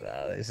like,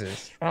 this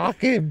is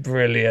fucking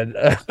brilliant.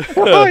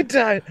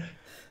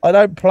 I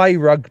don't play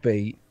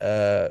rugby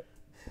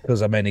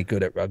because I'm any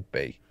good at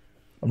rugby.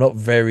 I'm not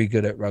very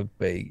good at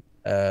rugby.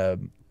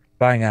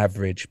 Bang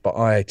average, but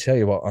I tell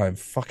you what, I'm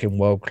fucking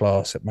world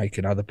class at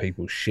making other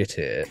people shit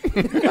at it.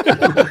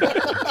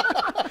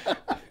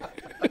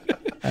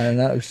 And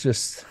that was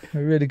just a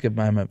really good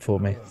moment for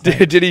me.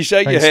 Did he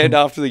shake your hand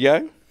after the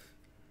game?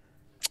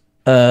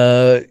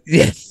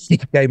 Yeah, he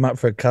came up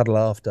for a cuddle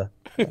after.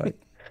 Like,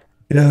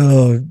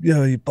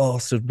 you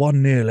bastard,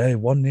 1-0, eh?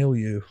 1-0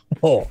 you.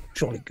 Oh,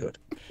 jolly good.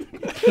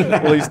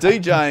 Well, he's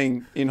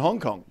DJing in Hong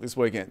Kong this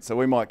weekend, so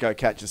we might go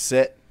catch a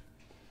set.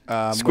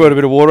 Squirt a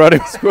bit of water at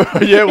him.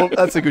 Yeah, well,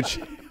 that's a good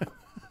shout.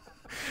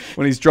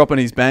 When he's dropping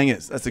his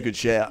bangers, that's a good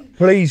shout.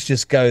 Please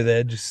just go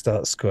there and just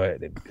start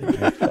squirting him.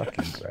 It's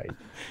fucking great.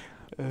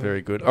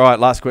 Very good. All right,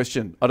 last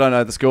question. I don't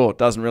know the score.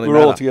 Doesn't really matter.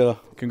 We're all together.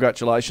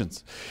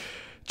 Congratulations.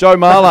 Joe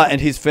Marler and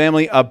his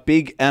family are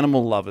big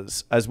animal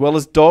lovers. As well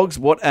as dogs,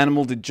 what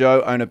animal did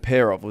Joe own a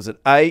pair of? Was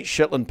it A,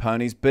 Shetland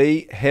ponies,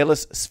 B,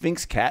 hairless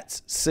Sphinx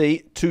cats,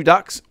 C, 2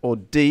 ducks, or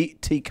D,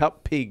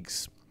 teacup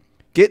pigs?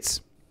 Gits?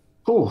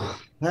 Oh,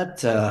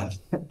 that's a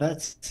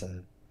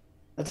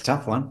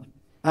tough one.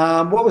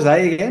 What was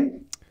A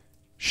again?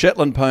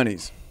 Shetland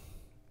ponies.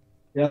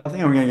 Yeah, I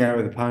think I'm going to go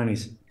with the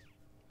ponies.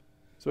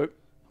 So, I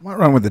might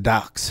run with the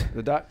ducks.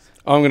 The ducks?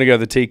 I'm going to go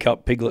the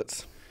teacup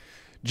piglets.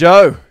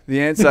 Joe,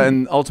 the answer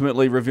and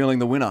ultimately revealing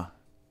the winner.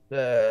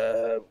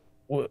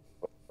 What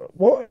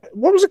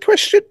was the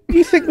question?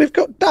 You think we've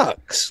got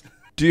ducks?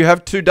 Do you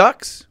have 2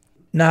 ducks?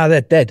 No,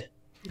 they're dead.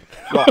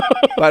 Right.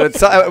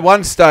 But at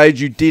one stage,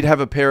 you did have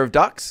a pair of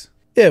ducks?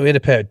 Yeah, we had a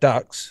pair of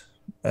ducks,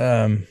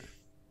 but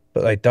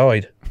they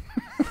died.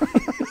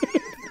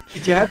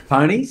 Did you have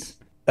ponies?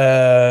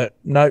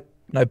 No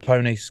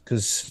ponies,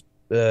 because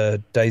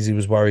Daisy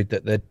was worried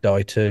that they'd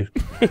die too.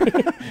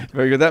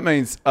 Very good. That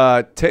means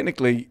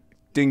technically,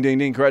 ding, ding,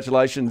 ding.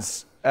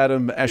 Congratulations,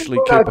 Adam Ashley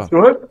Cooper.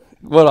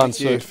 Well done,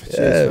 Sue.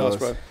 Cheers, nice,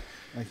 bro.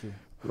 Thank you.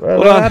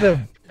 Well,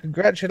 Adam,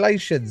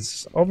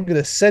 congratulations. I'm going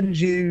to send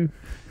you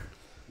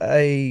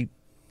a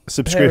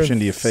subscription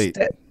to your feet.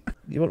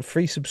 You want a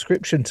free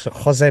subscription to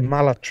Jose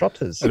Marler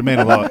Trotters? It'll mean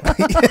a lot.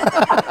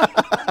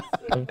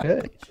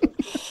 Okay.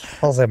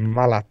 Jose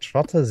Marler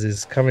Trotters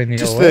is coming your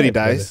Just way, 30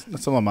 days. brother.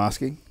 That's all I'm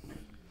asking.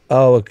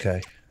 Oh,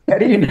 okay. How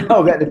do you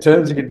know about the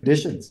terms and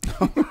conditions?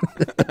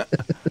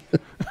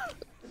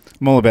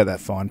 I'm all about that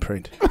fine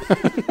print.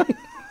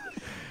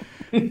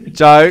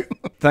 Joe,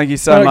 thank you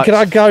so much. Can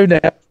I go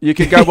now? You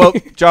can go. Well,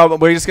 Joe,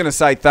 we're just going to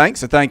say thanks.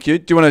 So thank you.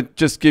 Do you want to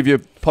just give your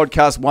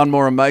podcast one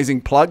more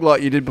amazing plug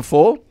like you did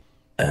before?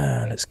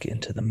 Let's get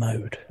into the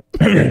mode.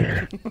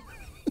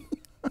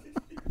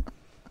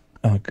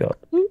 Oh, God.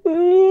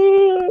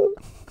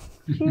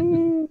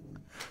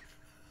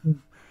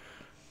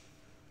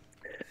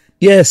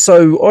 Yeah,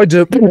 so I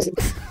do...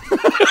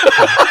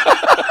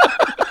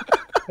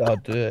 I'll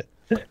do it.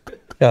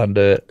 Can't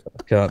do it.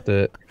 I can't do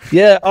it.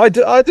 Yeah, I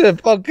do a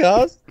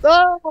podcast.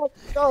 Oh,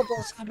 God,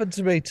 what's happened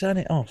to me? Turn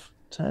it off.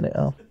 Turn it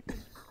off.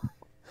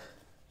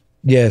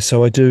 Yeah,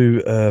 so I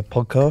do a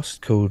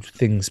podcast called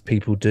Things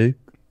People Do,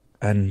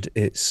 and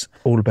it's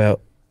all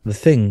about the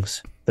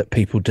things that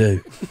people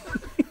do.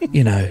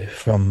 You know,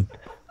 from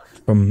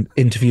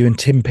interviewing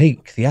Tim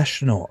Peake, the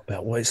astronaut,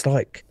 about what it's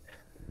like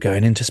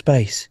going into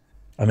space.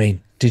 I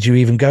mean, did you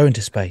even go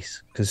into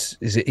space? Because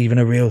is it even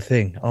a real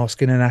thing?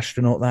 Asking an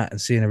astronaut that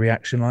and seeing a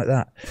reaction like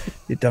that,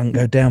 it doesn't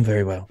go down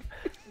very well.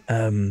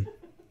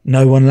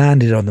 No one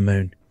landed on the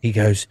moon. He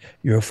goes,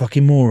 "You're a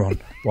fucking moron.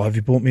 Why have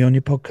you brought me on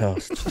your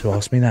podcast to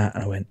ask me that?"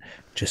 And I went,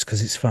 "Just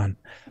because it's fun."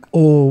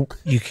 Or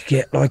you could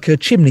get like a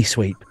chimney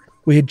sweep.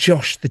 We had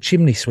Josh the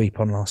chimney sweep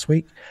on last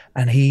week,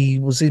 and he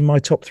was in my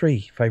top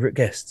 3 favourite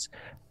guests.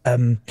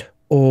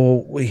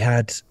 Or we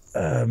had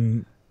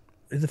who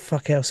the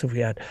fuck else have we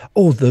had?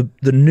 Oh, the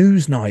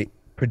Newsnight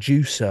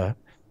producer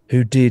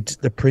who did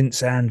the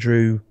Prince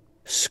Andrew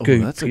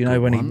scoop. You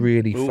know, when he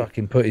really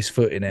fucking put his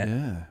foot in it.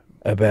 Yeah.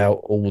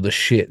 About all the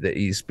shit that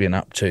he's been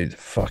up to, the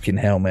fucking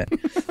helmet.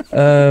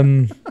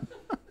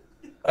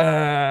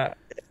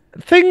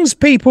 Things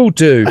people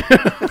do.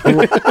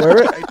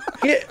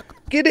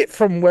 Get it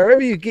from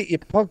wherever you get your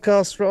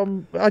podcast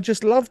from. I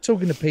just love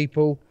talking to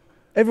people.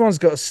 Everyone's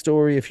got a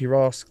story if you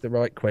ask the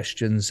right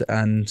questions,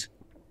 and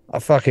I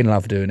fucking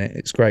love doing it.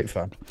 It's great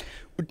fun.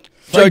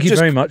 Thank you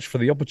very much for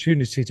the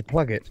opportunity to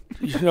plug it.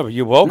 No,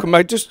 you're welcome,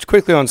 mate. Just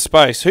quickly on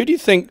space, who do you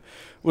think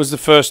was the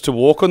first to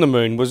walk on the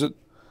moon? Was it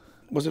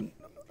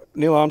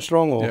Neil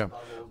Armstrong or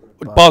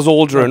Buzz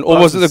Aldrin, or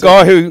was it the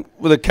guy who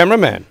with the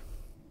cameraman?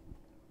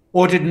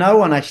 Or did no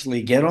one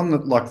actually get on the,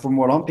 like, from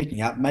what I'm picking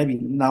up, maybe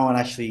no one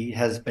actually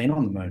has been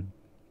on the moon?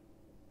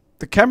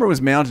 The camera was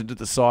mounted to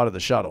the side of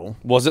the shuttle.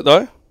 Was it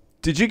though?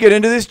 Did you get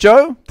into this,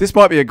 Joe? This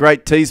might be a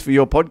great tease for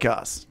your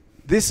podcast.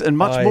 This and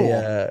much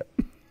more.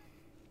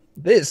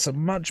 This and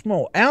much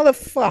more. How the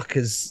fuck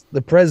has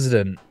the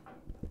president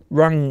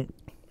rung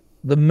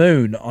the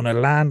moon on a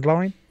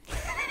landline?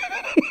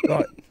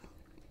 Like,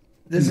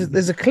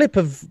 there's a clip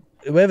of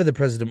whoever the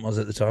president was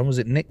at the time. Was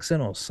it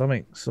Nixon or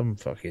something? Some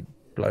fucking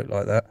bloke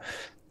like that.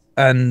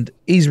 And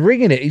he's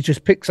ringing it. He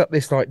just picks up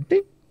this like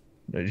ding.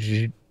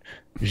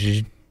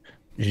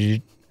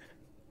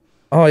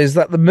 Oh, is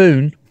that the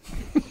moon?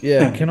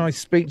 Yeah. Can I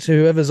speak to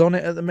whoever's on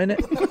it at the minute?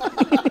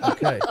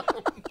 Okay.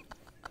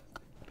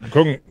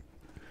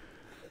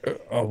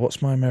 Oh,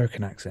 what's my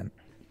American accent?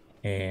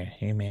 Yeah,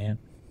 hey man.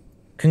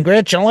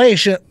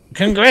 Congratulations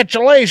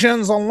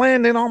on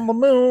landing on the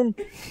moon.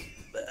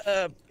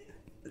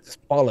 It's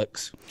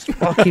bollocks. It's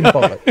fucking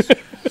bollocks.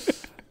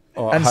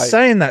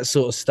 Saying that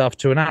sort of stuff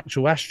to an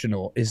actual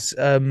astronaut is,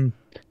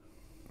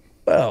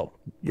 well,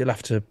 you'll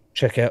have to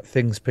check out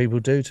Things People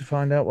Do to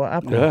find out what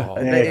happened.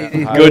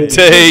 Good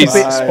tease. It's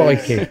a bit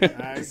spiky.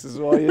 This is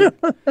why you're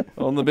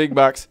on the big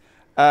bucks.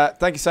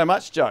 Thank you so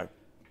much, Joe.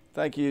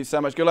 Thank you so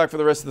much. Good luck for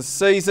the rest of the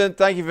season.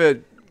 Thank you for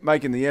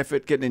making the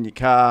effort, getting in your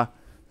car,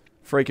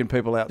 freaking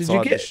people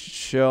outside the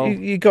shell.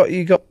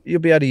 You'll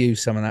be able to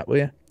use some of that, will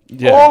you?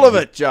 Yeah. All of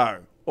it,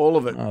 Joe. All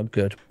of it. Oh,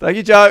 good. Thank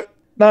you, Joe.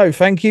 No,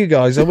 thank you,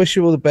 guys. I wish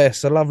you all the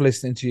best. I love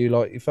listening to you.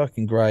 Like, you're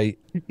fucking great.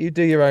 You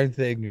do your own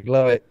thing.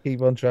 Love it.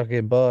 Keep on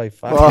trucking. Bye.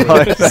 Bye.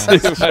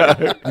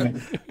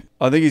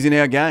 I think he's in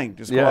our gang,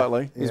 just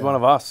quietly. He's one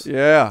of us.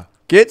 Yeah.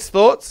 Gets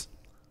thoughts?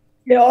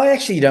 Yeah, I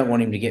actually don't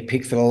want him to get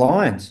picked for the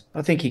Lions.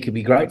 I think he could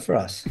be great for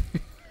us.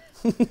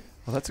 Well,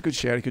 that's a good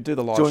shout. He could do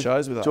the live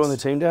shows with us. Join the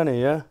team down here,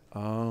 yeah.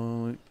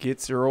 Oh,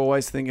 Gets, you're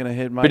always thinking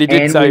ahead, mate. But he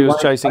did say he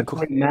was chasing...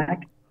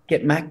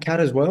 Get Mac cut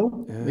as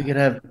well. Yeah. We could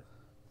have...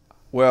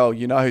 Well,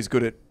 you know who's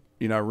good at,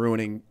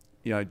 ruining,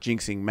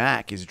 jinxing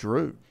Mac is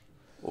Drew.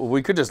 Well,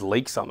 we could just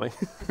leak something.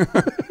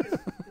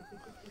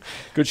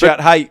 Good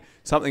shout. Hey,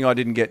 something I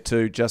didn't get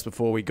to just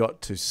before we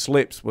got to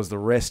Slips was the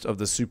rest of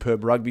the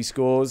Superb Rugby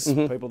scores.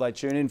 People, they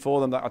tune in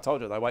for them. I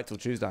told you, they wait till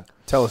Tuesday.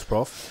 Tell us,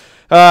 Prof.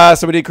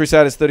 So we did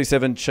Crusaders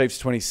 37, Chiefs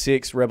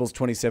 26, Rebels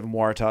 27,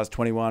 Waratahs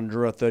 21,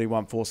 Drua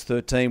 31, Force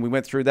 13. We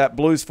went through that.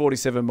 Blues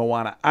 47,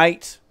 Moana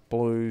 8.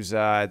 Blues,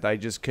 they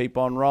just keep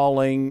on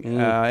rolling.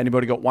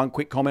 Anybody got one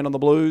quick comment on the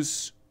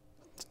Blues?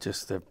 It's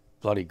just they're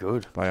bloody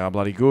good. They are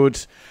bloody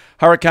good.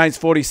 Hurricanes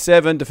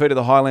 47, defeated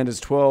the Highlanders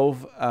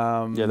 12.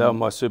 Yeah, they were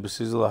my Super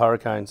Sizzler, the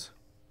Hurricanes.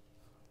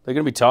 They're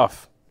going to be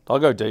tough. They'll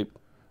go deep.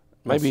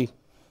 Maybe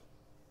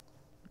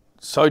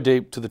so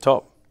deep to the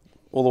top,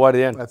 all the way to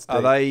the end. That's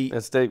deep.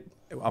 That's deep.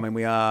 I mean,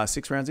 we are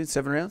 6 rounds in,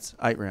 7 rounds,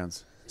 8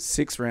 rounds.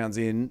 6 rounds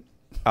in.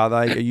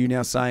 Are you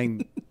now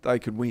saying they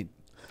could win?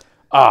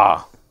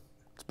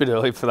 It's a bit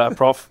early for that,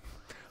 Prof.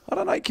 I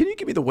don't know. Can you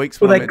give me the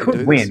weeks when they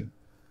could win? This?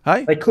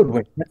 Hey? They could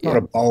win. That's not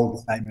a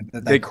bold statement.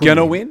 That they're going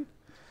to win?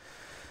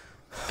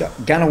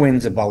 Gonna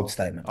win's a bold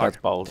statement. That's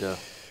bold, yeah.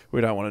 We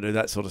don't want to do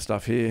that sort of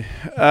stuff here.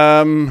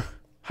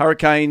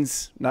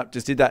 Hurricanes, no,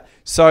 just did that.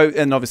 So,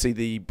 and obviously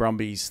the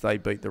Brumbies, they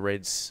beat the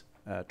Reds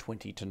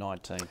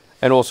 20-19.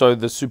 And also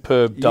the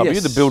Superb W,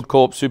 the Build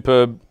Corp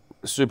Super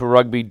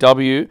Rugby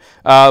W.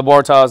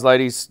 Waratahs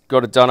ladies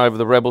got it done over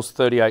the Rebels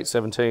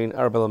 38-17.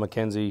 Arabella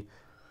McKenzie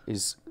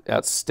is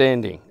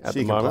outstanding at She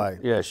the can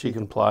moment. play. Yeah, she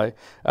can play.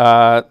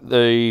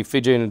 The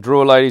Fijian and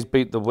Drua ladies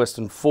beat the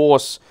Western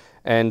Force,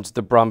 and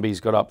the Brumbies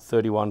got up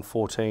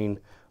 31-14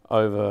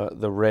 over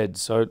the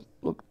Reds. So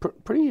look,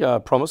 pretty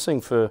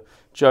promising for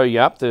Joe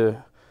Yap,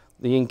 the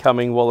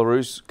incoming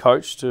Wallaroos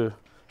coach, to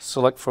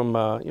select from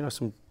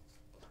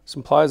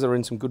some players that are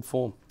in some good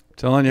form.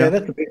 Telling you. Yeah,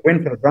 that's a big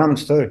win for the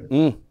Brums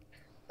too.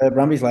 The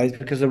Brumbies ladies,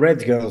 because the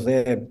Reds girls,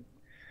 they're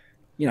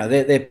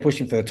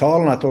pushing for the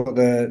title, and I thought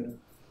the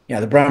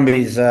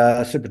Brumbies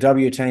Super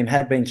W team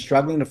had been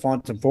struggling to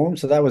find some form,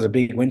 so that was a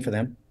big win for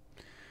them.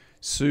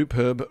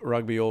 Superb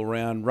rugby all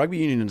round. Rugby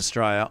Union in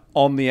Australia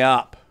on the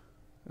up.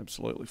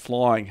 Absolutely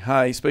flying.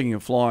 Hey, speaking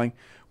of flying,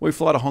 we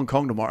fly to Hong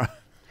Kong tomorrow.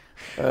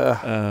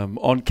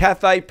 On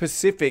Cathay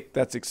Pacific.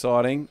 That's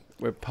exciting.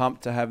 We're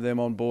pumped to have them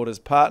on board as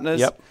partners.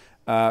 Yep.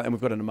 And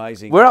we've got an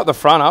amazing... We're up the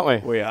front, aren't we?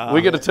 We are.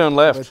 We get to turn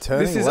left.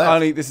 This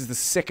is the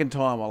second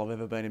time I've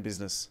ever been in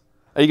business.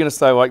 Are you going to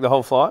stay awake the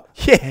whole flight?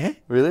 Yeah.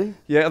 Really?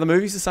 Yeah, are the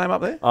movies the same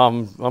up there?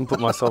 I'm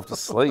putting myself to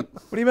sleep.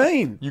 What do you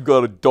mean? You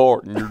got a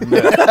dart in your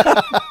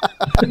neck.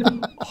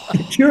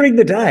 During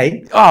the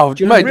day? Oh,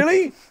 mate,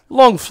 really?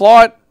 Long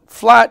flight,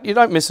 flat, you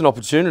don't miss an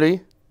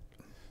opportunity.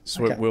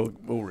 So Okay.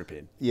 we'll rip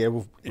in. Yeah,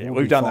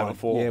 We've done that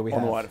before. Yeah, we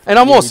on the have. way to And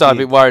I'm also a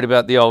bit worried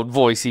about the old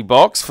voicey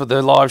box for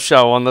the live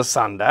show on the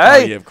Sunday.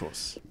 Oh, yeah, of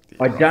course.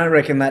 I don't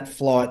reckon that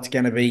flight's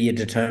going to be your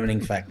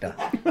determining factor.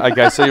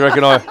 Okay, so you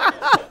reckon I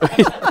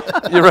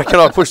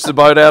pushed the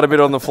boat out a bit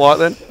on the flight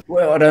then?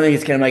 Well, I don't think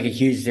it's going to make a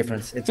huge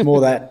difference. It's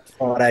more that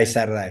Friday,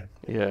 Saturday.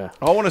 Yeah.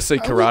 I want to see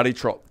karate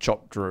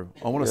chop Drew.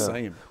 I want to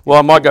see him. Well,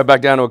 I might go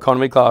back down to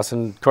economy class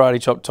and karate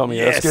chop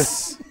Tommy Erskine.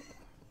 Yes.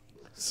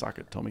 Suck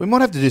it, Tommy. We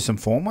might have to do some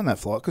form on that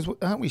flight because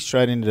aren't we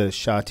straight into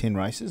Sha Tin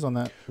races on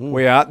that?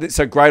 We are.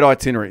 So great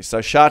itinerary.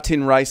 So Sha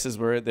Tin races,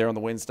 we're there on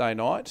the Wednesday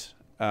night.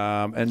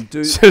 And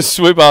do So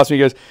Swoop asked me,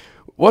 he goes,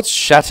 what's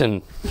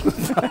Shattin?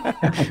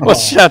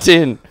 What's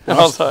Shattin? And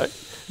I was like,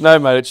 no,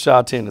 mate, it's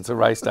Sha-Tin. It's a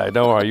race day.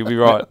 Don't worry, you'll be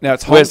right. Now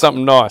it's wear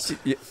something nice.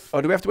 Yeah.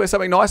 Oh, do we have to wear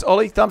something nice,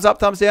 Ollie? Thumbs up,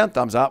 thumbs down?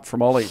 Thumbs up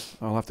from Ollie.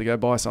 I'll have to go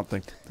buy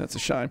something. That's a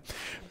shame.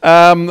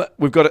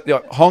 We've got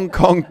a Hong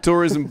Kong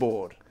Tourism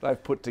Board.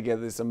 They've put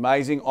together this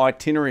amazing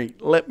itinerary.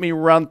 Let me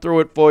run through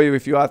it for you.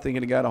 If you are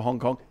thinking to go to Hong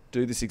Kong,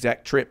 do this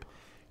exact trip.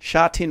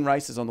 Sha-Tin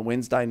races on the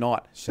Wednesday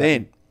night.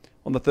 Then,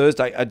 on the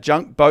Thursday, a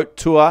junk boat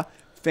tour,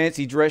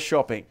 fancy dress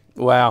shopping.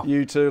 Wow.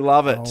 You two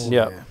love it. Oh,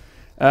 yeah.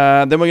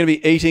 Then we're going to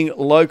be eating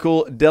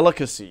local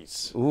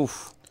delicacies.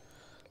 Oof.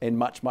 And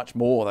much, much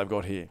more they've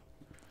got here,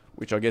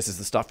 which I guess is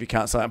the stuff you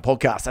can't say on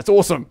podcasts. That's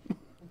awesome.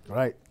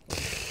 Great.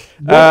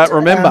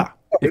 Remember,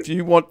 if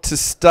you want to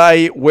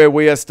stay where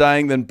we are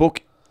staying, then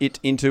book it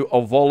into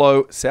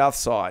Ovolo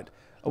Southside.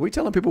 Are we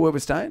telling people where we're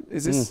staying?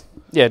 Is this?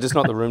 Yeah, just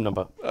not the room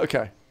number.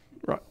 Okay.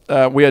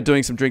 Right. We are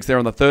doing some drinks there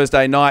on the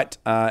Thursday night,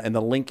 and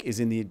the link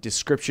is in the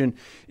description.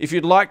 If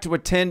you'd like to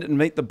attend and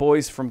meet the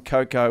boys from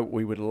KOKO,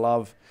 we would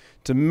love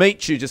to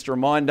meet you. Just a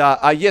reminder.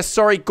 Yes,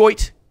 sorry,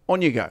 Goit,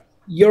 on you go.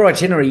 Your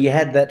itinerary, you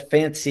had that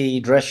fancy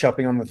dress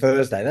shopping on the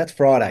Thursday. That's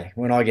Friday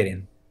when I get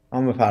in.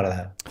 I'm a part of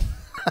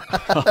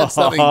that.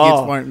 Something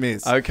kids won't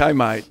miss. Okay,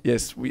 mate.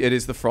 Yes, it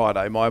is the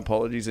Friday. My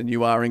apologies, and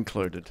you are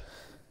included.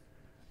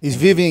 Is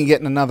Vivian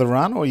getting another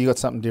run, or you got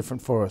something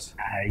different for us?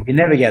 You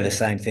never go the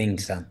same thing,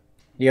 son.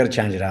 You got to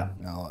change it up.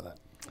 No, I like that.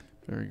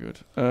 Very good.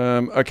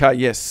 Okay,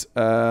 yes.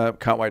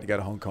 Can't wait to go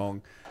to Hong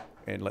Kong,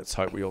 and let's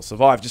hope we all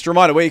survive. Just a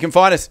reminder where you can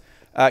find us.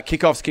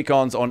 Kickoffs,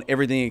 kick-ons on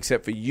everything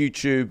except for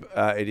YouTube.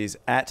 It is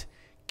at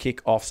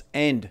Kickoffs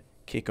and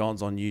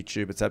Kick-ons on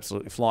YouTube. It's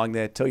absolutely flying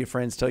there. Tell your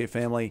friends, tell your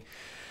family.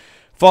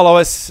 Follow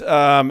us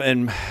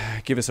and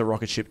give us a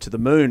rocket ship to the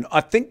moon. I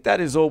think that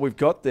is all we've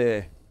got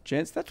there,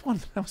 gents. That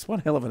was one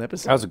hell of an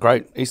episode. That was a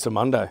great Easter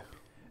Monday.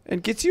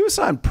 And Gits, you were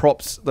saying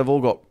props, they've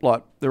all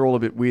got, they're all a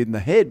bit weird in the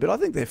head, but I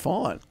think they're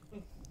fine.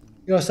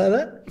 You want to say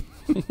that?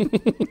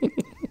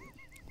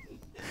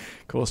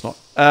 Of course not.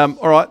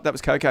 All right, that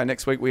was KOKO.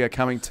 Next week we are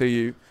coming to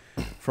you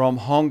from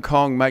Hong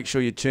Kong. Make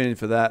sure you tune in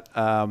for that.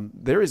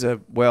 There's a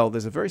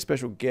very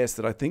special guest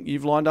that I think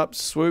you've lined up.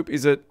 Swoop,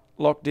 is it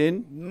locked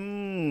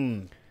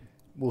in?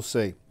 We'll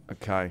see.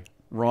 Okay.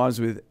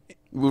 Rhymes with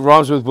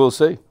we'll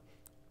see.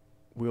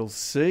 We'll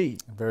see.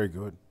 Very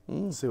good.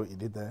 See what you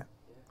did there.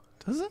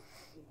 Does it?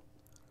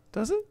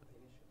 Does it?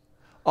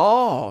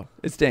 Oh,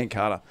 it's Dan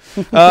Carter.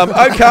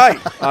 Okay.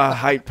 I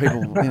hate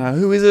people.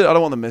 Who is it? I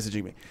don't want them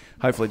messaging me.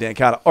 Hopefully Dan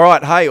Carter. All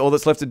right. Hey, all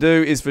that's left to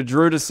do is for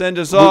Drew to send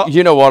us off.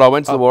 You know what? I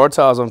went to the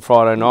Waratahs on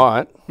Friday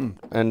night,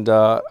 and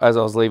as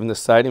I was leaving the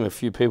stadium, a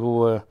few people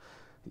were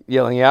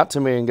yelling out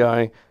to me and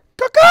going,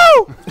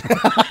 "KOKO!"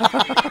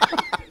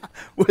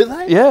 Were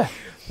they? Yeah.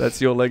 That's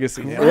your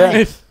legacy now.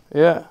 Yeah.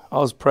 Yeah. I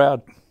was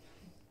proud.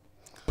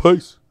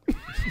 Peace.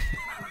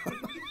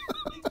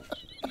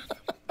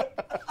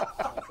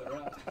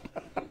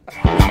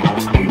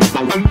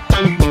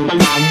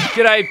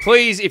 G'day,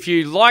 please, if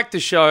you liked the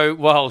show,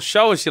 well,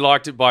 show us you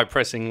liked it by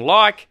pressing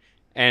like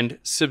and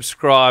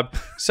subscribe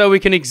so we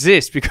can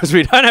exist, because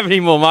we don't have any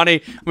more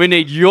money. We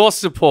need your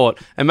support.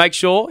 And make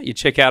sure you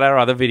check out our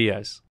other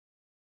videos.